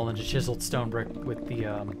craft it all into chiseled stone brick with the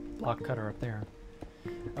block cutter up there.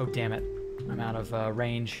 Oh, damn it. I'm out of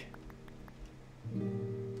range.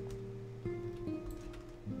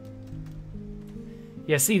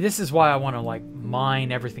 Yeah, see, this is why I want to, like,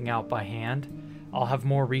 mine everything out by hand. I'll have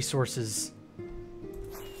more resources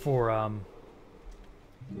for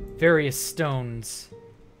various stones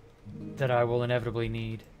that I will inevitably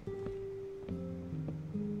need.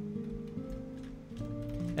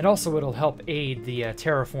 And also it'll help aid the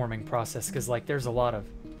terraforming process, because like there's a lot of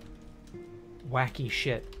wacky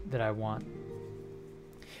shit that I want.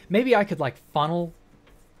 Maybe I could like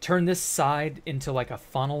turn this side into like a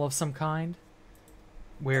funnel of some kind,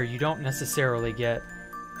 where you don't necessarily get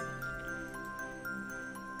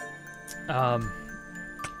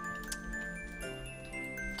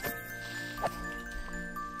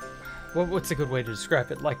what's a good way to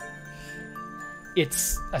describe it? Like,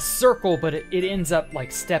 it's a circle, but it ends up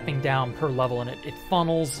like stepping down per level, and it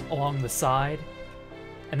funnels along the side.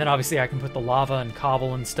 And then obviously I can put the lava and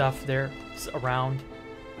cobble and stuff there around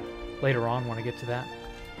later on when I get to that.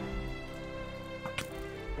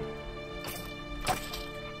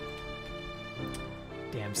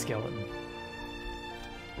 Damn skeleton.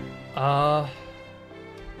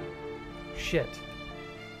 Shit.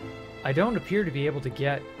 I don't appear to be able to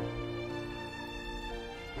get...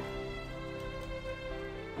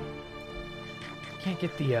 Can't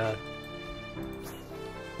get the,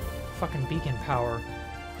 fucking beacon power.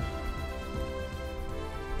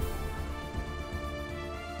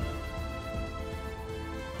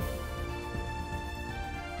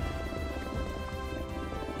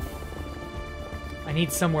 I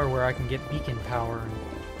need somewhere where I can get beacon power and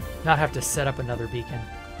not have to set up another beacon.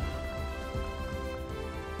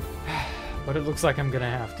 But it looks like I'm gonna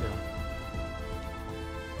have to.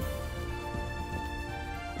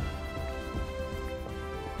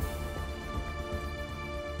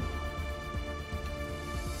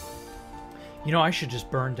 You know, I should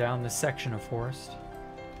just burn down this section of forest.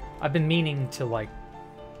 I've been meaning to, like,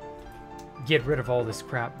 get rid of all this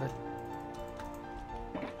crap, but...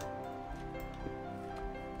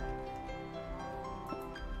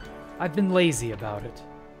 I've been lazy about it.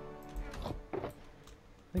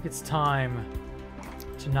 I think it's time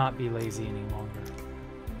to not be lazy any longer.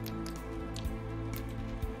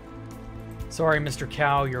 Sorry, Mr.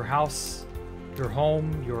 Cow, your house, your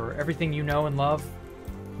home, your everything you know and love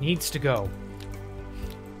needs to go.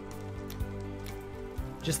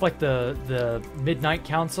 Just like the Midnight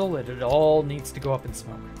Council, it all needs to go up in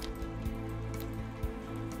smoke.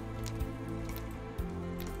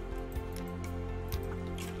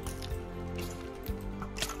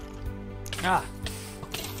 Ah!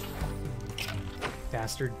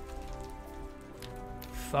 Bastard.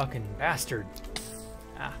 Fucking bastard.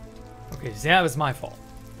 Ah. Okay, so that was my fault.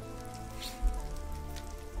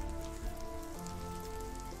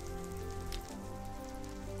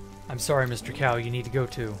 I'm sorry, Mr. Cow, you need to go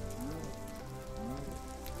too.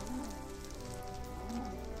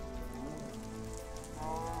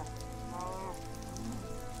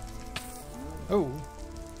 Oh.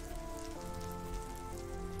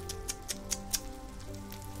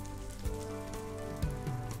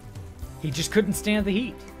 He just couldn't stand the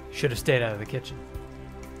heat. Should have stayed out of the kitchen.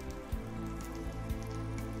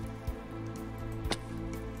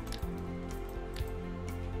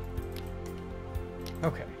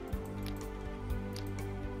 Okay.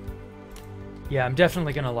 Yeah, I'm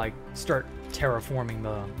definitely gonna, like, start terraforming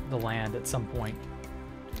the land at some point.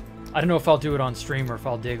 I don't know if I'll do it on stream or if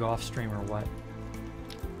I'll dig off stream or what.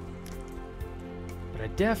 But I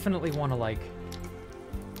definitely want to, like,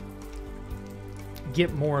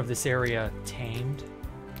 get more of this area tamed.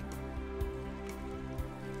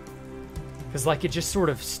 Because, like, it just sort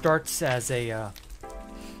of starts as a,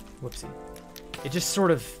 whoopsie. It just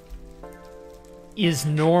sort of is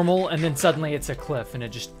normal, and then suddenly it's a cliff, and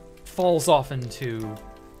it just falls off into,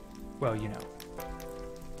 well, you know.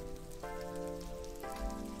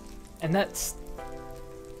 And that's,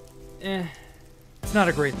 it's not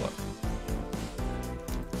a great look.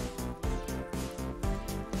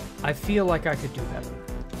 I feel like I could do better.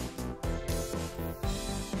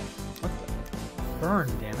 What the? Burn,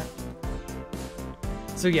 damn it.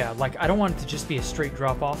 So yeah, like, I don't want it to just be a straight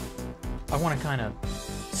drop off. I want to kind of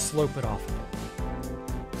slope it off a bit.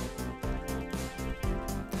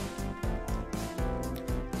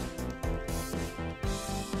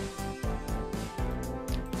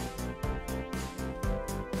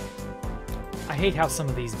 I hate how some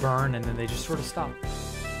of these burn and then they just sort of stop.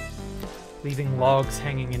 Leaving logs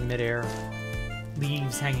hanging in midair,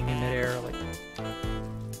 leaves hanging in midair, like...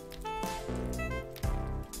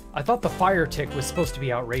 I thought the fire tick was supposed to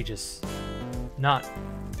be outrageous, not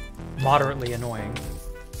moderately annoying.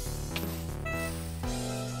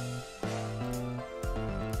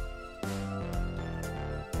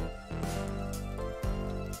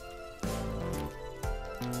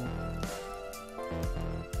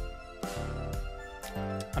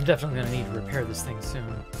 I'm definitely gonna need to repair this thing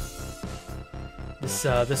soon.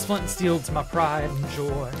 This flint and steel's my pride and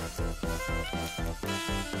joy.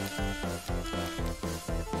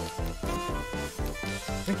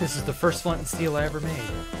 I think this is the first flint and steel I ever made.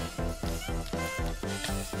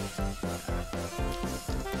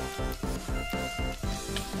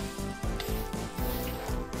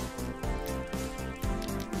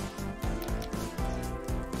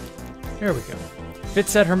 There we go.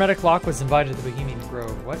 Fitz said Hermetic Lock was invited to the Bohemian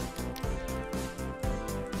Grove. What?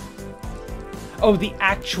 Oh, the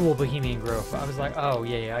actual Bohemian Grove. I was like, oh,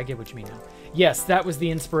 yeah, I get what you mean now. Yes, that was the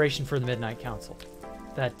inspiration for the Midnight Council.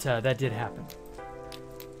 That did happen.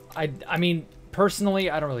 I mean, personally,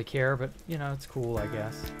 I don't really care, but, you know, it's cool, I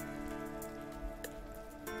guess.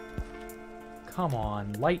 Come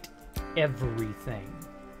on, light everything.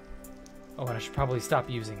 Oh, and I should probably stop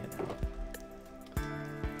using it now.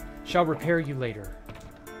 Shall repair you later.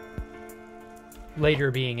 Later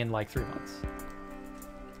being in, like, 3 months.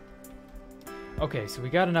 Okay, so we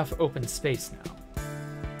got enough open space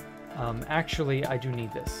now. Actually, I do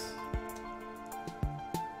need this.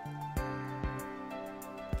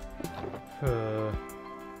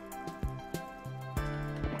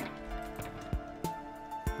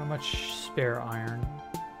 How much spare iron?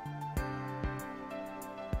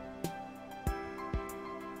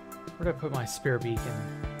 Where did I put my spare beacon?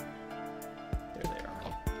 There they are.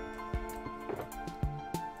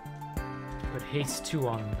 Put haste 2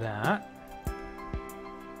 on that.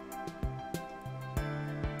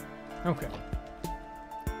 Okay.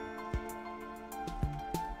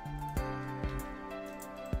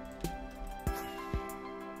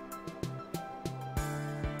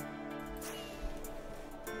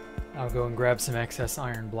 I'll go and grab some excess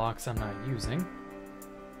iron blocks I'm not using.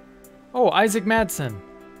 Oh, Isaac Madsen.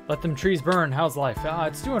 Let them trees burn. How's life?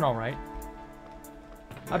 It's doing all right.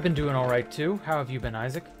 I've been doing all right, too. How have you been,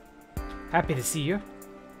 Isaac? Happy to see you.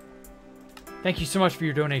 Thank you so much for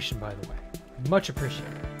your donation, by the way. Much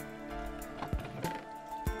appreciated.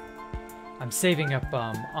 I'm saving up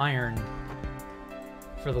iron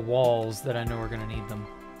for the walls that I know are going to need them.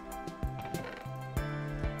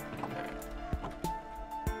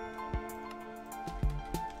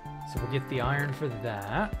 So we'll get the iron for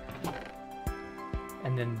that.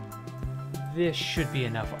 And then this should be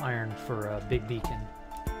enough iron for a big beacon.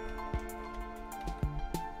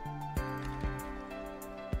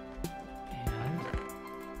 And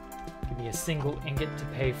give me a single ingot to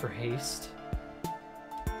pay for haste.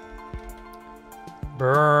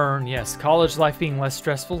 Burn, yes. College life being less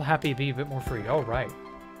stressful, happy to be a bit more free. All right.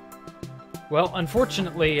 Well,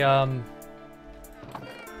 unfortunately, I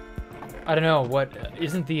don't know, what,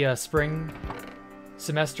 isn't the spring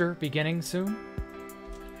semester beginning soon?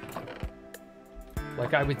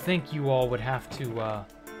 Like, I would think you all would have to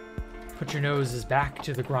put your noses back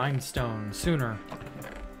to the grindstone sooner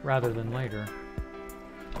rather than later.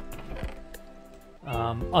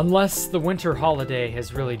 Unless the winter holiday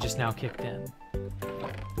has really just now kicked in.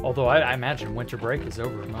 Although I imagine winter break is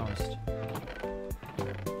over most.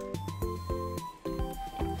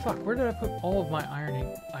 Fuck, where did I put all of my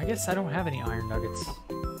iron? I guess I don't have any iron nuggets.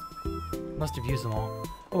 Must have used them all.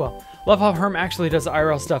 Oh well. Love how Herm actually does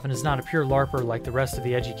IRL stuff and is not a pure LARPer like the rest of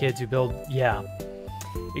the edgy kids who build... Yeah,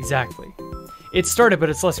 exactly. It started, but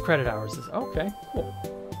it's less credit hours. Okay, cool.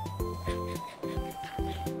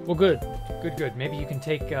 Well, good. Good, good. Maybe you can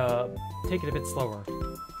take it a bit slower.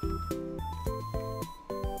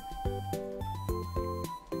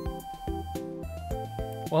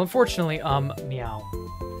 Well, unfortunately, meow.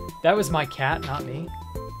 That was my cat, not me.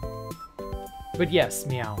 But yes,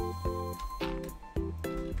 meow.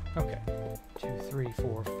 Okay. 2, 3,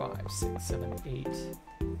 4, 5, 6, 7, 8, 9.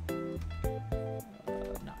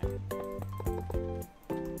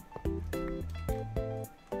 2,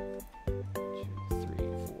 3,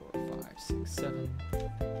 4, 5, 6, 7,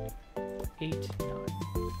 8, 9.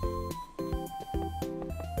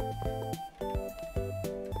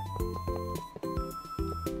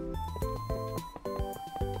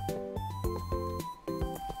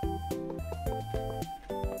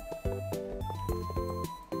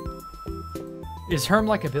 Is Herm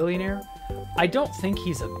like a billionaire? I don't think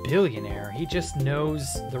he's a billionaire. He just knows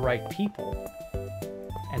the right people.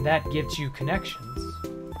 And that gives you connections.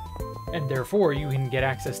 And therefore, you can get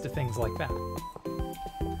access to things like that.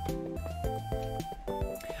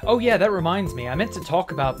 Oh yeah, that reminds me. I meant to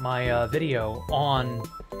talk about my video on,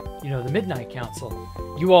 the Midnight Council.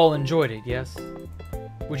 You all enjoyed it, yes?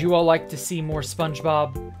 Would you all like to see more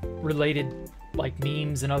SpongeBob-related, like,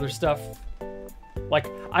 memes and other stuff? Like,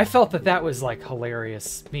 I felt that was, like,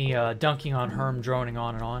 hilarious. Me dunking on Herm, droning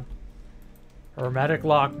on and on. Hermetic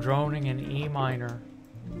lock, droning in E minor.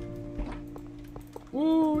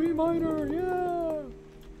 Ooh, E minor, yeah!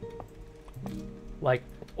 Like,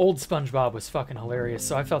 old SpongeBob was fucking hilarious,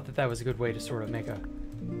 so I felt that was a good way to sort of make a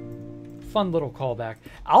fun little callback.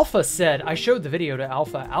 Alpha said, I showed the video to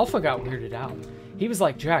Alpha. Alpha got weirded out. He was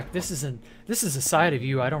like, Jack, this is a side of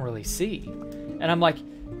you I don't really see. And I'm like,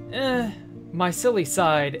 my silly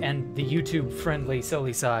side and the YouTube-friendly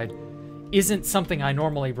silly side isn't something I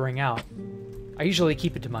normally bring out. I usually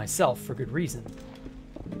keep it to myself for good reason.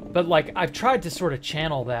 But, like, I've tried to sort of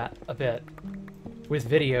channel that a bit with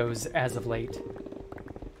videos as of late.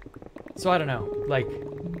 So I don't know, like,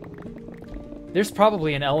 there's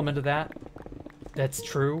probably an element of that that's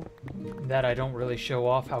true, that I don't really show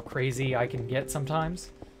off how crazy I can get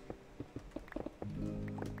sometimes.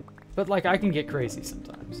 But, like, I can get crazy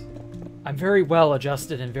sometimes. I'm very well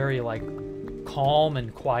adjusted and very, like, calm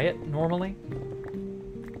and quiet normally.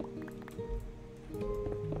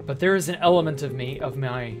 But there is an element of me, of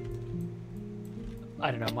my,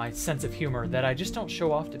 I don't know, my sense of humor that I just don't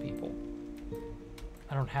show off to people.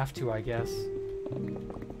 I don't have to, I guess.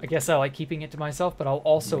 I guess I like keeping it to myself, but I'll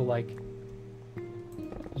also, like,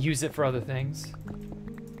 use it for other things.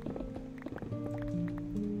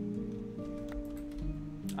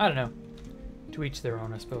 I don't know. To each their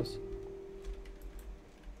own, I suppose.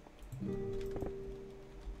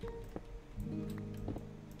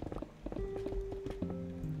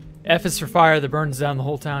 F is for fire that burns down the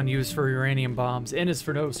whole town, U is for uranium bombs, N is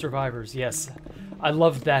for no survivors. Yes, I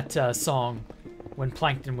loved that song when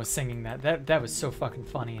Plankton was singing that. That was so fucking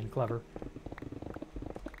funny and clever.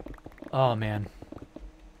 Oh man.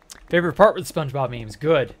 Favorite part with SpongeBob memes?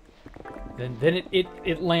 Good. Then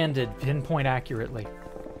it landed pinpoint accurately.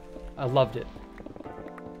 I loved it.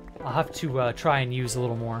 I'll have to try and use a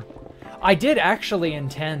little more. I did actually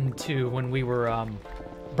intend to, when we were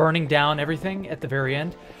burning down everything at the very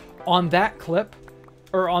end, on that clip,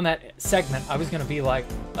 or on that segment, I was going to be like,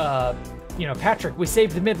 you know, Patrick, we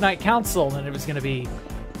saved the Midnight Council, and it was going to be,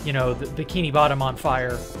 you know, the Bikini Bottom on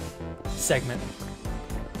fire segment.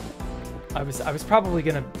 I was probably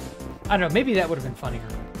going to, I don't know, maybe that would have been funnier.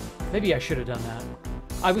 Maybe I should have done that.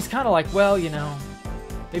 I was kind of like, well, you know,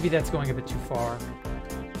 maybe that's going a bit too far.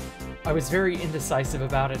 I was very indecisive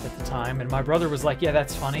about it at the time, and my brother was like, yeah,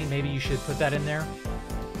 that's funny, maybe you should put that in there.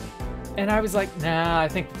 And I was like, nah, I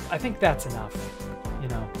think that's enough, you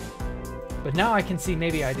know. But now I can see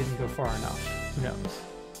maybe I didn't go far enough. Who knows?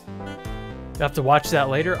 You'll have to watch that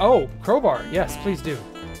later. Oh, Crowbar, yes, please do.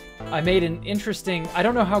 I made an interesting, I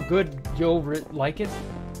don't know how good you'll like it.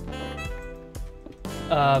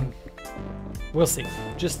 We'll see.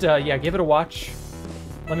 Just, yeah, give it a watch.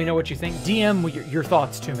 Let me know what you think. DM your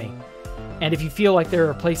thoughts to me. And if you feel like there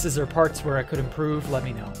are places or parts where I could improve, let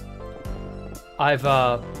me know. I've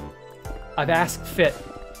asked Fit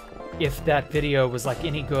if that video was like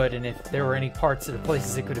any good and if there were any parts or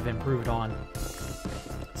places it could have improved on.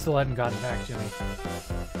 Still hadn't gotten back to me.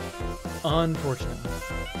 Unfortunately.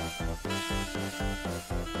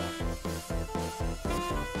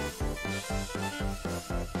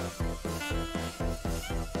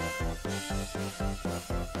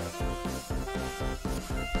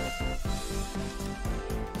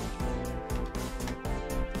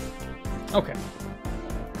 Okay.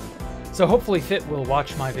 So hopefully Fit will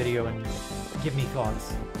watch my video and give me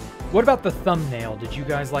thoughts. What about the thumbnail? Did you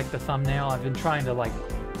guys like the thumbnail? I've been trying to like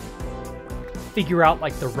figure out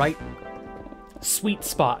like the right sweet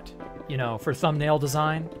spot, you know, for thumbnail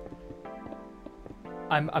design.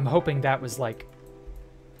 I'm hoping that was like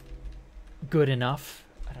good enough.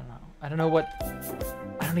 I don't know.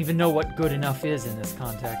 I don't even know what good enough is in this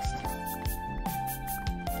context.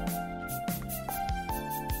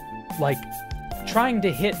 Like trying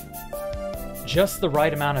to hit just the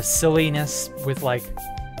right amount of silliness with like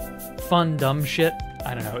fun dumb shit.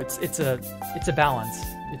 I don't know. It's a balance.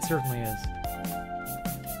 It certainly is.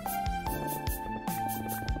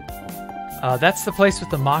 That's the place with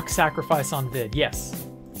the mock sacrifice on vid. Yes.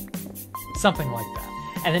 Something like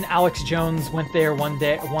that. And then Alex Jones went there one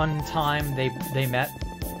time they met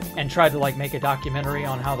and tried to like make a documentary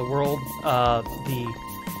on how the world,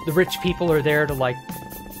 the rich people are there to like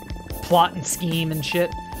plot and scheme and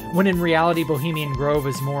shit. When in reality, Bohemian Grove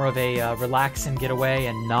is more of a relax and get away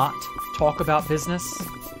and not talk about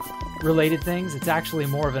business-related things. It's actually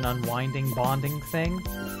more of an unwinding, bonding thing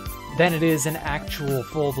than it is an actual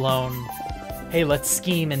full-blown, hey, let's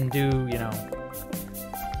scheme and do, you know,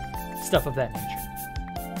 stuff of that nature.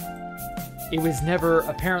 It was never,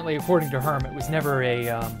 apparently, according to Herm, it was never a,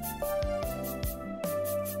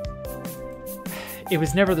 it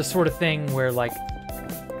was never the sort of thing where, like,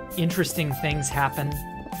 interesting things happen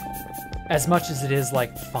as much as it is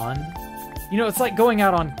like fun. You know, it's like going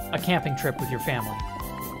out on a camping trip with your family.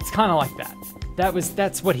 It's kind of like that.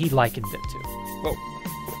 That's what he likened it to. Whoa.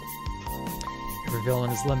 Every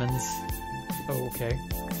villain is lemons. Oh, okay.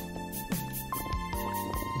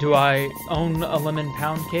 Do I own a lemon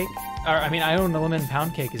pound cake? Or, I mean, I own a lemon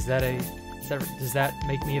pound cake. Does that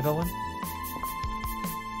make me a villain?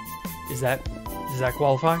 Does that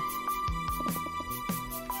qualify?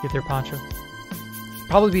 Get their poncho.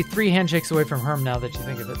 Probably be 3 handshakes away from Herm now that you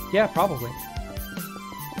think of it. Yeah, probably.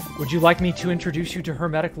 Would you like me to introduce you to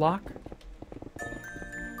Hermetic Lock?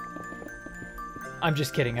 I'm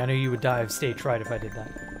just kidding. I know you would die of stage fright if I did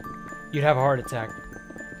that. You'd have a heart attack.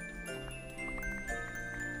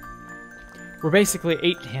 We're basically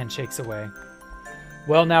 8 handshakes away.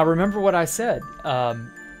 Well, now remember what I said.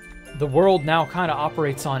 The world now kind of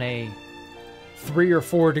operates on a 3 or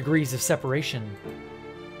 4 degrees of separation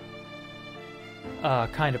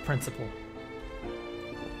kind of principle,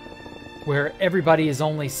 where everybody is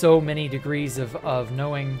only so many degrees of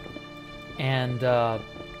knowing and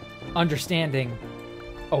understanding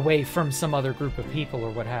away from some other group of people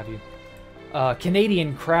or what have you.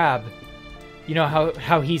 Canadian Crab, you know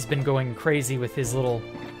how he's been going crazy with his little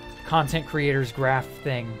content creators graph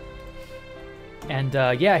thing. And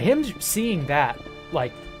yeah, him seeing that,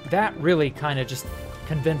 like, that really kind of just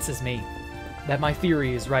convinces me that my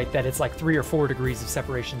theory is right, that it's like 3 or 4 degrees of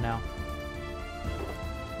separation now.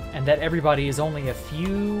 And that everybody is only a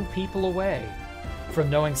few people away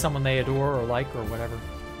from knowing someone they adore or like or whatever.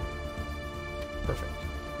 Perfect.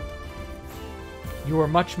 You are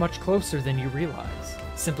much, much closer than you realize,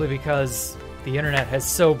 simply because the internet has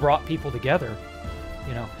so brought people together.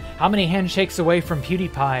 You know, how many handshakes away from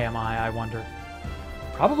PewDiePie am I wonder?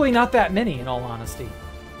 Probably not that many, in all honesty.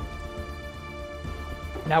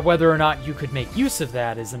 Now, whether or not you could make use of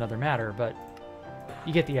that is another matter, but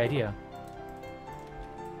you get the idea.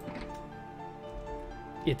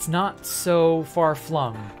 It's not so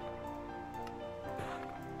far-flung.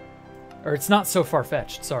 Or it's not so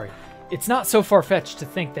far-fetched, sorry. It's not so far-fetched to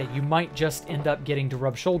think that you might just end up getting to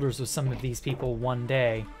rub shoulders with some of these people one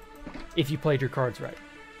day if you played your cards right.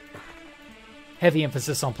 Heavy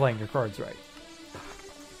emphasis on playing your cards right.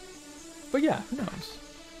 But yeah, who knows?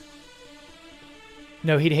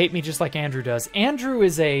 No, he'd hate me just like Andrew does. Andrew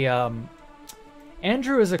is a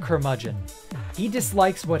curmudgeon. He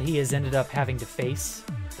dislikes what he has ended up having to face.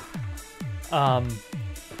 I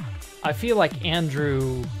feel like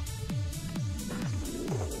Andrew's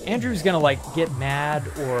gonna like get mad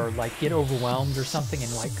or like get overwhelmed or something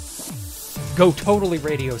and like go totally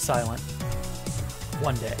radio silent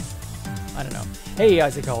one day. I don't know. Hey,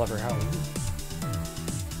 Isaac Oliver, how are you?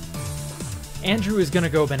 Andrew is gonna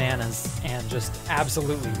go bananas and just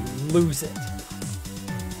absolutely lose it.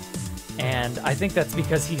 And I think that's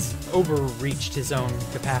because he's overreached his own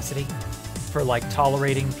capacity for like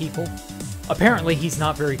tolerating people. Apparently he's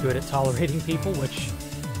not very good at tolerating people, which,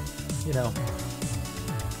 you know,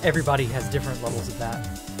 everybody has different levels of that.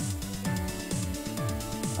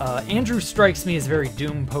 Andrew strikes me as very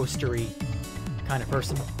doom postery kind of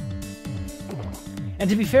person. And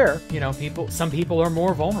to be fair, you know, some people are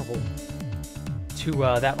more vulnerable to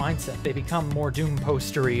that mindset. They become more doom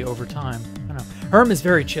postery over time. I don't know. Herm is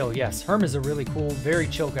very chill, yes. Herm is a really cool, very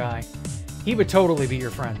chill guy. He would totally be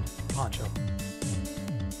your friend, Poncho.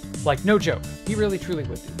 Like, no joke. He really, truly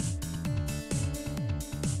would do.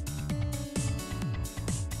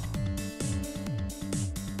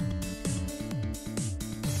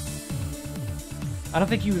 I don't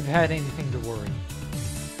think you've had anything to worry.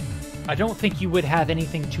 I don't think you would have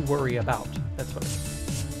anything to worry about. That's what I mean.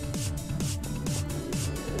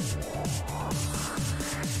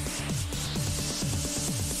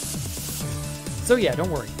 So yeah,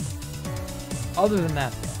 don't worry. Other than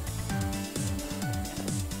that, though.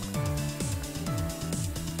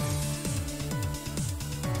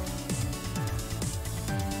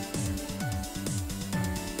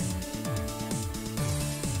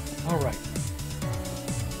 All right.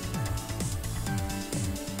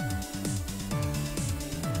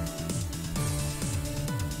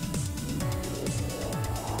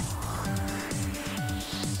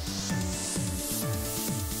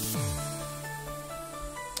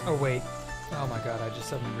 Oh, wait. Oh my god, I just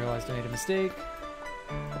suddenly realized I made a mistake.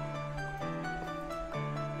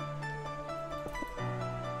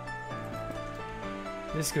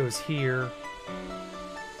 This goes here.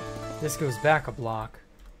 This goes back a block.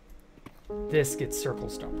 This gets circle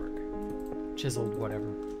stonework. Chiseled,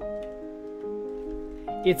 whatever.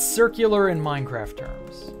 It's circular in Minecraft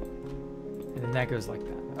terms. And then that goes like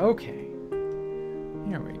that. Okay.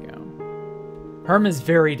 Here we go. Herm is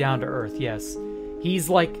very down to earth, yes. He's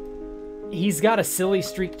like, he's got a silly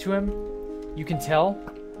streak to him. You can tell.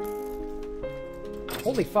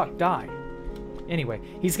 Holy fuck, die. Anyway,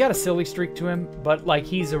 he's got a silly streak to him, but like,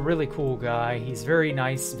 he's a really cool guy. He's very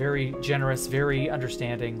nice, very generous, very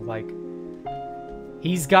understanding. Like,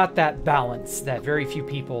 he's got that balance that very few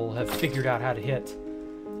people have figured out how to hit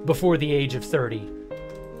before the age of 30.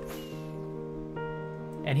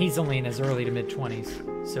 And he's only in his early to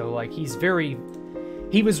mid-20s. So like,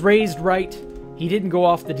 he was raised right. He didn't go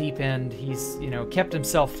off the deep end. He's, you know, kept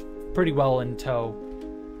himself pretty well in tow.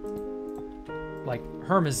 Like,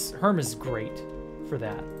 Herm is great for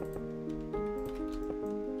that.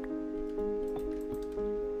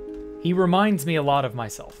 He reminds me a lot of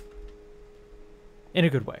myself. In a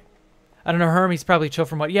good way. I don't know, Herm, he's probably chill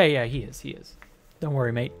from what... Yeah, he is. Don't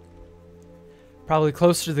worry, mate. Probably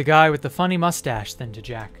closer to the guy with the funny mustache than to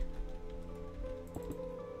Jack.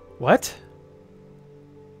 What?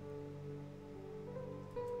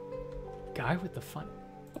 Guy with the fun...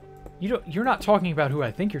 You're not talking about who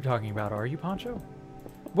I think you're talking about, are you, Poncho?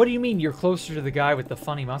 What do you mean you're closer to the guy with the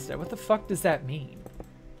funny mustache? What the fuck does that mean?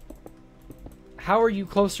 How are you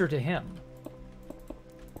closer to him?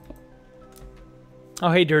 Oh,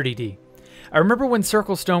 hey, Dirty D. I remember when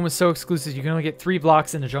Circle Stone was so exclusive you can only get 3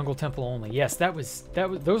 blocks in the Jungle Temple only. Yes,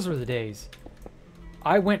 those were the days.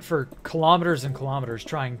 I went for kilometers and kilometers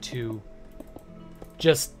trying to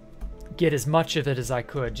just get as much of it as I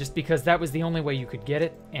could, just because that was the only way you could get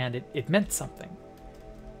it, and it meant something.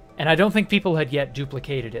 And I don't think people had yet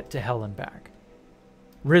duplicated it to hell and back.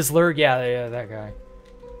 Rizzler, yeah, that guy.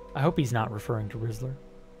 I hope he's not referring to Rizzler.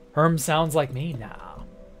 Herm sounds like me? Nah.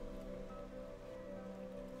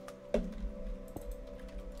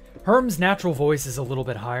 Herm's natural voice is a little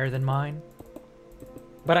bit higher than mine.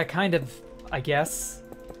 But I kind of, I guess,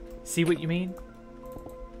 see what you mean.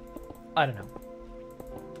 I don't know.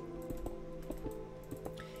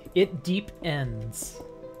 It deep ends.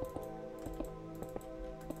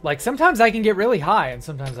 Like, sometimes I can get really high, and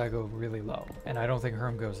sometimes I go really low. And I don't think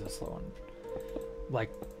Herm goes this low. And, like,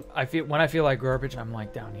 when I feel like garbage, I'm,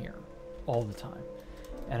 like, down here all the time.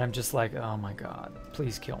 And I'm just like, oh my god,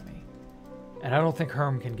 please kill me. And I don't think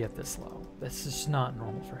Herm can get this low. This is just not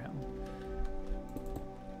normal for him.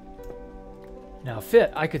 Now,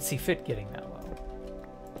 Fit, I could see Fit getting that low.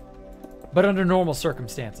 But under normal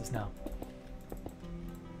circumstances, no.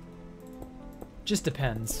 Just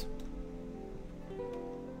depends.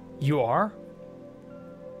 You are?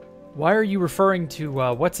 Why are you referring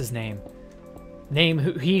to, what's his name? Name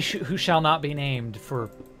who shall not be named for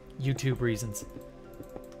YouTube reasons.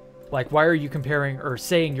 Like, why are you comparing or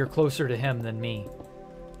saying you're closer to him than me?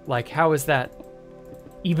 Like, how is that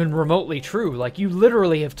even remotely true? Like, you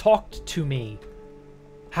literally have talked to me.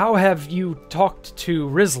 How have you talked to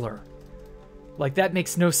Rizzler? Like, that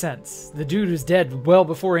makes no sense. The dude is dead well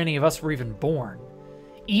before any of us were even born.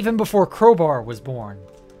 Even before Crowbar was born.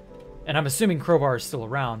 And I'm assuming Crowbar is still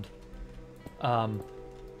around.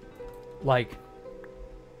 Like,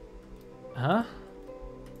 huh?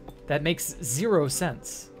 That makes zero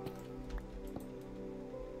sense.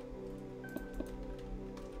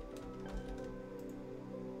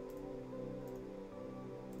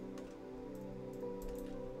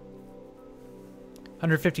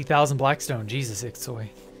 $150,000 Blackstone. Jesus, Ixoy.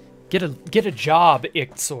 Get a job,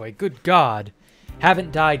 Ixoy. Good God.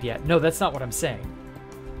 Haven't died yet. No, that's not what I'm saying.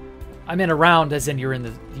 I meant around as in you're in the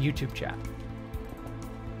YouTube chat.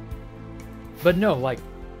 But no, like,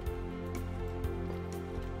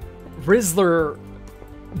 Rizzler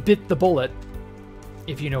bit the bullet,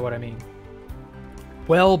 if you know what I mean.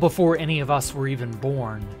 Well before any of us were even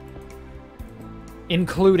born.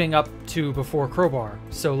 Including up to before Crowbar.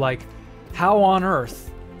 So, like, how on earth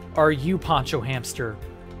are you, Poncho Hamster,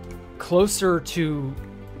 closer to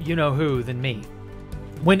you-know-who than me?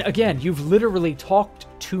 When, again, you've literally talked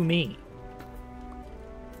to me.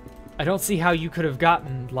 I don't see how you could have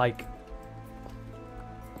gotten, like...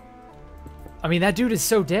 I mean, that dude is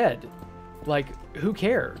so dead. Like, who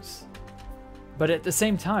cares? But at the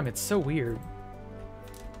same time, it's so weird.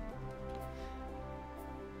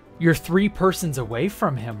 You're 3 persons away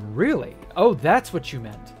from him, really? Oh, that's what you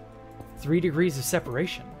meant. 3 degrees of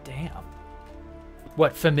separation. Damn.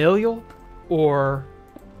 What, familial? Or...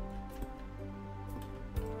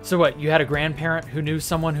 So what, you had a grandparent who knew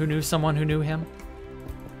someone who knew someone who knew him?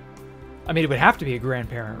 I mean, it would have to be a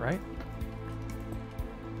grandparent, right?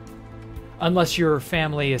 Unless your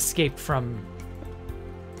family escaped from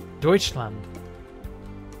Deutschland.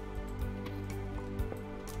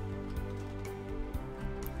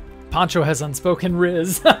 Poncho has unspoken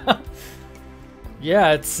Riz.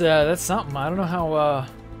 Yeah, it's that's something. I don't know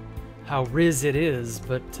how Riz it is,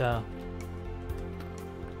 but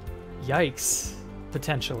yikes,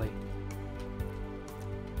 potentially.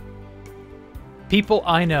 People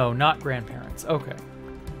I know, not grandparents. Okay.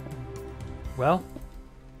 Well,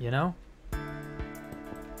 you know,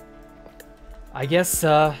 I guess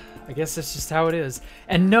that's just how it is.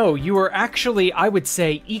 And no, you are actually, I would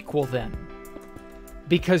say, equal then.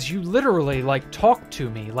 Because you literally, like, talk to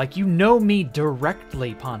me. Like, you know me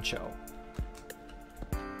directly, Poncho.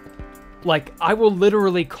 Like, I will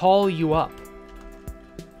literally call you up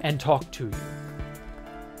and talk to you.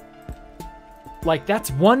 Like,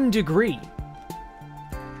 that's 1 degree.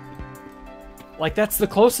 Like, that's the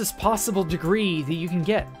closest possible degree that you can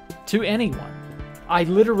get to anyone. I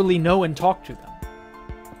literally know and talk to them.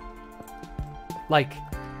 Like,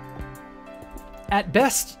 at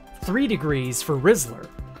best, 3 degrees for Rizzler,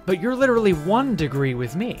 but you're literally 1 degree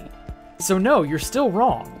with me. So no, you're still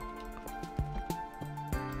wrong.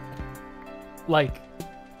 Like,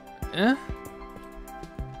 eh?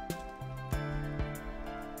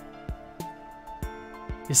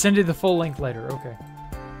 You send you the full link later, okay.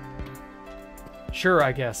 Sure,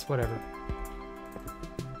 I guess, whatever.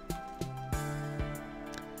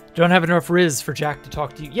 Don't have enough Riz for Jack to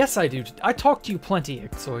talk to you. Yes, I do. I talk to you plenty,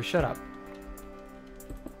 so shut up.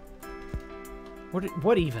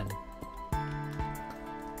 What even?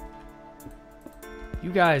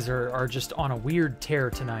 You guys are just on a weird tear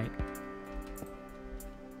tonight.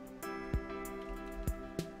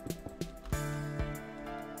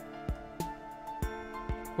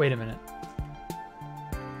 Wait a minute.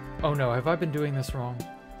 Oh no, have I been doing this wrong?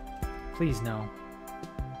 Please no.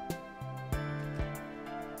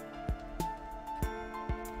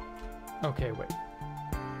 Okay, wait.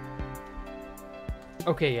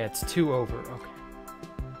 Okay, yeah, it's 2 over. Okay.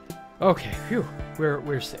 Okay, phew.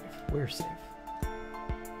 We're safe. We're safe.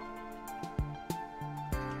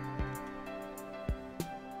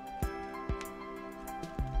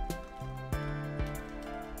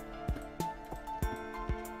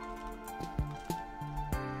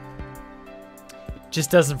 Just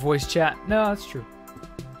doesn't voice chat. No, that's true.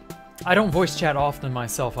 I don't voice chat often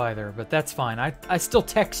myself either, but that's fine. I still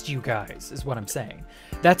text you guys, is what I'm saying.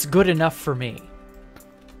 That's good enough for me.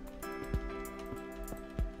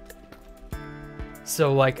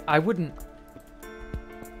 So, like, I wouldn't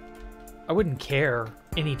care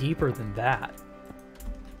any deeper than that.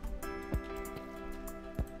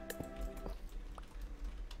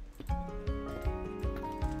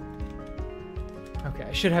 Okay,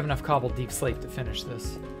 I should have enough cobbled deep slate to finish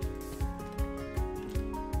this.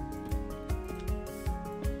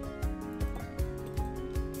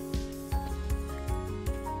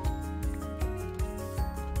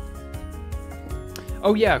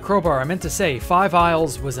 Oh yeah, Crowbar, I meant to say, 5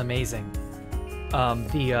 Isles was amazing.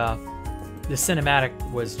 The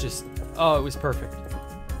cinematic was just, oh, it was perfect.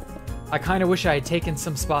 I kind of wish I had taken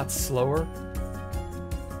some spots slower,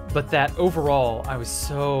 but that overall, I was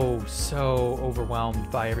so overwhelmed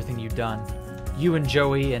by everything you'd done. You and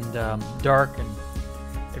Joey and Dark and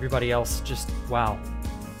everybody else, just, wow.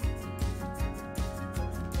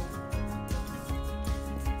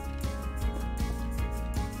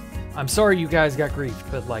 I'm sorry you guys got griefed,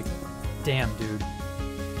 but like, damn, dude.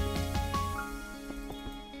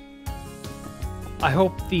 I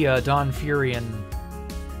hope the Dawn Furion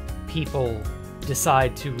people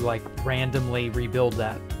decide to like randomly rebuild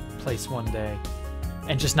that place one day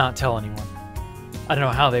and just not tell anyone. I don't know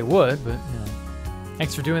how they would, but you know.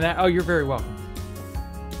 Thanks for doing that. Oh, you're very welcome.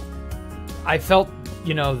 I felt,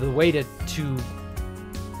 you know, the way to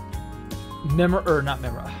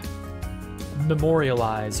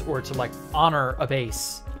memorialize or to like honor a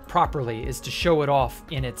base properly is to show it off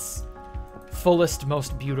in its fullest,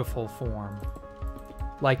 most beautiful form.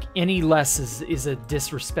 Like, any less is a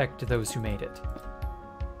disrespect to those who made it.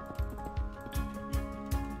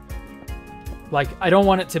 Like, I don't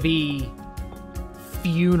want it to be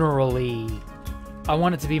funerally. I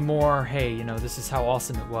want it to be more, hey, you know, this is how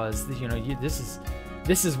awesome it was. You know, this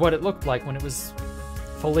is what it looked like when it was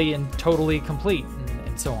fully and totally complete,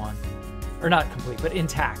 and so on. Or not complete, but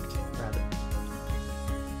intact, rather.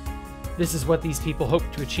 This is what these people hope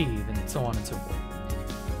to achieve, and so on and so forth.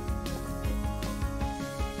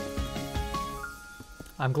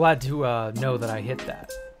 I'm glad to know that I hit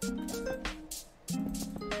that.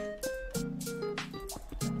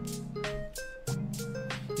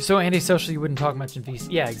 You're so antisocial you wouldn't talk much in VC.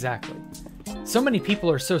 Yeah, exactly. So many people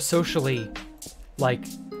are so socially, like,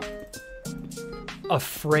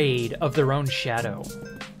 afraid of their own shadow.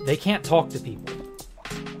 They can't talk to people.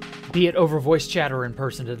 Be it over voice chat or in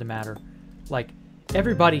person, doesn't matter. Like,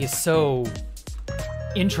 everybody is so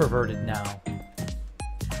introverted now.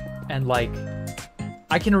 And, like,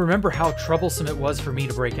 I can remember how troublesome it was for me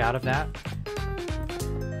to break out of that.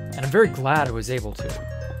 And I'm very glad I was able to.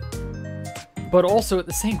 But also at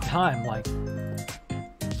the same time, like,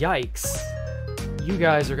 yikes. You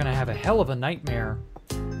guys are gonna have a hell of a nightmare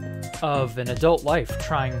of an adult life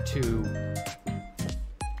trying to,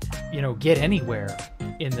 you know, get anywhere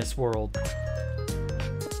in this world.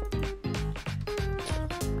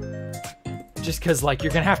 Just because, like,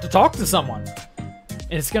 you're gonna have to talk to someone.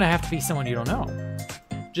 And it's gonna have to be someone you don't know.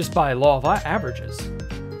 Just by law of averages.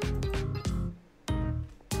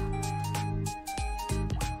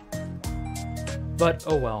 But,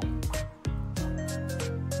 oh well.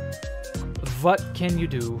 What can you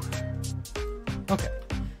do? Okay.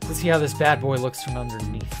 Let's see how this bad boy looks from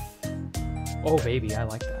underneath. Oh, baby, I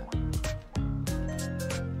like that.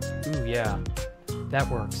 Ooh, yeah. That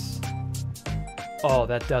works. Oh,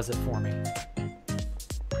 that does it for me.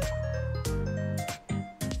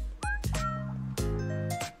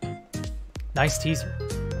 Nice teaser.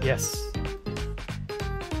 Yes.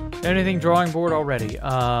 Anything drawing board already?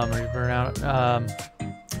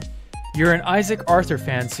 You're an Isaac Arthur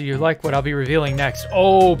fan, so you like what I'll be revealing next.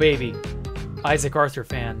 Oh, baby. Isaac Arthur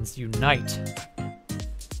fans, unite.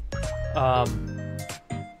 I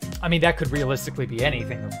mean, that could realistically be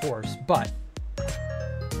anything, of course, but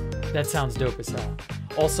that sounds dope as hell.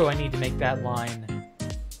 Also, I need to make that line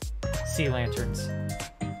sea lanterns.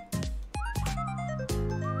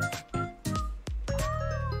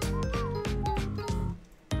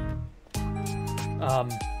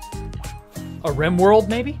 A rim world,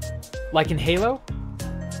 maybe? Like in Halo?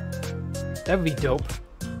 That would be dope.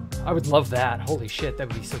 I would love that. Holy shit, that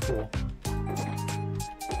would be so cool.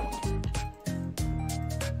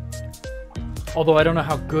 Although I don't know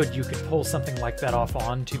how good you could pull something like that off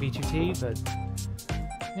on 2B2T, but,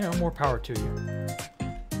 you know, more power to you.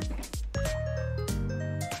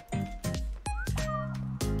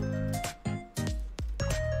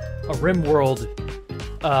 A RimWorld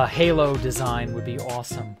Halo design would be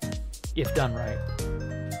awesome, if done right.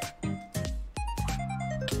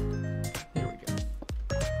 Here we go.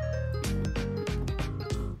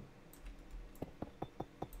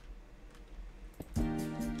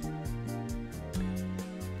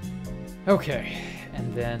 Okay,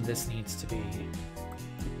 and then this needs to be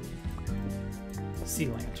sea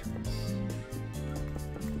lanterns.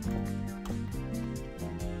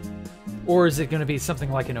 Or is it going to be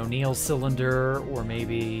something like an O'Neill cylinder, or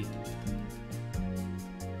maybe...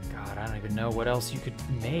 God, I don't even know what else you could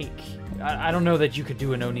make. I don't know that you could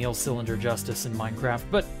do an O'Neill cylinder justice in Minecraft,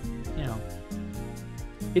 but, you know,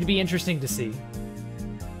 it'd be interesting to see.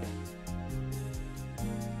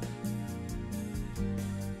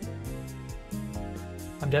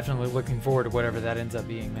 I'm definitely looking forward to whatever that ends up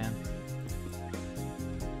being, man.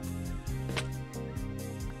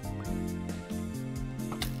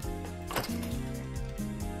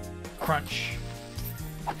 Crunch.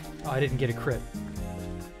 Oh, I didn't get a crit.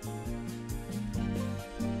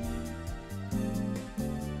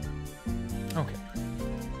 Okay.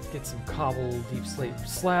 Get some cobble deep slate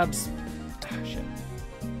slabs. Ah, shit.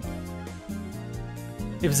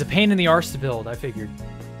 It was a pain in the arse to build, I figured.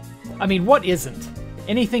 I mean, what isn't?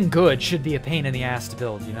 Anything good should be a pain in the ass to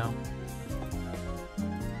build, you know?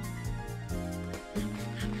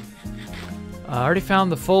 I already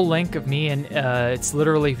found the full link of me, and it's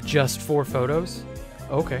literally just 4 photos.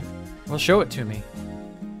 Okay, well, show it to me.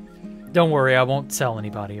 Don't worry, I won't tell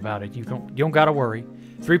anybody about it. You don't gotta worry.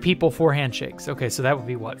 3 people, 4 handshakes. Okay, so that would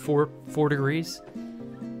be what? 4 degrees?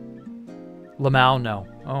 Lamau, no.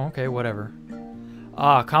 Oh, okay, whatever.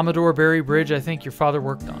 Ah, Commodore Barry Bridge. I think your father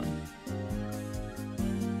worked on.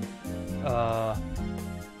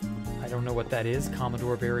 I don't know what that is.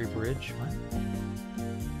 Commodore Barry Bridge. What?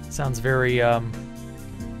 Sounds very,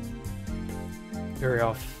 very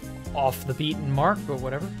off the beaten mark, but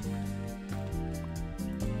whatever.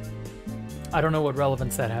 I don't know what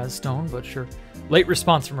relevance that has, Stone, but sure. Late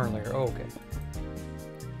response from earlier. Oh, okay.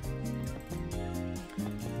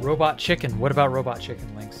 Robot Chicken. What about Robot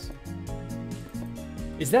Chicken, Lynx?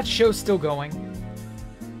 Is that show still going?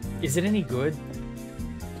 Is it any good?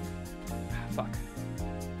 Ah, fuck.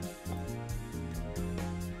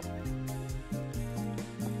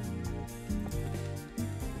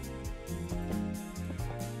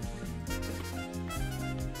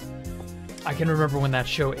 I can remember when that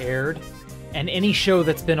show aired, and any show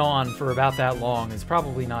that's been on for about that long is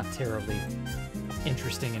probably not terribly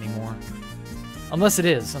interesting anymore. Unless it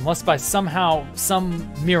is. Unless by somehow,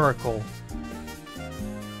 some miracle,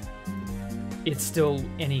 it's still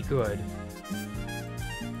any good.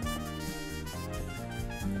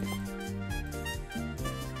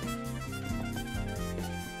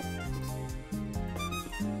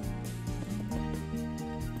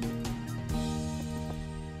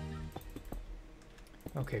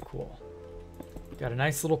 Okay, cool. Got a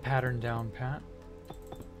nice little pattern down, Pat.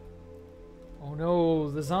 Oh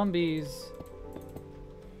no, the zombies.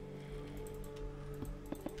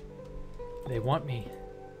 They want me.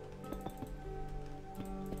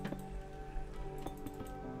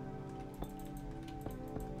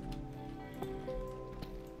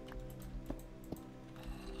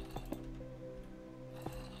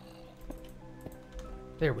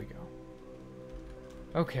 There we go.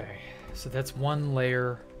 Okay, so that's one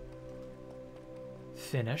layer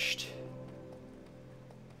finished.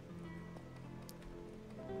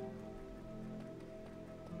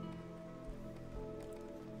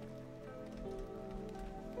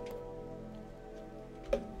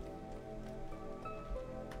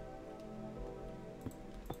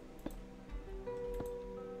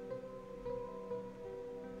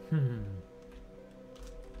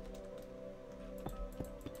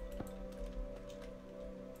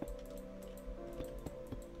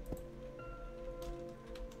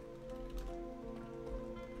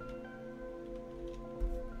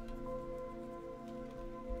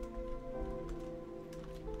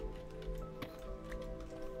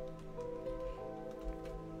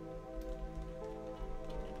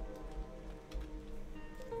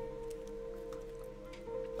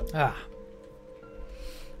 Ah.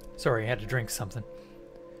 Sorry, I had to drink something.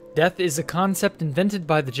 Death is a concept invented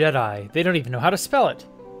by the Jedi. They don't even know how to spell it.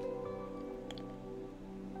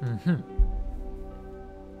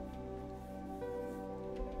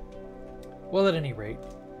 Well, at any rate.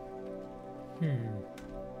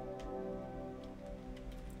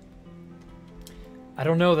 I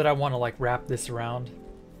don't know that I want to like wrap this around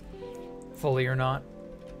fully or not.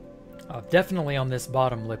 Definitely on this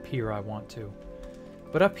bottom lip here I want to.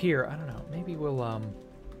 But up here, I don't know. Maybe we'll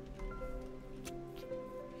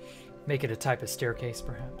make it a type of staircase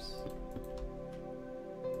perhaps.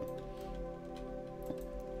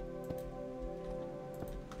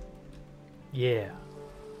 Yeah.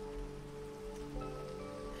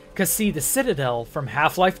 Because see, the Citadel from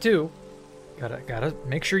Half-Life 2, gotta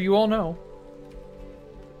make sure you all know,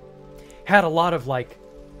 had a lot of like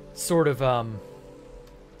sort of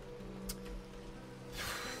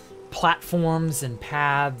platforms and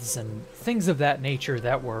paths and things of that nature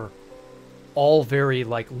that were all very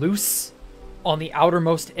like loose on the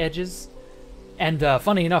outermost edges. And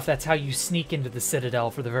funny enough, that's how you sneak into the Citadel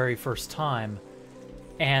for the very first time.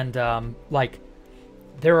 And like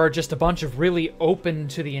there are just a bunch of really open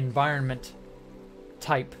to the environment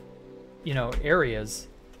type, you know, areas.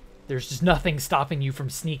 There's just nothing stopping you from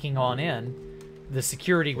sneaking on in. The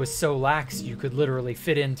security was so lax you could literally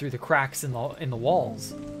fit in through the cracks in the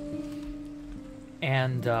walls.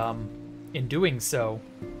 And in doing so,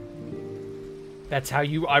 that's how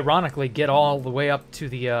you ironically get all the way up to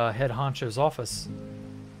the head honcho's office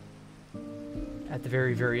at the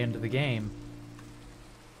very, very end of the game.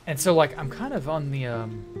 And so, like, I'm kind of on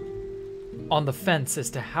the fence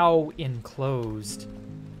as to how enclosed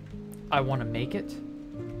I want to make it.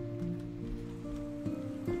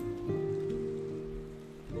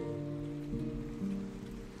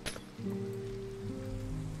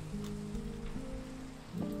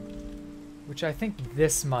 Which I think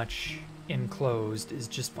this much enclosed is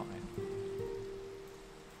just fine.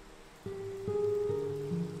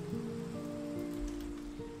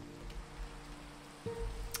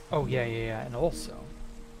 Oh, yeah, and also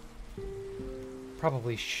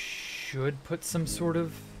probably should put some sort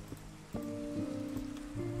of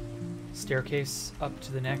staircase up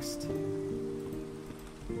to the next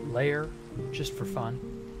layer, just for fun.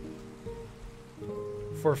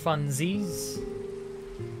 For funsies.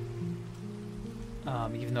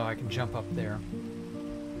 Even though I can jump up there.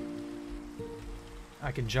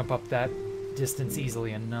 I can jump up that distance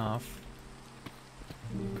easily enough.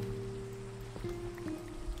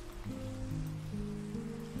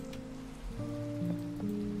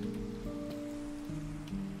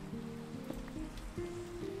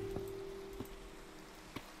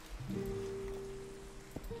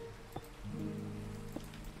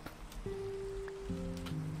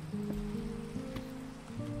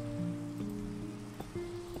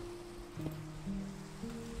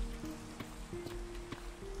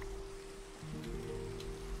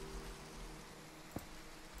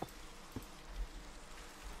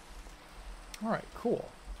 Alright, cool.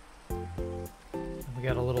 We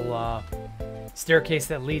got a little staircase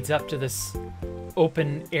that leads up to this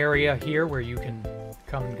open area here where you can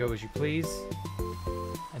come and go as you please.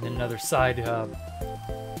 And then another side,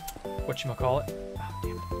 whatchamacallit? Oh,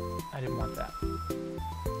 damn it. I didn't want that.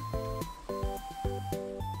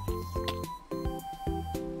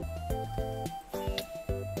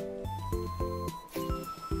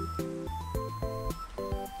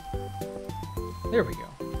 There we go.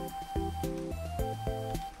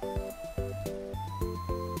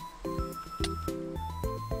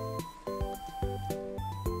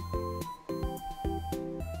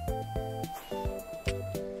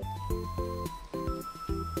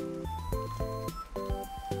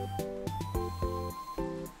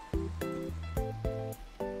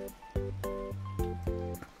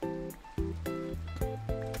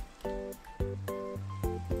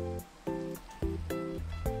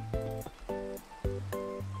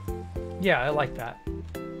 Yeah, I like that.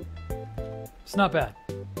 It's not bad.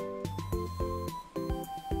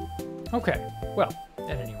 Okay, well,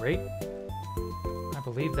 at any rate, I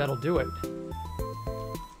believe that'll do it.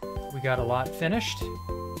 We got a lot finished.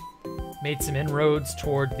 Made some inroads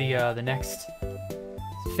toward the next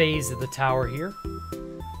phase of the tower here.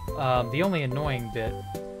 The only annoying bit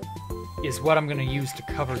is what I'm going to use to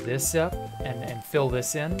cover this up and fill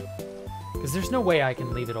this in. Because there's no way I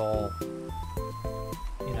can leave it all,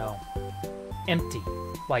 you know, empty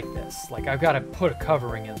like this. Like, I've got to put a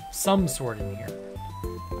covering of some sort in here.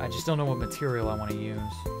 I just don't know what material I want to use.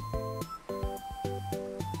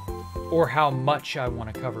 Or how much I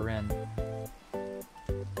want to cover in.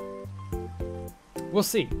 We'll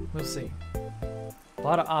see. We'll see. A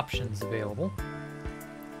lot of options available.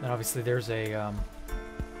 And obviously there's a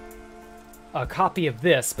copy of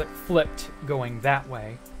this, but flipped going that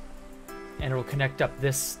way. And it'll connect up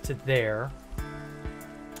this to there.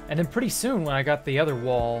 And then pretty soon, when I got the other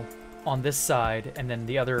wall on this side, and then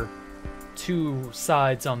the other two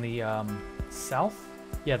sides on the south?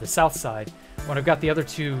 Yeah, the south side. when I've got the other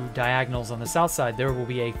 2 diagonals on the south side, there will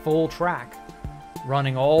be a full track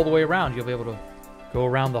running all the way around. You'll be able to go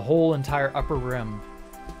around the whole entire upper rim.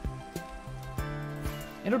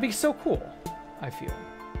 It'll be so cool, I feel.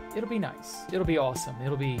 It'll be nice. It'll be awesome.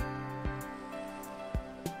 It'll be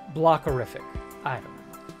blockerific. I don't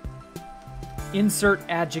know. Insert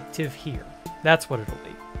adjective here. That's what it'll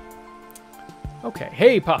be. Okay.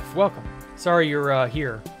 Hey, Puff. Welcome. Sorry you're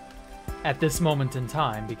here at this moment in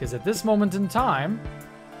time, because at this moment in time...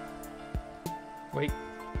 Wait.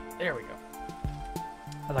 There we go.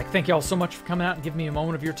 I'd like to thank y'all so much for coming out and giving me a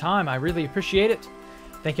moment of your time. I really appreciate it.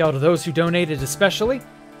 Thank y'all to those who donated especially.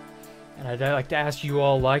 And I'd like to ask you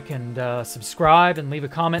all like and subscribe and leave a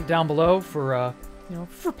comment down below for, you know,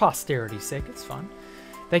 for posterity's sake. It's fun.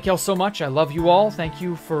 Thank y'all so much. I love you all. Thank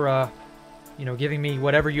you for, you know, giving me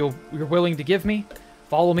whatever you're willing to give me.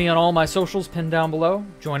 Follow me on all my socials pinned down below.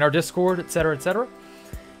 Join our Discord, etc., etc.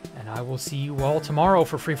 And I will see you all tomorrow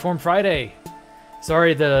for Freeform Friday.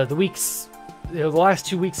 Sorry, the weeks, the last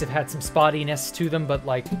 2 weeks have had some spottiness to them, but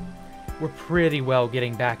like we're pretty well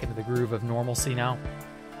getting back into the groove of normalcy now.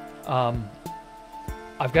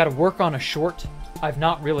 I've got to work on a short. I've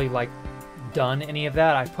not really like done any of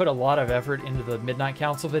that. I put a lot of effort into the Midnight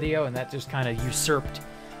Council video, and that just kind of usurped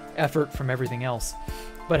effort from everything else.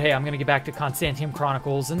 But hey, I'm going to get back to Constantium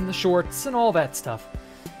Chronicles and the shorts and all that stuff.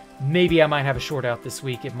 Maybe I might have a short out this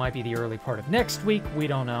week. It might be the early part of next week. We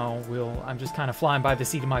don't know. I'm just kind of flying by the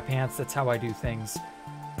seat of my pants. That's how I do things.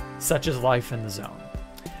 Such is life in the zone.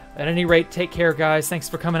 At any rate, take care, guys. Thanks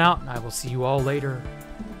for coming out, and I will see you all later.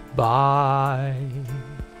 Bye.